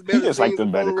 He has better. He just things like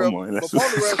them better. Come on, but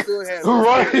Ponderell still has.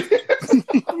 Right.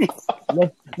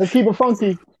 Let's keep it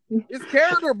funky. It's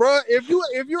character, bro. If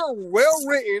you're well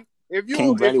written, if you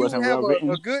have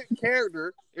a good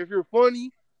character, if you're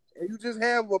funny, and you just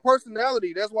have a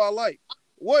personality, that's what I like.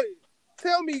 What?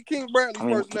 Tell me King Bradley's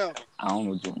personality. I don't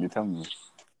know what you're telling me.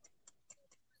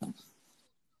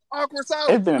 Awkward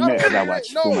silence. It's been a minute since I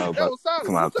watched that was silence.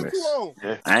 Full Took too long.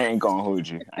 Yeah. I ain't gonna hold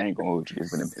you.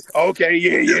 It's been a minute. Okay,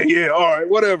 yeah. All right,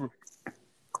 whatever.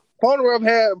 Ponderell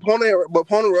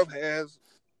has.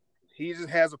 He just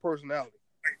has a personality.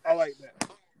 I like that,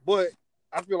 but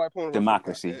I feel like Ponderell.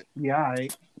 Democracy. Yeah, all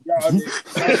right.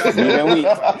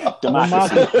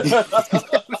 Democracy.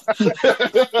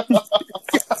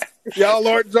 Y'all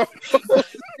aren't Joe.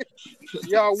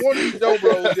 Y'all want to be Joe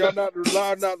Bros. Y'all not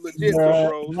legit Joe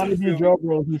Bros. Not to be Joe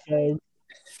Bros. He said.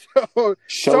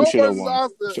 Show should have won.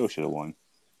 Show should have won.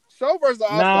 Show versus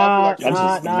Oscar.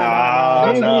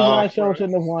 Nah. Show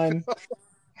shouldn't have won.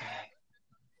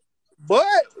 But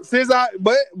since I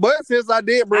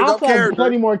did bring up character,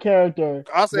 plenty more character.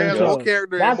 Asa has more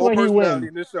character and more personality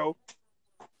in this show.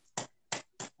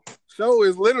 Show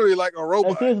is literally like a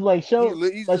robot. Show's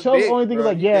the only thing is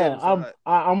like, yeah,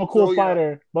 I'm a cool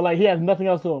fighter, but like he has nothing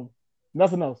else to him,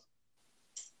 nothing else.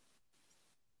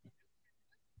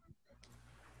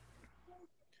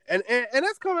 And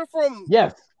that's coming from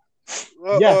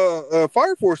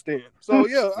Fire Force stand. So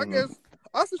yeah, I guess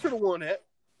Asa should have won that.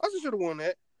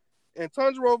 And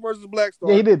Tanjiro versus Black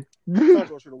Star. Yeah, he did.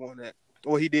 Tanjiro should have won that.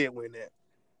 Well, he did win that.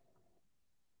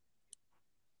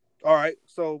 All right,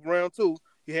 so round 2,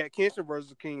 you had Kenshin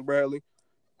versus King Bradley.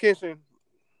 Kenshin,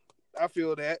 I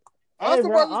feel that. Asa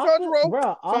versus Tanjiro.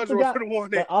 Bro, Tanjiro should have won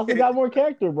that. Asa got more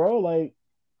character, bro. Like,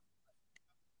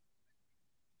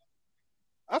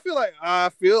 I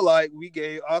feel like we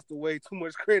gave Asa way too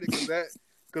much credit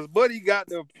because Buddy got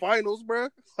the finals, bro.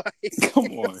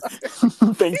 Come on.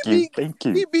 Thank you.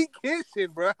 He beat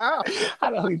Kenshin, bro. How the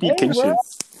hell he beat Kenshin?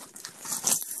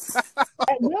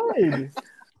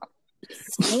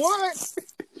 What?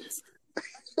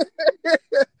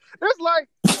 That's like,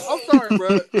 I'm sorry,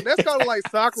 bro. That's kind of like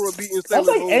Sakura beating Sailor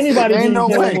Moon. That's like anybody beating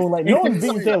Sailor Moon. Like, no one's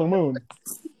beating Sailor Moon.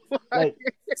 Like,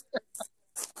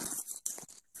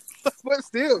 but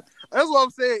still, that's what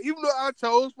I'm saying. Even though I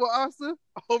chose for Asa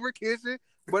over Kenshin,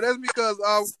 but that's because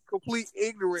I'm complete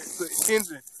ignorant to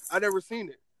Kenshin. I never seen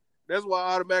it. That's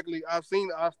why I've seen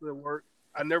Asa work.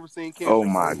 I never seen Kenshin. Oh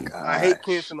my god! I hate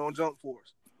Kenshin on Jump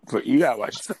Force. But you gotta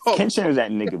watch. Kenshin is that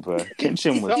nigga, bro.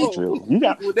 Kenshin was drilled. You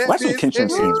got watch some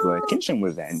Kenshin scenes, bro. Kenshin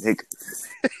was that nigga.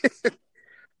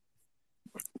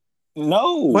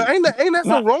 No, but ain't that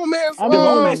some romance? The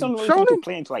romance don't really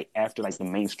play until like after like the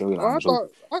main storyline was over.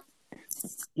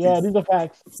 Yeah, these are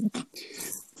facts.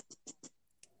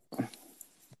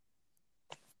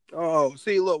 Oh,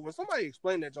 see, look, when somebody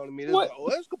explained that to me, they're like,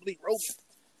 that's complete romance.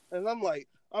 And I'm like,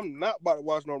 I'm not about to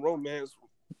watch no romance.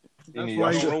 That's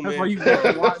why you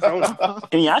gotta watch.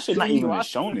 And I should not even be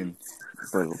shonen.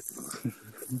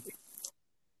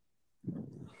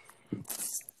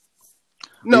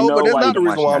 No, but that's not the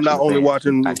reason why I'm not only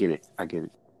watching. I get it.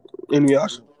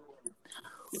 Inuyasha.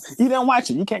 You didn't watch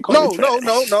it. You can't call it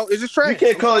trash. No. It's just trash. You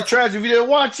can't call it trash if you didn't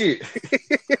watch it.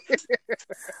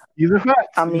 These are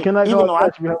facts. I mean, even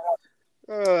though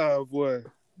oh boy.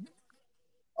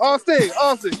 Austin,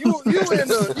 you in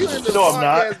the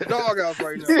podcast doghouse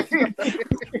right now.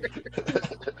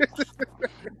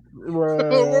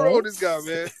 Where on this guy,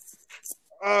 man?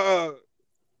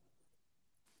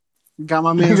 Got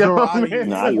my man's girl out of here.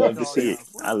 No, I love to see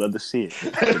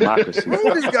it. Democracy.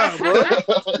 Where this guy, bro?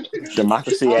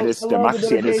 Democracy at its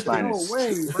finest. No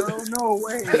way, bro. No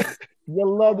way. You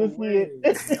love to see it.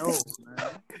 No,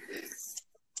 man.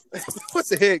 What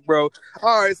the heck, bro?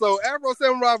 All right, so Afro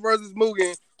Samurai versus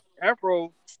Mugen.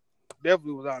 Afro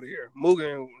definitely was out of here.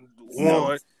 Mugen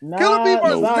won. Killer Bee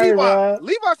versus Levi. Bro.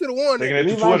 Levi should have won.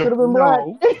 Levi should have been black.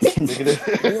 Levi should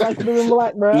have been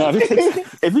black, bro. No,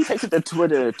 if he takes it to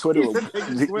Twitter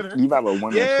Levi will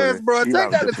win. Yes, bro. Take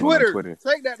that to Twitter.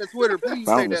 Take that to Twitter. Please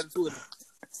take that to Twitter.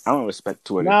 I don't respect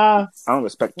Twitter. Nah. I don't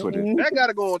respect Twitter. Mm-hmm. That got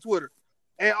to go on Twitter.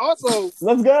 And also,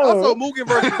 let's go. Also, Mugen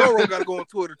versus Zoro got to go on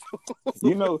Twitter too.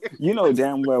 you know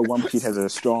damn well One Piece has a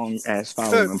strong ass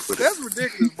following on Twitter. That's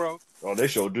ridiculous, bro. Oh, they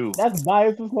sure do. That's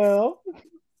biased as well.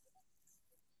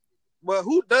 But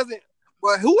who doesn't?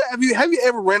 But who have you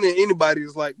ever ran into anybody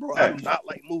that's like, bro, I'm not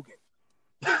like Mugen.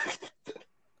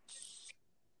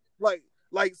 Like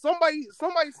Like somebody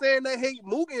saying they hate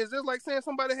Mugen is just like saying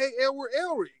somebody hate Edward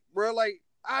Elric, bro. Like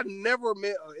I never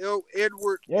met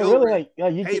Edward. Yeah, Elric really.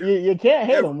 Like you can't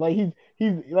hate him. Like he's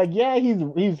like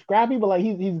he's scrappy, but like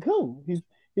he's cool. He's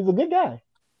a good guy.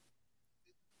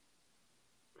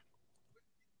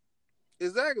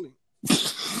 Exactly.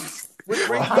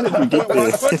 How did you get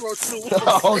this?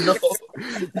 Oh no!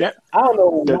 I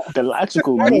don't know. The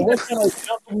logical I don't know leap. what kind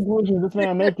of conclusions this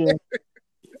man making.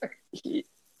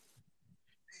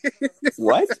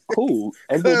 What? Who?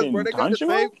 Edward Bro, they got the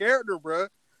same character, bro.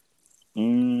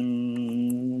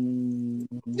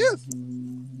 Yes.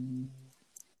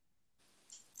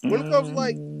 When it comes to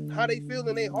like how they feel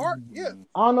in their heart, yeah.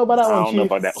 I don't know about that one, I don't know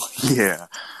Chief. about that one. Yeah.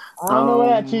 I don't know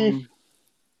about that, Chief.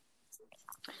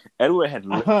 Edward had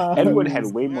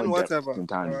way more Man, depth than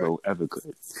Tanjiro ever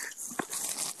could.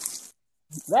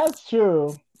 That's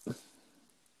true.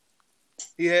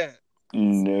 Yeah.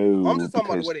 No, I'm just talking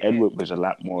about because what it Edward is. was a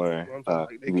lot more I'm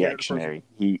talking like they reactionary.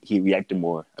 He reacted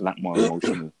more, a lot more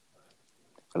emotional,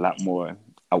 a lot more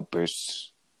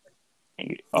outbursts,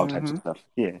 and all types of stuff.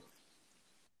 Yeah.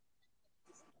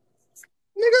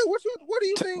 Nigga, what do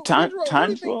you think?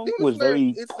 Tanjiro was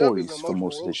very poised for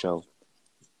most of the show.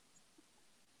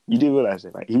 You do realize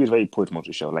that, right? He was very poised most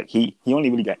of the show. Like he only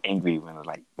really got angry when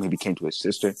he came to his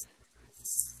sister.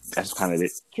 That's kind of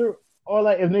it. True. Or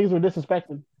like if niggas were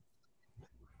disrespected.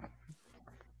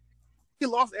 He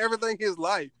lost everything in his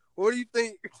life. What do you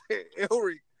think,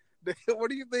 Elric? What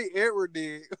do you think Edward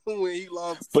did when he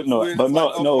lost? But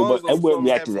Edward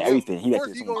reacted to everything. He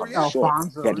reacted to someone called short.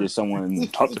 He reacted to someone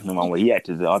talking to him on way. He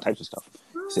reacted to all types of stuff.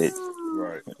 Said,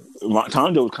 Right.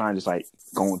 Tanjiro was kind of just like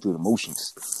going through the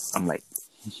motions. I'm like,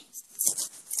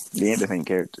 they ain't the same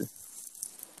character.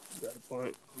 You got a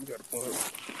point. Got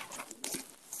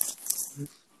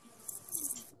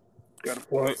a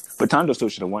point. But Tanjiro still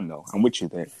should have won, though. I'm with you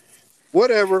there.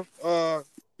 Whatever.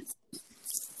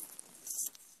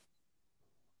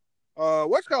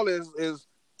 What's called is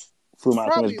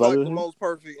probably like the most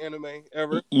perfect anime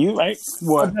ever. You right?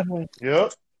 What?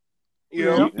 Yep. You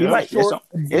right.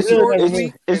 It's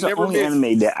the only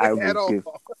anime that I would give.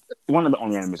 One of the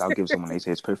only animes I'll give someone they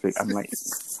say it's perfect. I'm like,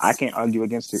 I can't argue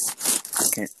against it. I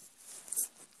can't.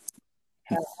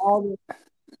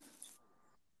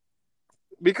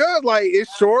 Because like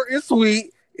it's short, it's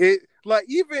sweet. It like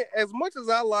even as much as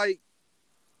I like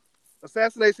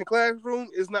Assassination Classroom,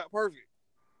 it's not perfect.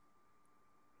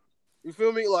 You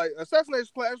feel me? Like Assassination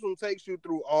Classroom takes you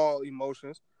through all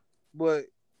emotions, but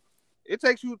it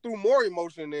takes you through more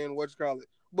emotion than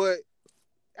But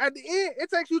at the end, it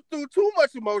takes you through too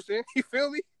much emotion. You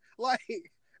feel me? Like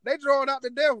they drawing out to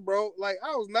death, bro. Like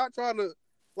I was not trying to.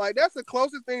 Like that's the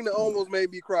closest thing that almost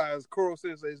made me cry is Kuro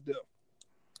Sensei's death.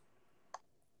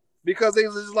 Because it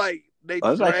was just like they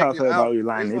it's like how I feel about your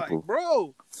line April. Like,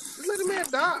 bro, just let the man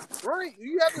die, right?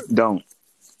 You have to don't.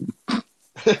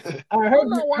 I heard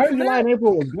July and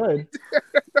April was good.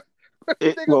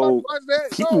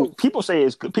 People say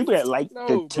it's good. People that like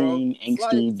the teen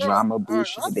angsty drama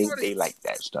bullshit, they like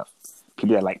that stuff.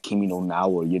 People that like Kimi no Na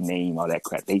or Your Name, all that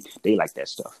crap, they like that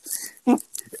stuff.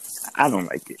 I don't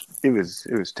like it. It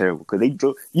was terrible because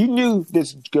you knew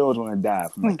this girl was gonna die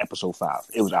from like episode 5.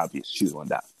 It was obvious she was gonna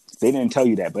die. They didn't tell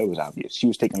you that, but it was obvious. She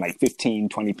was taking like 15,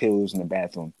 20 pills in the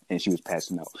bathroom and she was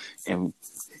passing out. And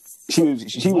she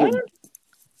was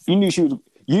you knew she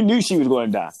was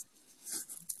going to die.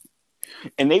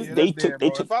 And they took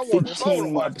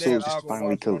 15 more episodes to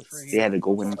finally kill her. They had to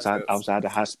go outside the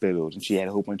hospitals and she had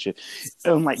a whole bunch of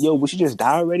I'm like, yo, will she just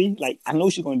die already? Like, I know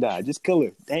she's gonna die. Just kill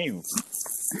her. Damn.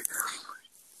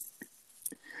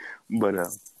 But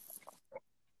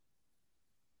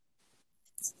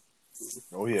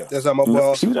oh yeah. That's how my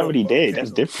boss. She was already dead.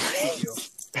 That's different.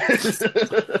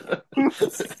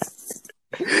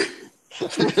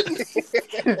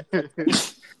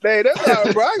 Hey, that's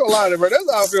how, bro. I ain't gonna lie to you, bro.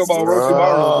 That's how I feel about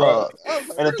Orochimaru, bro. Like,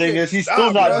 and the thing is, he's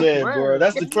still not dead, bro.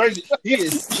 That's the crazy. He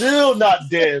is still not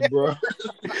dead, bro.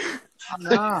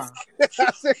 Nah.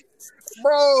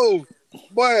 Bro,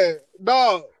 but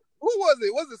dog, who was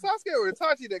it? Was it Sasuke or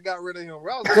Itachi that got rid of him?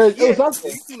 Bro? I was like, it was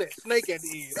you seen that snake at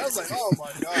the end. I was like, oh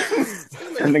my god,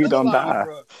 that nigga don't die.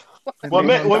 What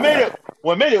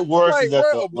made it worse is that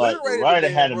the writer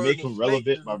had to make him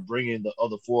relevant by bringing the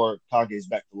other 4 Kages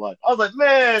back to life. I was like,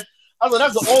 man,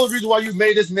 that's the only reason why you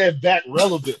made this man back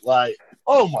relevant. Like,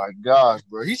 oh my gosh,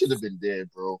 bro, he should have been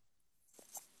dead, bro.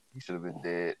 He should have been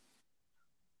dead.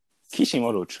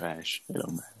 Kishimoto trash. It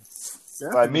don't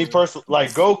matter. Like me personally,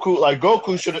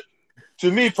 Goku should have.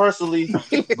 To me personally,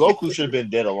 Goku should have been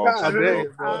dead a long time ago.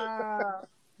 But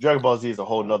Dragon Ball Z is a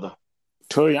whole nother.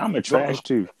 Toriyama trash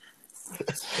too.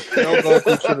 No,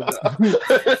 Goku should have done.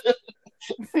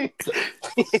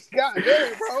 God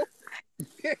damn, bro.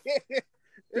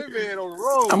 This man on the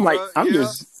road. I'm like, bro. I'm Yeah.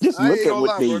 just I look ain't at gonna what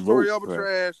lie, they bro. wrote. Toriyama Bro.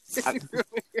 trash.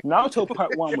 Naruto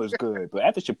Part 1 was good, but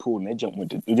after Shippuden, they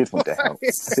just went to hell.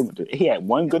 He had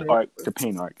one good arc, the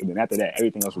pain arc, and then after that,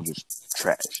 everything else was just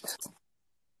trash.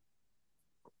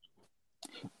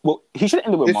 Well, he should have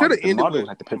ended with It should have Madara. ended Madara with was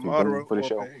like the perfect Madara villain for the or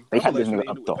show. Pain. They I had feel this like nigga it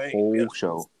up ended the with Pain, whole yeah.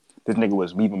 show. This nigga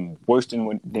was even worse than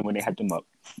when they had them up.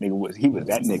 He was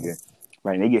that nigga.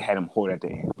 Right? Nigga had him hold at the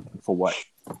end. For what?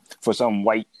 For some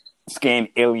white scanned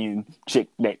alien chick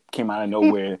that came out of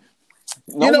nowhere.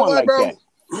 No you know one what, like bro?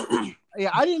 that.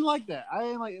 Yeah, I didn't like that. I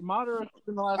didn't like Madara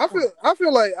in the last. I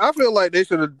feel like they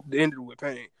should have ended with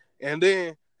Pain. And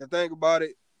then the thing about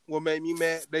it, what made me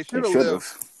mad, they should have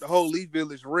left the whole Leaf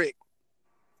Village wrecked.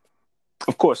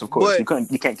 Of course. But, you can't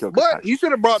kill Kakashi. But you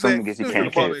should have brought Some back. niggas You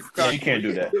Kakashi. Yeah, you can't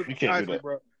do that. You can't do that,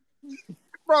 bro.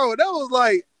 Bro, that was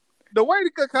like the way the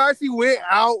Kakashi went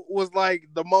out was like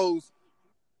the most.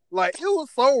 Like it was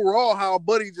so raw how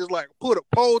Buddy just like put a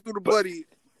pole through the Buddy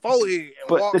forehead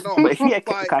and walked off. But if he had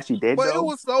Kakashi dead, but though, it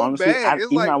was so honestly, bad.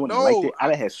 It's like I wouldn't no, liked it.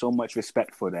 I'd have had so much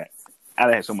respect for that. I'd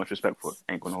have had so much respect for it.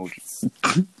 I ain't gonna hold you.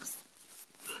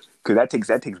 Cause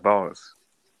that takes balls.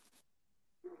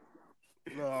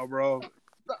 No, bro.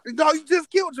 No, you just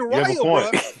killed Jiraiya, You have a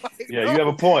point. bro. Like, Yeah, you have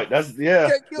a point. That's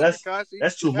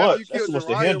too much. That's too much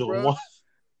to handle. Bro.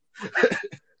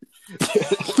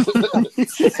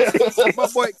 My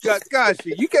boy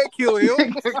Kakashi, you can't kill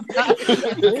him.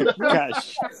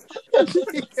 Gosh,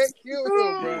 You can't kill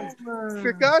him, bro.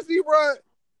 Kakashi, bro.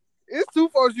 It's two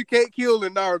folks you can't kill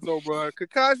in Naruto, bro.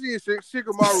 Kakashi and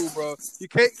Shikamaru, bro. You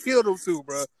can't kill them two,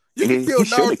 bro. You can kill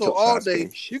Naruto all day.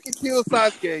 You can kill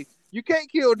Sasuke. You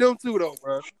can't kill them two, though,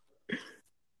 bro.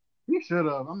 You should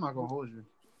have. I'm not gonna hold you.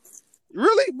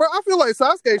 Really, bro? I feel like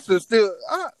Sasuke should still.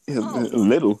 a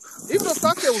little. Even though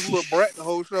Sasuke was a little brat the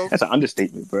whole show. That's an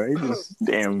understatement, bro. He was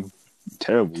damn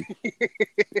terrible.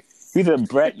 He's a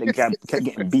brat that kept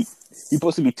getting beat. He's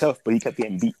supposed to be tough, but he kept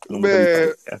getting beat.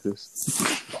 Man.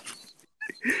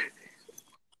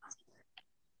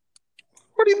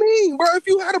 What do you mean, bro? If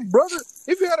you had a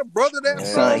brother that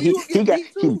strong, he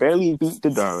barely beat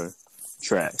Deidara.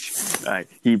 Trash. Like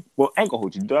I ain't gonna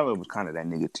hold you. Deidara was kind of that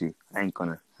nigga too. I ain't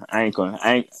gonna do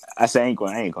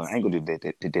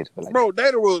that. Bro,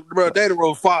 Data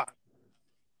Rose 5.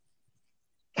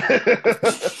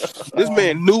 This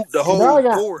man nuked the whole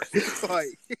force.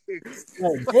 Like,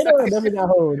 Data never got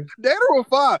hold. Data Rose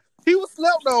 5. He was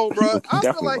slept on, bro. I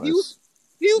feel like he was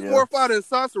more fire than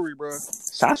Sasori, bro.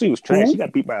 Sasori was trash. He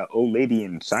got beat by an old lady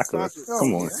in Sakura.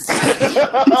 Come on.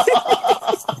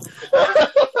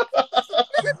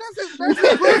 That's his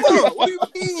grandma. What do you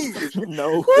mean?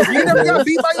 No. You never got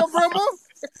beat by your grandma?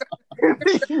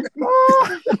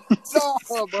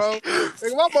 No, bro.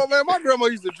 My grandma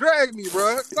used to drag me,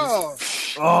 bro. No.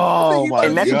 Oh my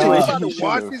God! You about to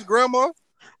watch his grandma?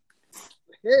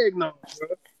 Heck no, bro.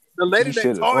 The lady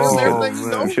that taught him everything he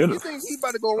knows. You think he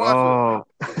about to go watch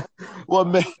her? What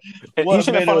made it worse?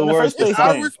 I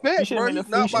respect, bro. He's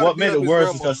not about what to made it worse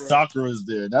grandma, because Sakura is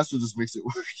there. That's what just makes it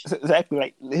worse. Exactly.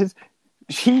 Like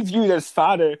he's used as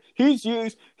fodder. He's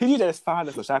used as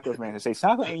fodder for Sakura's man to say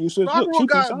Sakura ain't useless. Sakura Look,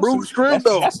 got brute strength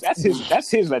though. That's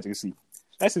his legacy.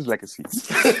 That's his legacy.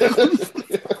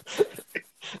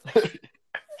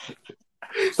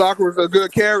 Sakura's a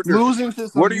good character.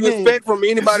 What do you expect from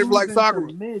anybody like Sakura?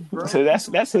 So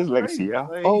that's his legacy, y'all.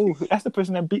 Oh, that's the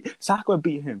person that beat Sakura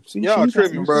beat him. See, y'all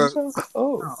tripping, bro.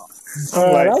 Oh,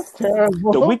 that's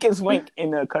terrible. The weakest link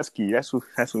in Kusuke.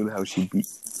 That's how she beat.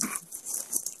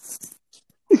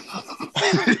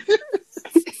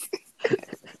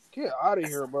 Get out of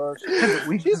here, bro.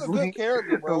 She's a good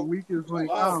character, bro. The weakest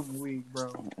link. I'm weak,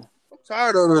 bro. I'm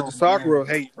tired of the Sakura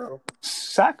hate, bro.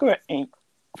 Sakura ain't.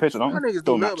 First of all, niggas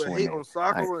do nothing but hate on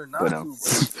Sakura and Natsu.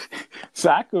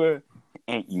 Sakura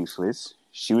ain't useless.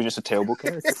 She was just a terrible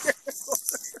character.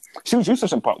 She was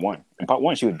useless in part 1. In part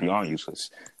 1, she was beyond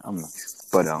useless.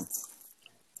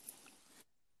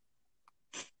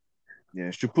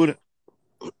 Yeah, she put it.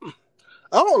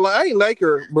 I ain't like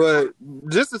her, but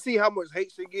just to see how much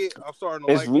hate she get, I'm starting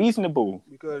to like her. It's reasonable.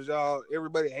 Because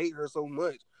everybody hate her so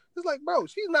much. It's like, bro,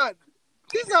 she's not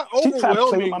She tried to play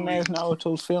overwhelming. with my man's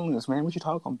Naruto's feelings, man. What you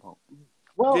talking about?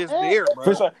 Well, Just there, bro.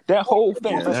 First of all, that whole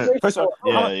thing. I'm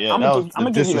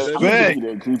gonna give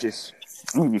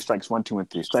you strikes 1, 2, and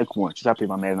 3. Strike 1, she tried to play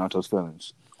with my man Naruto's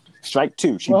feelings. Strike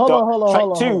 2, she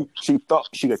thought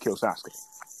she could kill Sasuke.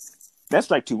 That's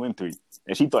strike 2 and 3,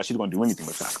 and she thought she was gonna do anything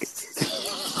with Sasuke.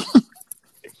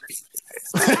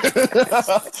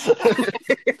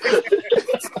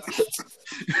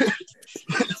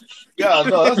 Nah,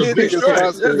 no, that's a big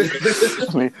stretch.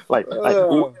 like,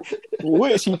 what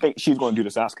does she think she's going to do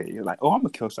to Sasuke? You're like, oh, I'm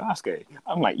going to kill Sasuke.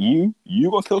 I'm like, you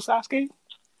going to kill Sasuke?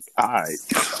 All right.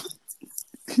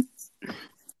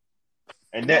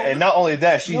 And not only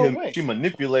that, she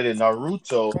manipulated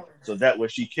Naruto so that way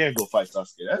she can go fight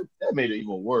Sasuke. That made it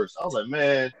even worse. I was like,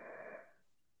 man.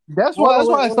 That's why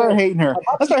I started hating her.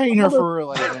 I started hating her for real.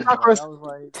 Like, I was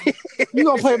like, you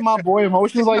gonna play my boy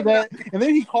emotions like that? And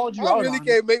then he called you out. I really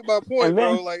can't make my point,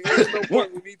 bro. Like, there's no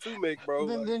point we need to make, bro.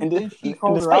 Then he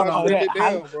called her out on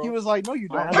that. He was like, no, you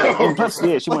don't. And plus,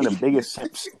 yeah, she one of the biggest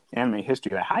simps in anime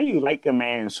history. Like, how you like a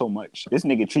man so much? This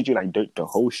nigga treat you like dirt the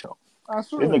whole show.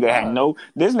 This nigga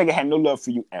had no love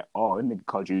for you at all. This nigga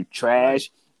called you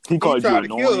trash. He called you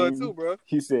annoying. Kill her too, bro.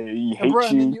 He said he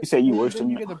hates you. He said you worse than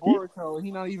you. Get the Boruto, and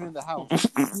he not even in the house.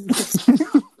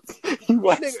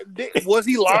 Was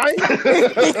he lying?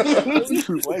 He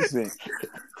wasn't.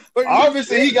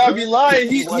 Obviously, he gotta be lying.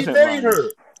 He married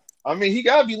her. I mean, he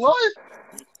gotta be lying.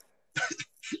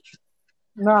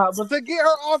 Nah, but to get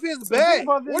her off his back.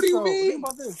 What do you mean?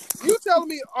 You telling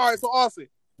me? All right, so Austin,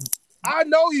 I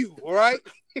know you. All right,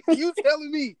 you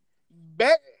telling me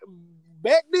back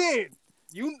then.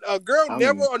 A girl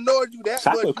never annoyed you that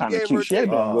much. Sato kind of cute. She had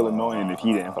been real annoying if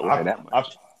he didn't fuck with her that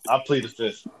much. I plead the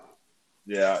fifth.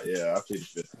 Yeah, I plead the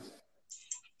fifth.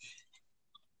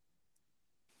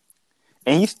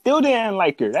 And he still didn't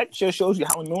like her. That just shows you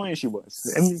how annoying she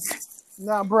was. I mean,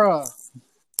 nah, bruh,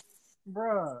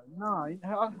 nah.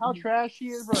 How trash she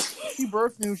is, bruh. She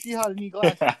birthed him. She had to need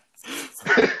glasses.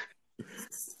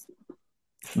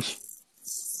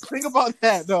 Think about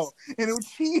that though, and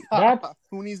Uchiha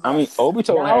who needs. I mean,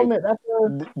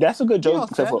 Obito. That's a good joke,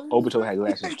 except for Obito had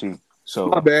glasses too. So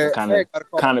kind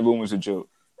of ruins the joke.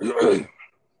 I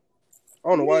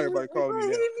don't know why everybody calling me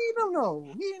that. He didn't need them though.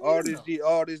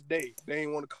 All this day, they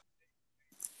ain't want to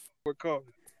call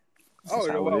me.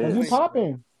 Who's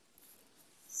popping?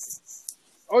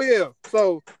 Oh yeah.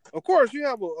 So of course you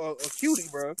have a cutie,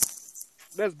 bro,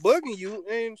 that's bugging you,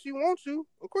 and she wants you.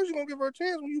 Of course you're gonna give her a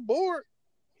chance when you bored.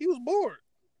 He was bored.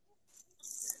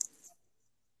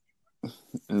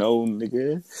 No,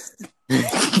 nigga.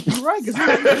 You're right.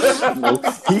 No,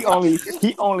 he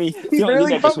only did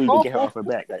that just so he could get her off her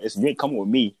back. Like, it's me, come with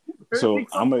me. So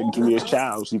I'm gonna give you his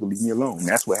child so you can leave me alone.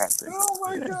 That's what happened. Oh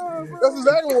my god, bro. That's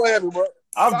exactly what happened, bro.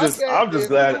 I'm just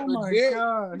glad. Oh my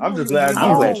god. I'm just glad.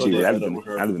 I'm glad you. I'd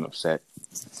have been upset.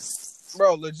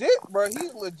 Bro, legit, bro.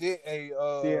 He's legit a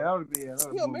that would be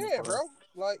a man, bro.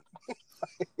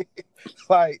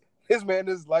 Like his man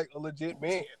is like a legit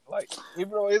man. Like, even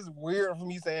though it's weird for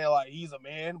me saying like he's a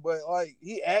man, but like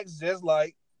he acts just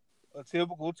like a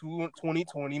typical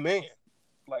 2020 man.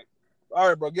 Like, all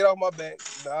right, bro, get off my back.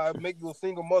 I'll make you a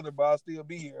single mother, but I'll still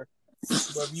be here.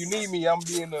 But if you need me, I'll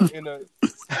be in the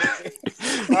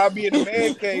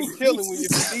man cave chilling with you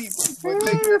if you need me. But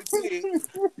take care of the kids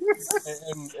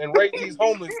and raise these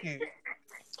homeless kids.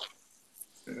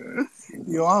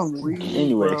 Yo, I'm weak.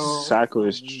 Anyway,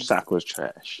 Sakura's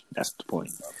trash. That's the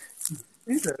point.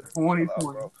 He said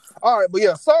 2020. All right, but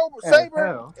yeah, Saber.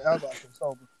 I was about to say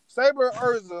Sober. Saber,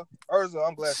 Urza,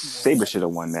 I'm glad she won. Saber should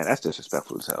have won that. That's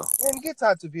disrespectful as hell. Man, get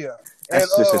Tatavia.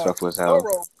 That's disrespectful as hell.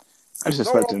 I just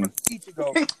expect him.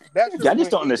 I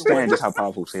just don't understand just how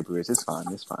powerful Saber is. It's fine.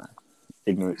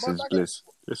 Ignorance is bliss.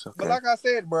 It's okay. But like I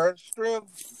said, bro,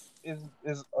 strength is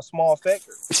a small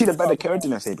factor. She's a better character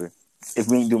than Saber. If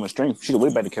we ain't doing strength, she's a way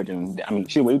better character than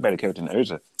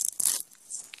Urza.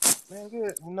 Man,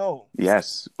 good. No.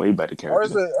 Yes, way better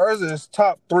character. Urza is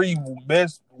top 3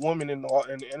 best woman in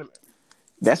the anime.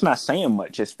 That's not saying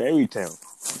much. It's fairy tale.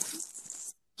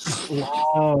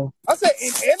 Wow. I said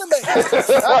in anime,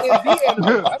 not in the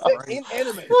anime. I said in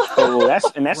anime. Oh, that's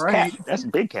right. Cat. That's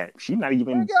big cat. She's not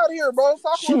even. Get out of here, bro.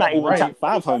 She's not even top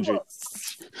 500.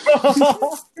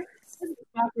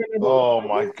 Oh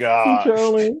my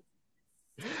god.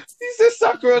 He said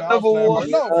Sakura number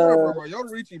 1. No, bro.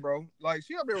 Yoruichi, bro. Like,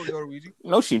 she up there with Yoruichi.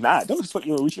 No, she not. Don't expect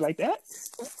Yoruichi like that.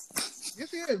 Yes,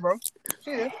 she is, bro.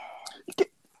 She is.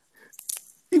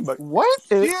 What?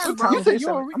 I'm about to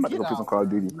go play some Call of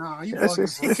Duty. Nah,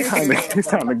 it's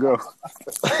time to go.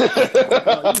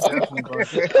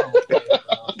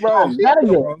 Bro,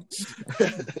 Bro.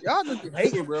 Y'all just be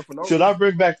hating, bro. For no Should I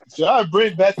bring back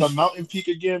the mountain peak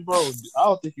again, bro? I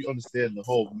don't think you understand the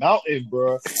whole mountain,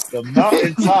 bro. The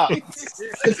mountain top.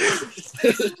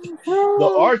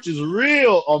 The arch is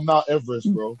real on Mount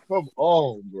Everest, bro. Come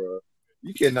on, bro.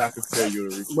 You cannot compare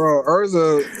Yoruichi. Bro,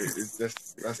 Urza.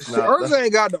 Urza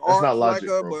ain't got the art logic, like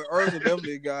her, bro. but Urza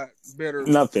definitely got better.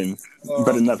 Nothing.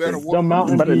 Better nothing. Better the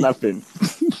mountain better peak. nothing.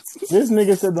 This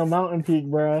nigga said the mountain peak,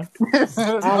 bro.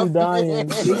 I'm dying.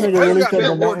 This nigga She really got said better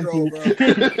the mountain wardrobe, peak.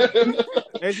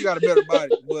 bro. And she got a better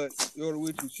body, but Yoda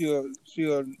Witchy, she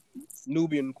a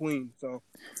Nubian queen, so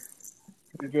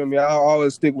you feel me? I'll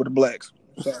always stick with the blacks.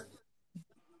 Sorry.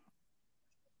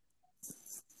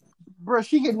 Bro,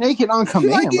 she get naked on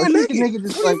command. She like getting naked. Naked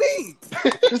just what like, do you mean?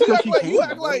 Just because she you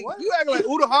act like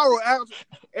Udaharu out.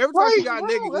 Every time she got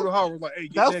naked, Udaharu was like, "Hey,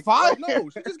 get naked." Fine. Like, no,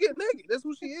 she just get naked. That's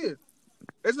who she is.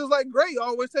 It's just like Gray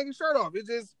always take his shirt off. It's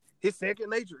just his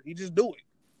second nature. He just do it.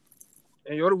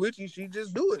 And Yoda Witchy, she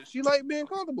just do it. She like being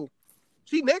comfortable.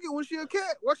 She naked when she a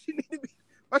cat. Why she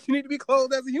need to be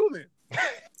clothed as a human?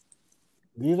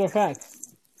 These are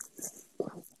facts.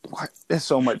 What? There's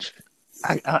so much.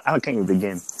 I can't even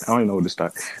begin. I don't even know where to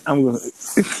start. I'm gonna.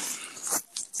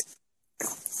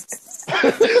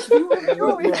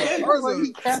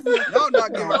 Y'all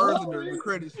not giving Urza the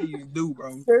credit she is due,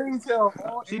 bro.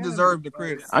 She deserved the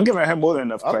credit. I'm giving her more than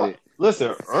enough credit.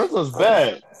 Listen, Urza's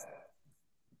bad.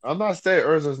 I'm not saying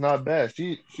Urza's not bad.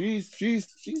 She's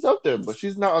up there, but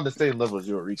she's not on the same level as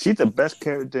Yoriko. She's the best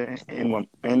character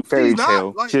in Fairy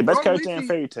Tail. She's the best character in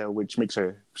Fairy Tail, which makes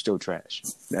her still trash.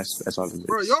 That's all it is.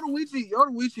 Bro, Yoda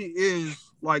Witchy is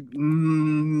like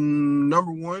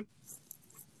number one.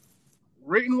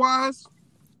 Written wise,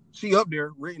 she up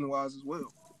there. Written wise as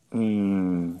well.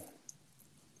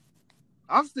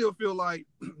 I still feel like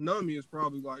Nami is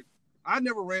probably like. I've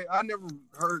never read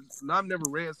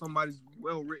somebody's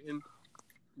well written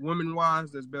woman wise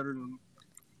that's better than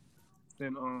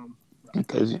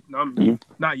because Nami.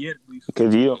 Not yet, at least.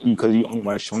 Because you don't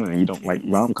like shonen and you don't like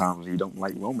rom-coms, you don't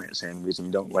like romance animes, and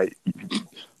you don't like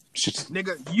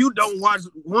nigga, you don't watch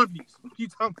One Piece. What you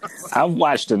talking about? I've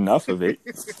watched enough of it,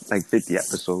 like 50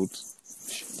 episodes.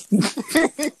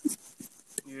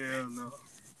 Yeah, no.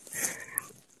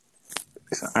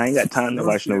 I ain't got time to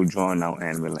watch no drawn out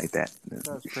anime like that.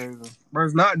 That's crazy. Bro,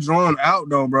 it's not drawn out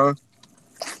though, bro.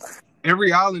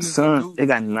 Every island is it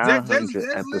got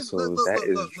 900 episodes. That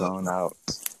is drawn out.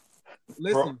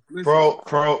 Listen.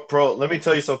 Pro. Let me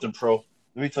tell you something, Pro.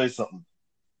 Let me tell you something.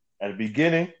 At the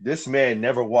beginning, this man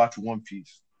never watched One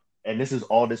Piece, and this is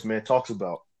all this man talks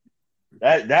about.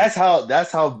 That's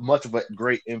how much of a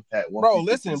great impact One Piece. Bro,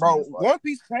 listen, bro. One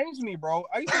Piece changed me, bro.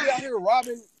 I used to be out here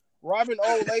robbing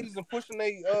old ladies and pushing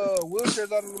their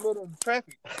wheelchairs out in the middle of the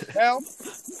traffic. Now,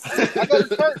 I go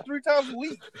to church 3 times a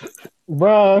week.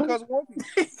 Bro. Because of One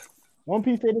Piece. One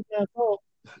Piece ain't that soul.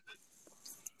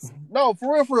 No,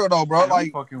 for real though, bro.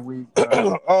 Like fucking weak.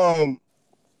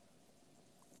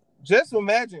 Just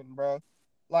imagine, bro.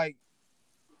 Like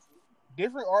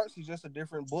different arts is just a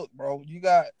different book, bro. You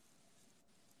got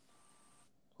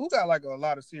who got like a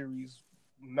lot of series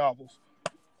novels.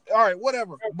 All right,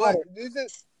 whatever. But is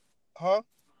it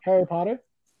Harry Potter?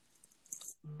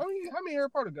 How many Harry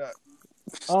Potter got?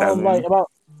 Like about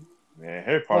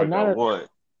Harry Potter got what?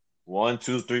 1,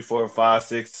 2, 3, 4, 5,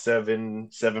 6, 7,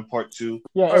 7 part 2.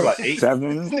 Yeah, about 8.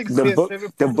 7.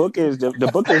 The book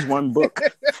is one book.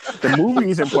 The movie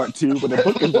is in part 2, but the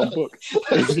book is one book.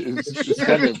 It's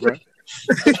 7, bro.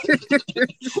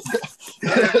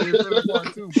 That's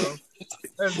part 2, bro.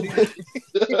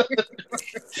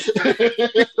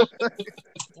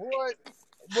 What?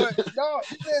 But no,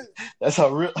 that's how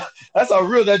real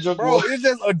that joke was. Bro, it's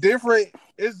just a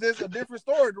different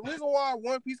story. The reason why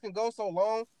One Piece can go so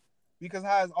long because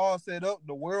how it's all set up,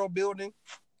 the world building.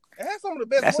 It has some of the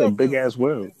best. That's a big ass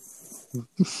world.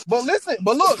 But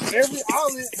look, every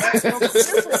island has something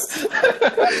different.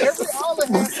 Every island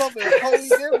has something totally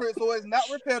different, so it's not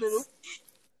repetitive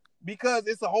because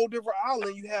it's a whole different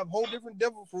island. You have whole different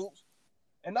devil fruits,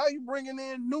 and now you're bringing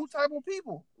in new type of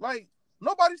people. Like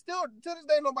nobody still to this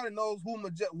day, nobody knows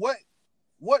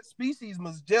what species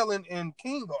Magellan and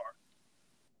King are,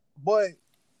 but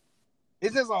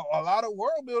it's just a lot of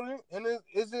world building, and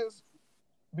it's just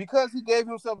because he gave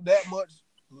himself that much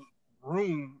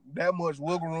room, that much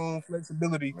wiggle room,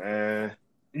 flexibility. Man,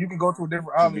 you can go to a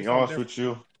different island. To be honest with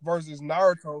you, versus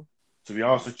Naruto. To be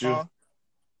honest with you,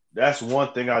 that's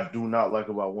one thing I do not like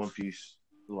about One Piece.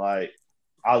 Like,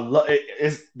 I love it.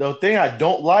 It's the thing I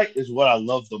don't like is what I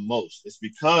love the most. It's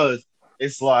because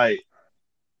it's like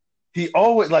he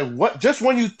always like what. Just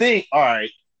when you think, all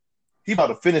right, he about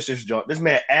to finish this jump, this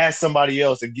man asks somebody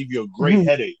else and give you a great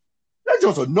headache. That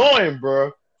just annoying,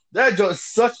 bro. That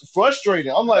just such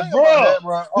frustrating. I'm like, bro,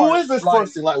 who is this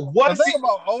person? Like, what is he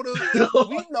about Oda?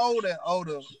 We know that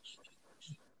Oda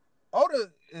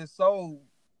is so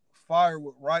fire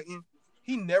with writing.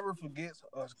 He never forgets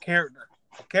a character.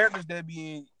 Characters that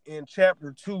be in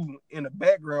chapter 2 in the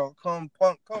background comes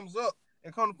up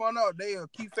and come to find out they are a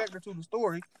key factor to the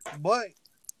story. But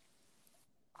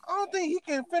I don't think he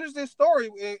can finish this story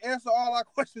and answer all our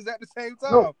questions at the same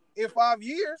time in 5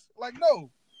 years. Like, no.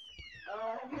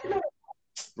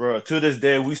 Bro, to this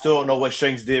day, we still don't know what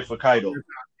Shanks did for Kaido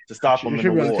to stop him in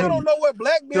the We war. still don't know what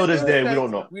Blackbeard Till this did day, to we Shanks.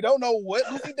 don't know. We don't know what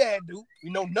Luffy dad do. We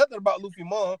know nothing about Luffy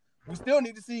mom. We still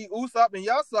need to see Usopp and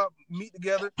Yasopp meet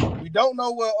together. We don't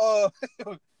know what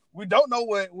we don't know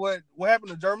what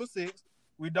happened to German 6.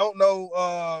 We don't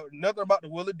know nothing about the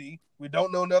Willa D. We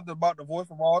don't know nothing about the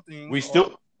Voice of All Things.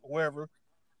 Wherever.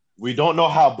 We don't know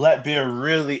how Blackbeard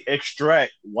really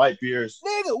extract Whitebeard's.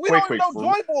 Nigga, we don't even know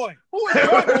Joy Boy. Who is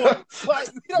Joy Boy? Like,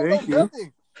 we don't know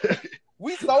nothing.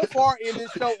 We so far in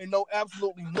this show and know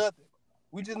absolutely nothing.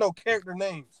 We just know character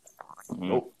names.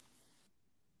 Nope.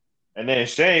 And then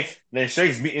Shank's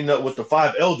meeting up with the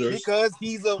 5 elders because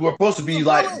who are supposed to be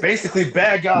like basically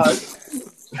bad guys.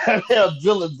 That man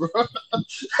villain, bro.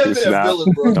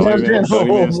 Villain, bro. Don't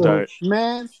even start.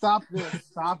 Man, stop this.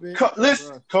 Stop it.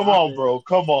 Come on, bro.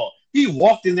 Come on. He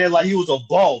walked in there like he was a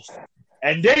boss,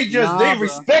 and they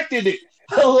respected it.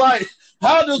 Like,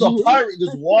 how does a pirate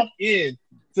just walk in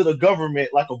to the government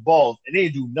like a boss and they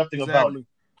do nothing about it?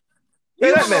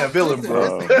 Man, that man villain,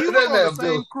 bro. He was on the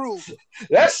same crew.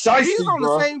 That's shiesty, He's on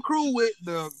bro. the same crew with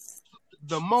the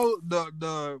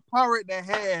pirate that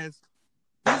has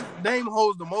his name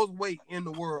holds the most weight in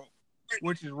the world,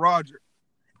 which is Roger.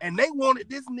 And they wanted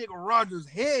this nigga Roger's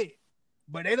head,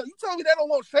 but they don't. You tell me they don't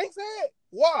want Shanks' head?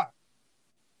 Why?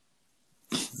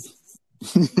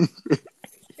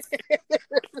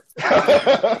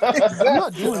 I'm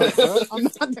not doing it, bro. I'm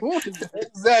not doing it.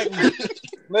 Exactly.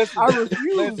 I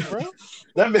refuse, bro.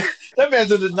 That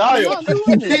man's in denial. I'm not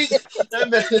doing it. That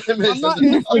man I'm not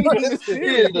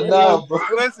in denial, bro.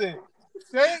 Listen,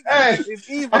 Shanks is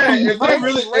evil. Hey, if they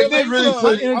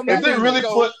really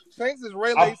put Shanks is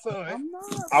Rayleigh's son.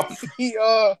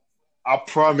 I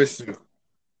promise you.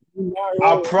 I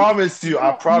promise you,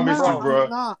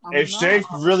 bro. If Shanks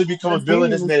really become a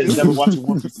villain, this man is never watching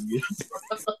One Piece again.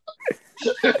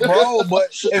 Bro,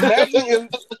 but imagine if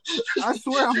I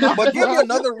swear I'm not. But give me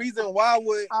another reason why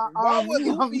would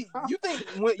Luffy?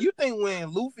 You think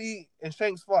when Luffy and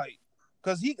Shanks fight,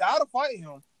 because he gotta fight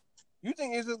him. You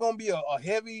think it's just gonna be a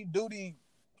heavy duty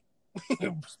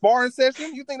sparring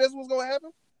session? You think that's what's gonna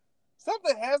happen?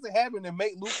 Something has to happen to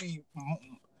make Luffy,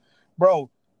 bro.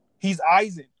 He's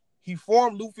Aizen. He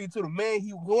formed Luffy to the man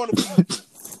he wanted to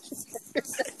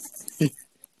be.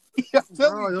 I'm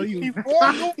telling you, he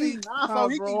formed Luffy so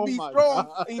he can be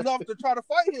strong enough to try to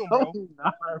fight him, bro.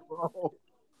 Bro.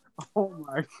 Oh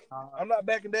my god. I'm not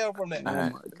backing down from that. Oh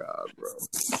my god, bro.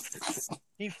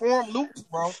 He formed Luffy,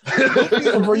 bro.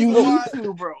 The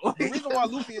reason why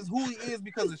Luffy is who he is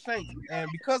because of Shanks. And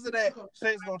because of that,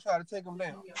 Shanks gonna try to take him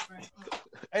down.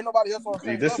 Ain't nobody else on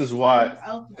Shanks. This is why.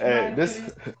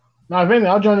 Nah, if anything,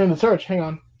 I'll join in the search. Hang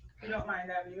on. You don't mind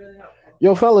that, but you really help.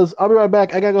 Yo, fellas, I'll be right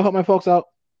back. I gotta go help my folks out.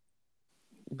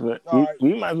 But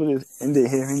we might as well just end it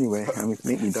here anyway. I mean,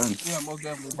 make me done. Yeah, most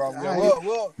definitely, bro.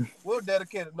 Yeah, we'll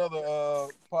dedicate another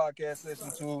podcast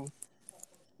session to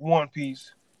One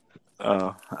Piece.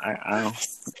 But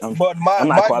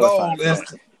my goal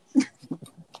is.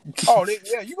 Oh,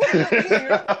 yeah, you gonna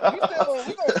hear? We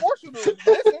gonna force you to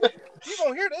listen. You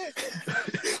gonna hear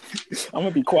this? I'm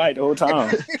gonna be quiet the whole time.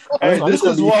 Hey, this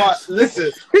is why.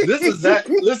 Listen. This is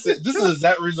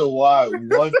that reason why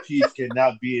One Piece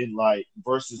cannot be in like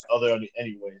versus other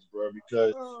anyways, bro.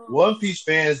 Because One Piece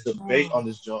fans debate on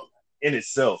this jump in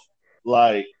itself.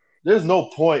 Like, there's no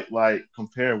point like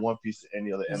comparing One Piece to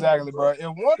any other. Exactly, anime, bro.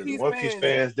 And One Piece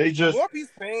fans, One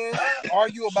Piece fans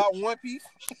argue about One Piece.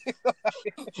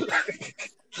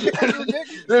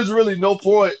 There's really no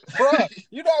point, bro.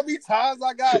 You know how many times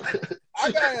I got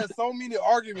so many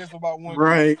arguments about One Piece.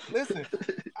 Right. Listen,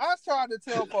 I tried to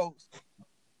tell folks.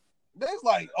 There's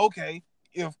like, okay,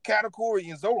 if Katakuri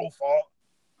and Zoro fought,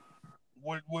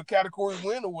 would Katakuri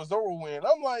win or would Zoro win?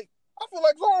 I'm like, I feel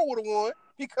like Zoro would have won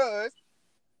because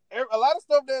a lot of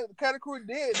stuff that Katakuri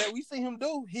did that we see him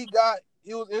do,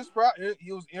 it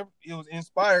was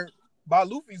inspired by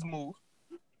Luffy's move.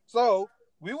 So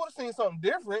we would have seen something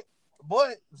different,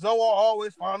 but Zoro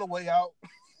always found a way out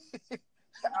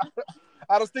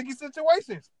of sticky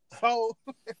situations. So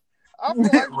I feel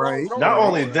like right. Not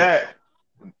only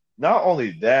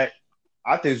that,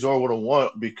 I think Zoro would have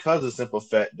won because of the simple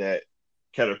fact that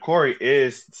Katakuri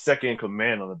is second in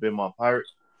command on the Big Mom Pirate.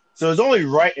 So it's only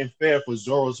right and fair for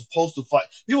Zoro supposed to fight.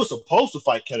 He was supposed to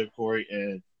fight Katakuri,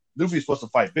 and Luffy's supposed to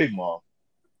fight Big Mom.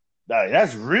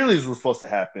 That's really what's supposed to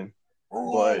happen.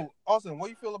 Ooh, but Austin, what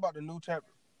do you feel about the new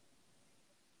chapter?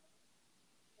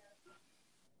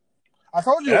 I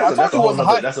told you it wasn't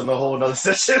hype. That's a whole another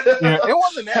session. Yeah, it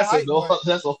wasn't that hype.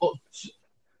 That's a whole.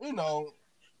 you know,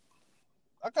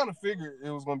 I kind of figured it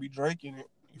was gonna be Drake in it.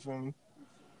 You feel me?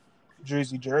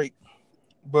 Drizzy Drake.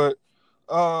 But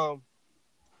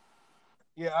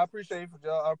yeah, I appreciate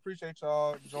y'all. I appreciate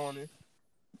y'all joining.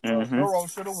 Zoro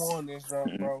should have won this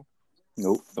jump, bro.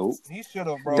 Nope. He should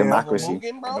have, bro. Democracy.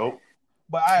 Mugen, bro. Nope.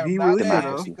 But I am He not really mad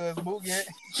should've. because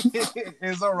Mugen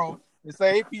and Zoro, the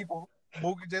same people.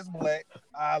 Mugen just black.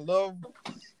 I love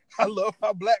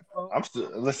my black folks. I'm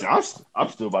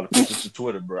still about to put this to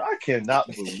Twitter, bro. I cannot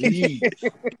believe,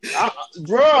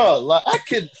 I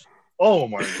can. Oh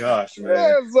my gosh, man!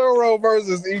 Yeah, Zoro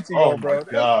versus Ichigo, Oh bro. my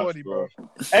That's gosh, funny, bro.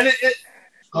 And it.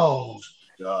 Oh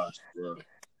my gosh, bro.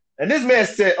 And this man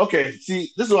said, okay,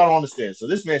 see, this is what I don't understand. So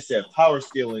this man said power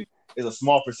scaling is a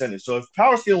small percentage. So if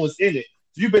power scaling was in it,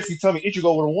 you basically tell me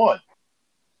Ichigo would have won.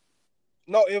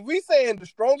 No, if we saying the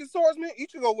strongest swordsman,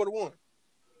 Ichigo would have won.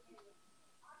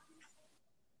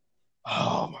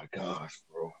 Oh my gosh,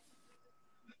 bro.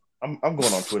 I'm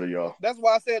going on Twitter, y'all. That's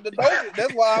why I said the dopest.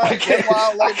 That's why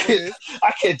I labeled this.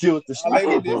 I can't deal with this. I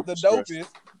labeled this the dopest,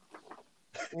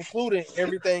 including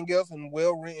everything else and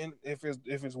well written. If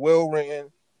it's well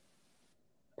written,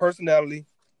 personality,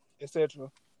 etc.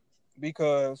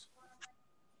 Because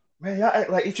man, y'all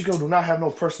act like Ichigo do not have no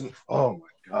person. Oh my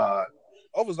god.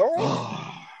 Over Zoro.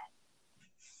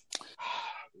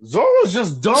 Zoro's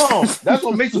just dumb. That's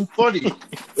what makes him funny.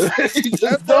 He's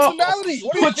just dumb. Personality.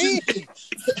 What do you mean?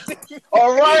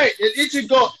 All right, and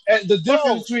Ichigo, and the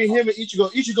difference between him and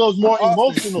Ichigo is more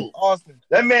emotional. Austin,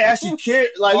 that man actually cared.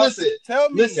 Like, Austin,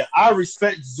 listen. I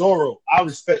respect Zoro.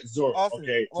 Austin,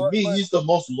 okay, to me, he's the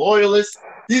most loyalist.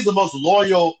 He's the most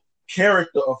loyal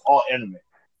character of all anime.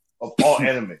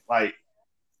 Like,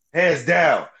 hands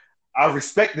down. I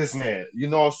respect this man. You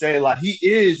know what I'm saying? Like, he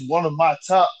is one of my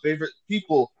top favorite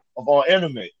people of all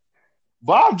anime.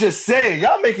 But I'm just saying,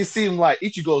 y'all make it seem like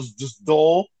Ichigo's just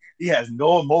dull. He has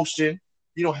no emotion.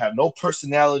 He don't have no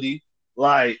personality.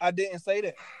 Like, I didn't say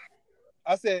that.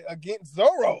 I said against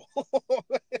Zoro.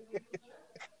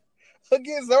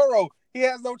 Against Zoro, he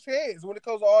has no chance. When it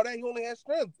comes to all that, he only has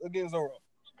strength against Zoro.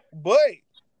 But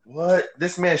what?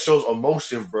 This man shows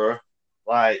emotion, bro.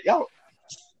 Like, y'all.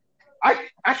 I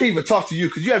can't even talk to you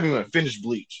because you haven't even finished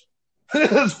Bleach. I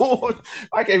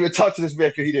can't even talk to this man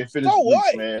because he didn't finish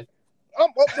Bleach, man. I'm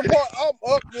up to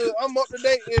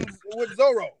date with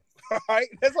Zoro. All right,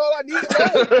 that's all I need to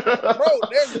know, bro.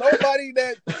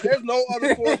 There's no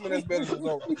other swordsman that's better than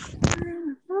Zoro.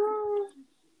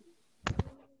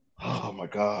 Oh my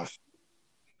gosh.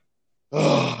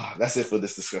 Oh, that's it for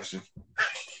this discussion.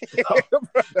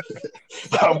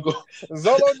 I'm going.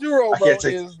 Zoro, bro,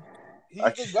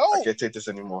 he's the GOAT. I can't take this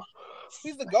anymore.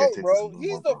 He's the GOAT, bro.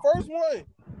 He's the first one.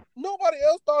 Nobody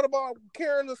else thought about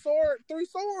carrying the sword, 3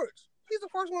 swords. He's the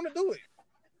first one to do it.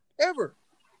 Ever.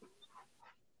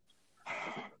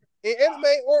 In anime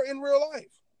or in real life.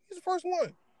 He's the first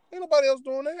one. Ain't nobody else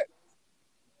doing that.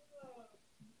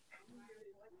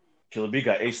 Killer B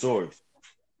got 8 swords.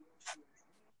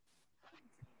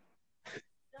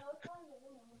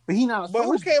 But he not a But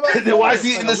who swordsman. came out? Then why is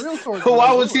he in this?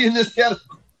 Why was he in this category?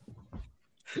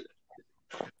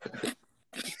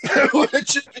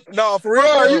 No, for real.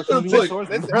 Bro, you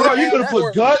could have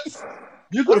put guts.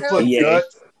 You could have put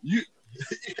guts.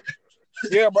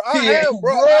 Yeah, bro.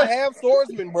 I have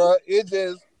swordsman, bro. It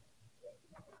just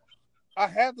I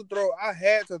had to throw a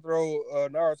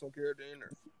Naruto character in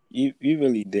there. You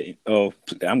really didn't. Oh,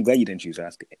 I'm glad you didn't choose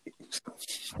Sasuke.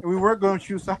 We were going to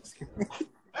choose Sasuke.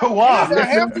 Why? I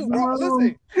have to, bro.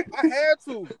 Listen, I had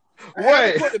to.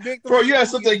 Wait, put the big 3 bro, you had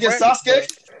something against Sasuke?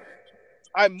 Bro.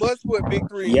 I must put big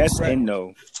 3. Yes and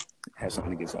no. I have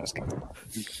something against Sasuke.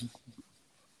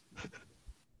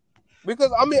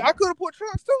 Because I could have put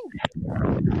Trunks too.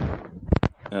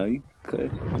 You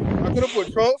could. I could have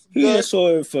put Trunks. He had a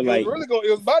sword for like. It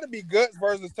was about to be Guts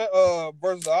versus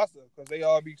Asa because they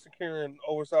all be securing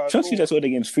oversized. Trunks used that sword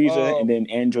against Frieza, and then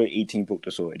Android 18 broke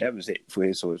the sword. That was it for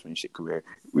his swordsmanship career.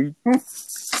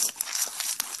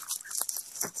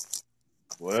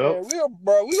 Well,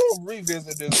 we'll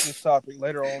revisit this topic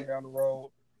later on down the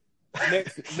road.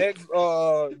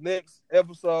 Next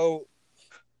episode.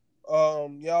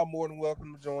 Y'all more than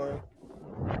welcome to join.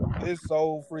 It's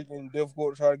so freaking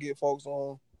difficult to try to get folks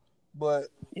on, but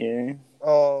yeah.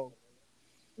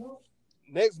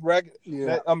 Next bracket.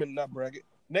 Yeah. Not bracket.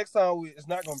 Next time it's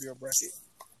not gonna be a bracket,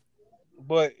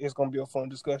 but it's gonna be a fun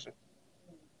discussion.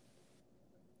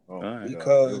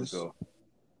 Because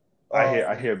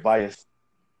I hear bias.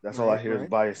 That's all I hear is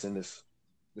bias in this.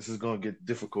 This is gonna get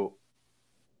difficult.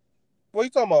 What are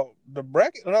you talking about? The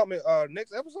bracket?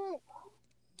 Next episode?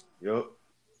 Yep.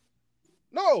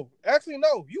 No, actually,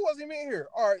 no. You wasn't even in here.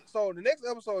 All right, so the next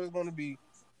episode is going to be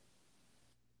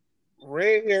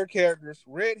red-haired characters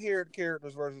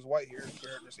versus white-haired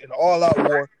characters in the all-out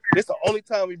war. This is the only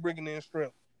time we bringing in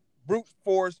strength, brute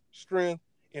force, strength.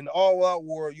 In the all-out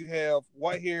war, you have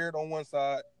white-haired on one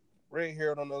side,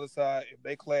 red-haired on the other side. If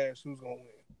they clash, who's gonna win?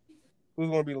 Who's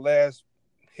gonna be the last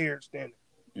haired standing?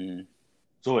 Mm.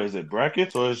 So is it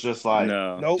brackets or it's just like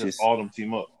just all them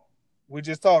team up? We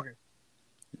just talking.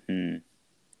 Mm.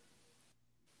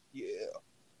 Yeah.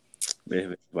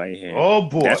 White hair. Oh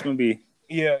boy, that's gonna be.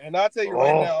 Yeah, and I'll tell you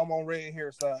right now, I'm on red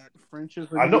hair side.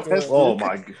 Friendships. I know. Oh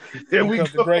my god! Here we go.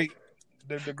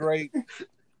 The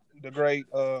great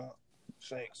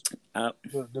Shanks. I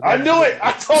knew it.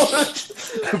 I told her.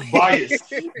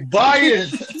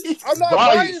 Bias. I'm not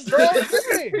biased, bro.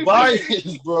 Listen.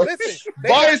 Bias, bro. Listen.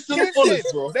 Bias to the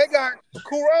fullest, bro. They got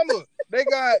Kurama. They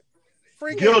got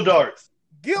freaking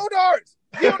Gildarts.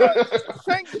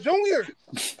 Shanks Jr.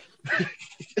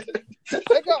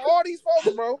 They got all these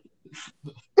folks, bro.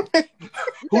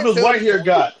 Who does white hair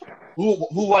got? Who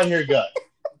white hair got?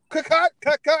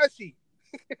 Kakashi.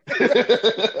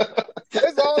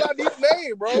 That's all I need to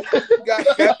name, bro. You got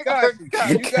Kakashi.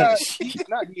 You got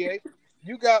not EA.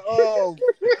 You got Killer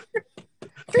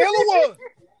One.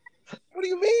 What do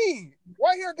you mean?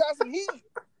 White hair got some heat,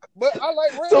 but I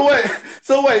like red.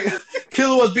 So wait.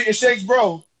 Killer was beating Shanks,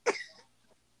 bro.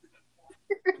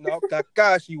 No,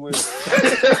 Kakashi will.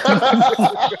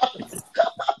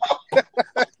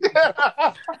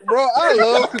 Bro, I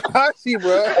love Kakashi,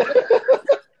 bro.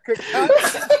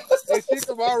 Kakashi and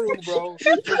Shikamaru, bro.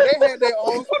 If they had their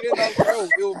own spin on the show,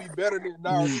 it would be better than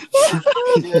Naruto.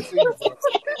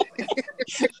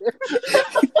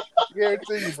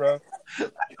 Guarantee you, bro.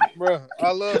 Bro,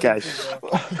 I love Kakashi, bro.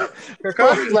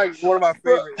 Kakashi's like one of my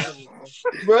favorite.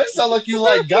 Bro, it sounds like you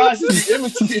like guys to be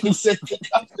imitating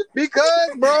Kakashi. Because,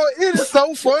 bro, it is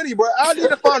so funny, bro. I need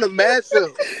to find a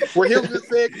matchup where him just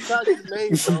saying Kakashi's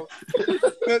name, bro.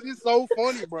 Because it's so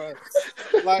funny, bro.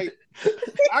 Like,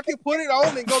 I can put it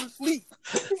on and go to sleep.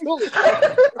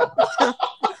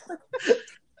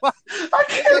 I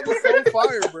can't. It's so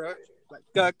fire, bro. Like,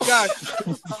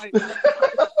 Kakashi.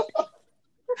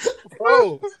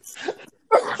 Bro.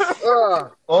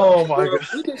 Oh my god.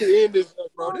 We need to end this,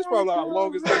 bro. This is probably our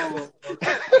longest episode.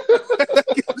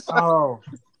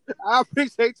 I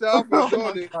appreciate y'all for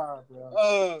doing it.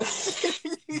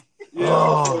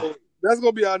 That's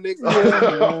gonna be our next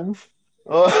episode.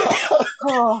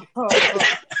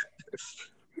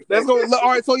 That's gonna all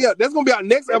right. So yeah, that's gonna be our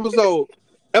next episode.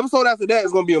 Episode after that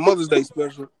is gonna be a Mother's Day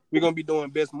special. We're gonna be doing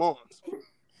best moms.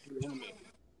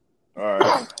 All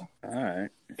right.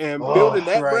 And building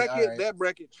that bracket, that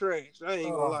bracket trash. I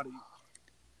ain't gonna lie to you.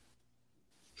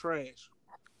 Trash.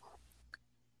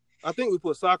 I think we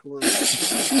put Sakura in there.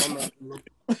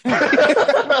 I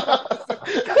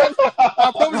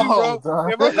promise you, bro.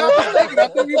 If I'm not mistaken, I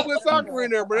think we put Sakura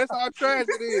in there, bro. That's how trash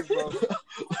it is, bro.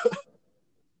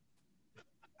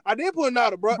 I did put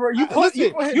Nada, bro. You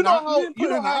know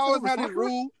how I always have this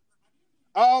rule.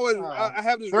 I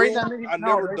have this rule. I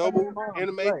never double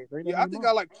anime. Yeah, I think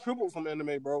I like triple some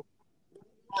anime, bro.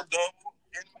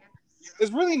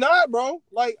 It's really not, bro.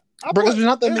 Like, because there's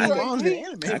not that many moms in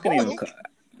anime.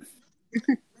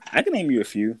 I can name you a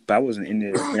few, but I wasn't in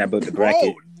there when I built the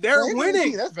bracket. Bro, they're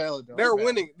winning. That's valid, though. They're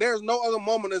winning. There's no other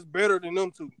moment that's better than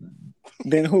them two.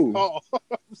 Then who? Oh.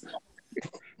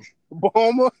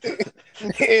 Bulma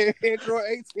and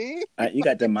Android 18. You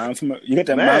got the mom from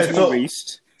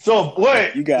Erased. So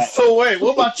wait,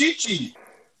 what about Chi Chi?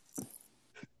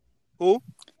 Who?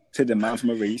 Said the mom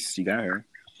from Erased. You got her.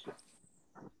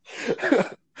 No,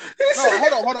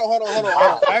 hold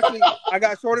on. Actually, I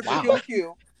got shorted for Kill la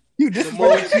Kill. You just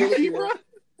more Chi, bro.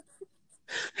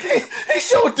 He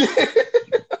showed it.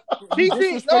 Chi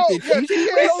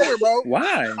ain't over, bro. Why?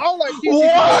 I don't like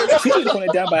Chi. She was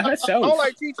going down by herself. I don't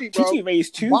like Chi, bro. Chi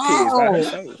raised two kids by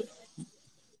herself.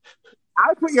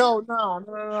 I put no.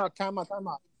 Time out.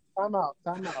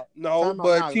 No,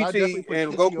 but Chi and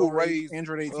Goku raised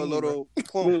Android 18, a little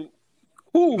clone.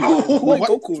 Who? What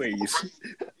Goku raised?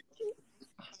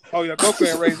 Oh yeah, Goku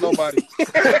ain't raised nobody.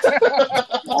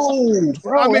 Oh,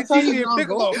 bro, I mean Chi and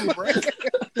Piccolo, bro.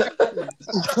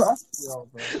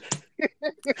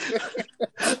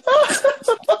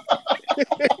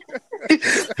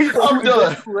 I'm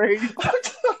done.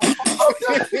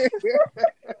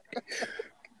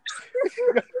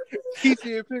 Chi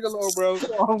and Piccolo, bro.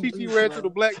 Chi ran to the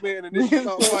black man and then she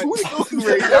started fighting.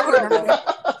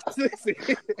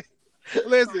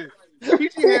 Listen. Chi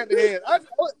had the hands.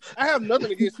 I have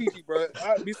nothing against Chi, bro.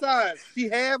 Besides, she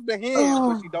have the hands,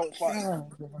 but she don't fight.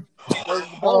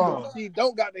 She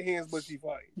don't got the hands, but she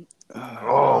fight.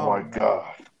 Oh my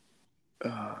god.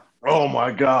 Oh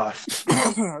my gosh.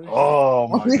 Oh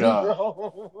my god.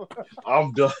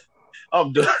 I'm done.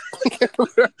 I'm done.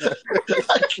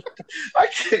 I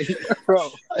can't.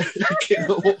 Bro. I can't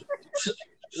go.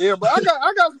 Yeah, but I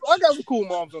got some cool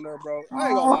moms on there, bro. I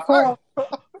ain't gonna lie.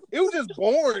 It was just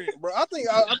boring, bro. I think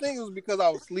it was because I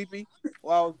was sleepy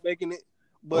while I was making it.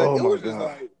 But it was just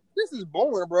like, this is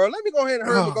boring, bro. Let me go ahead and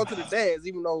hurry up and go to the dads,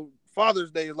 even though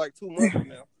Father's Day is like 2 months from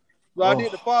now. So I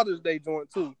did the Father's Day joint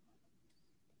too.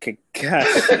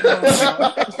 Kakashi.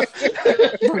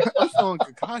 I'm showing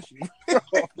Kakashi.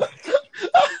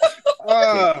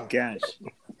 Gosh.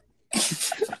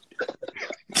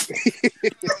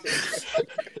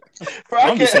 Bro,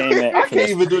 I'm just saying that. I can't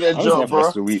even do that joke,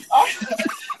 bro.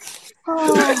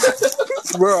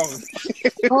 Bro.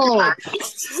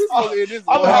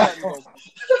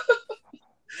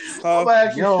 I'm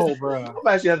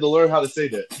actually have to learn how to say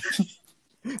that.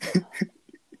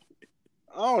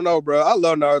 I don't know, bro. I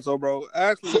love Naruto, bro.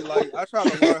 Actually, like, I try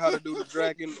to learn how to do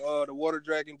the water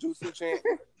dragon jutsu chant.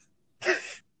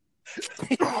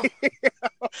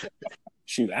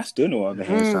 Shoot, I still know all the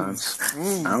hand signs.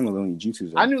 I don't know any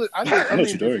jutsus. I know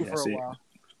Chidori. That's it.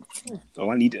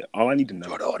 All I need to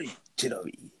know.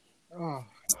 Chidori. Oh,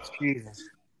 Jesus.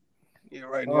 Yeah,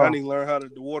 right now I need to learn how to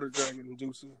do water dragon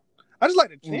jutsu. I just like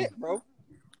the chant, bro.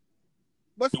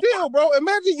 But still, bro,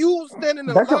 imagine you standing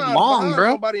in line behind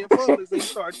somebody in public and you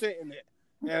start chanting that.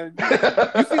 And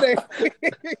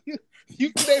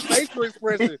you see their facial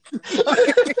expression.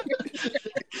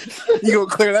 You gonna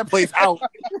clear that place out.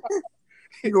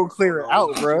 You gonna clear it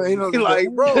out, bro. Ain't no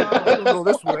like, bro, I'm gonna go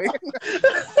this way.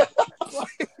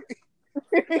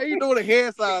 How you doing the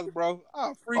hand signs, bro?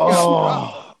 I'll freak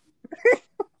out.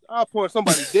 I'll point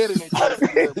somebody dead in their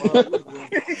face, bro. What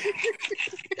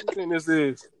you think this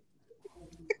is?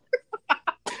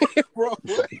 Bro,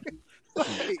 what?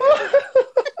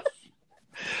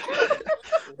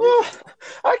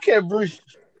 I can't breathe.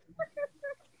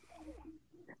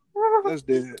 That's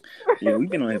dead. Yeah, we've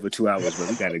been on here for 2 hours, but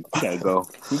we gotta go.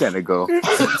 We gotta go.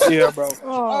 Yeah, bro.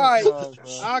 All right,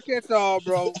 I'll catch y'all,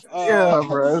 bro. Yeah,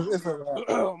 bro. It's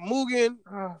Mugen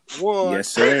won. Yes,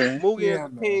 sir. Mugen is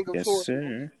the king of Yes,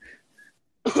 sir.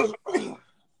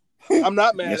 I'm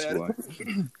not mad at boy.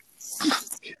 it.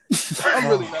 I'm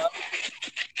really not.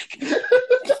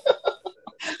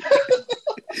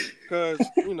 Because,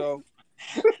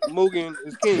 Mugen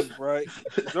is king, right?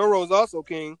 Zoro's also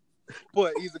king,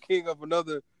 but he's a king of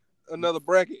another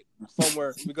bracket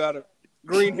somewhere. We got a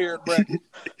green-haired bracket.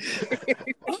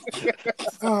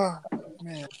 Oh,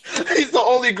 man. He's the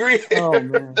only green. Oh,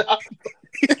 man.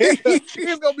 It's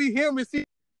going to be him and see.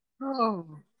 Oh.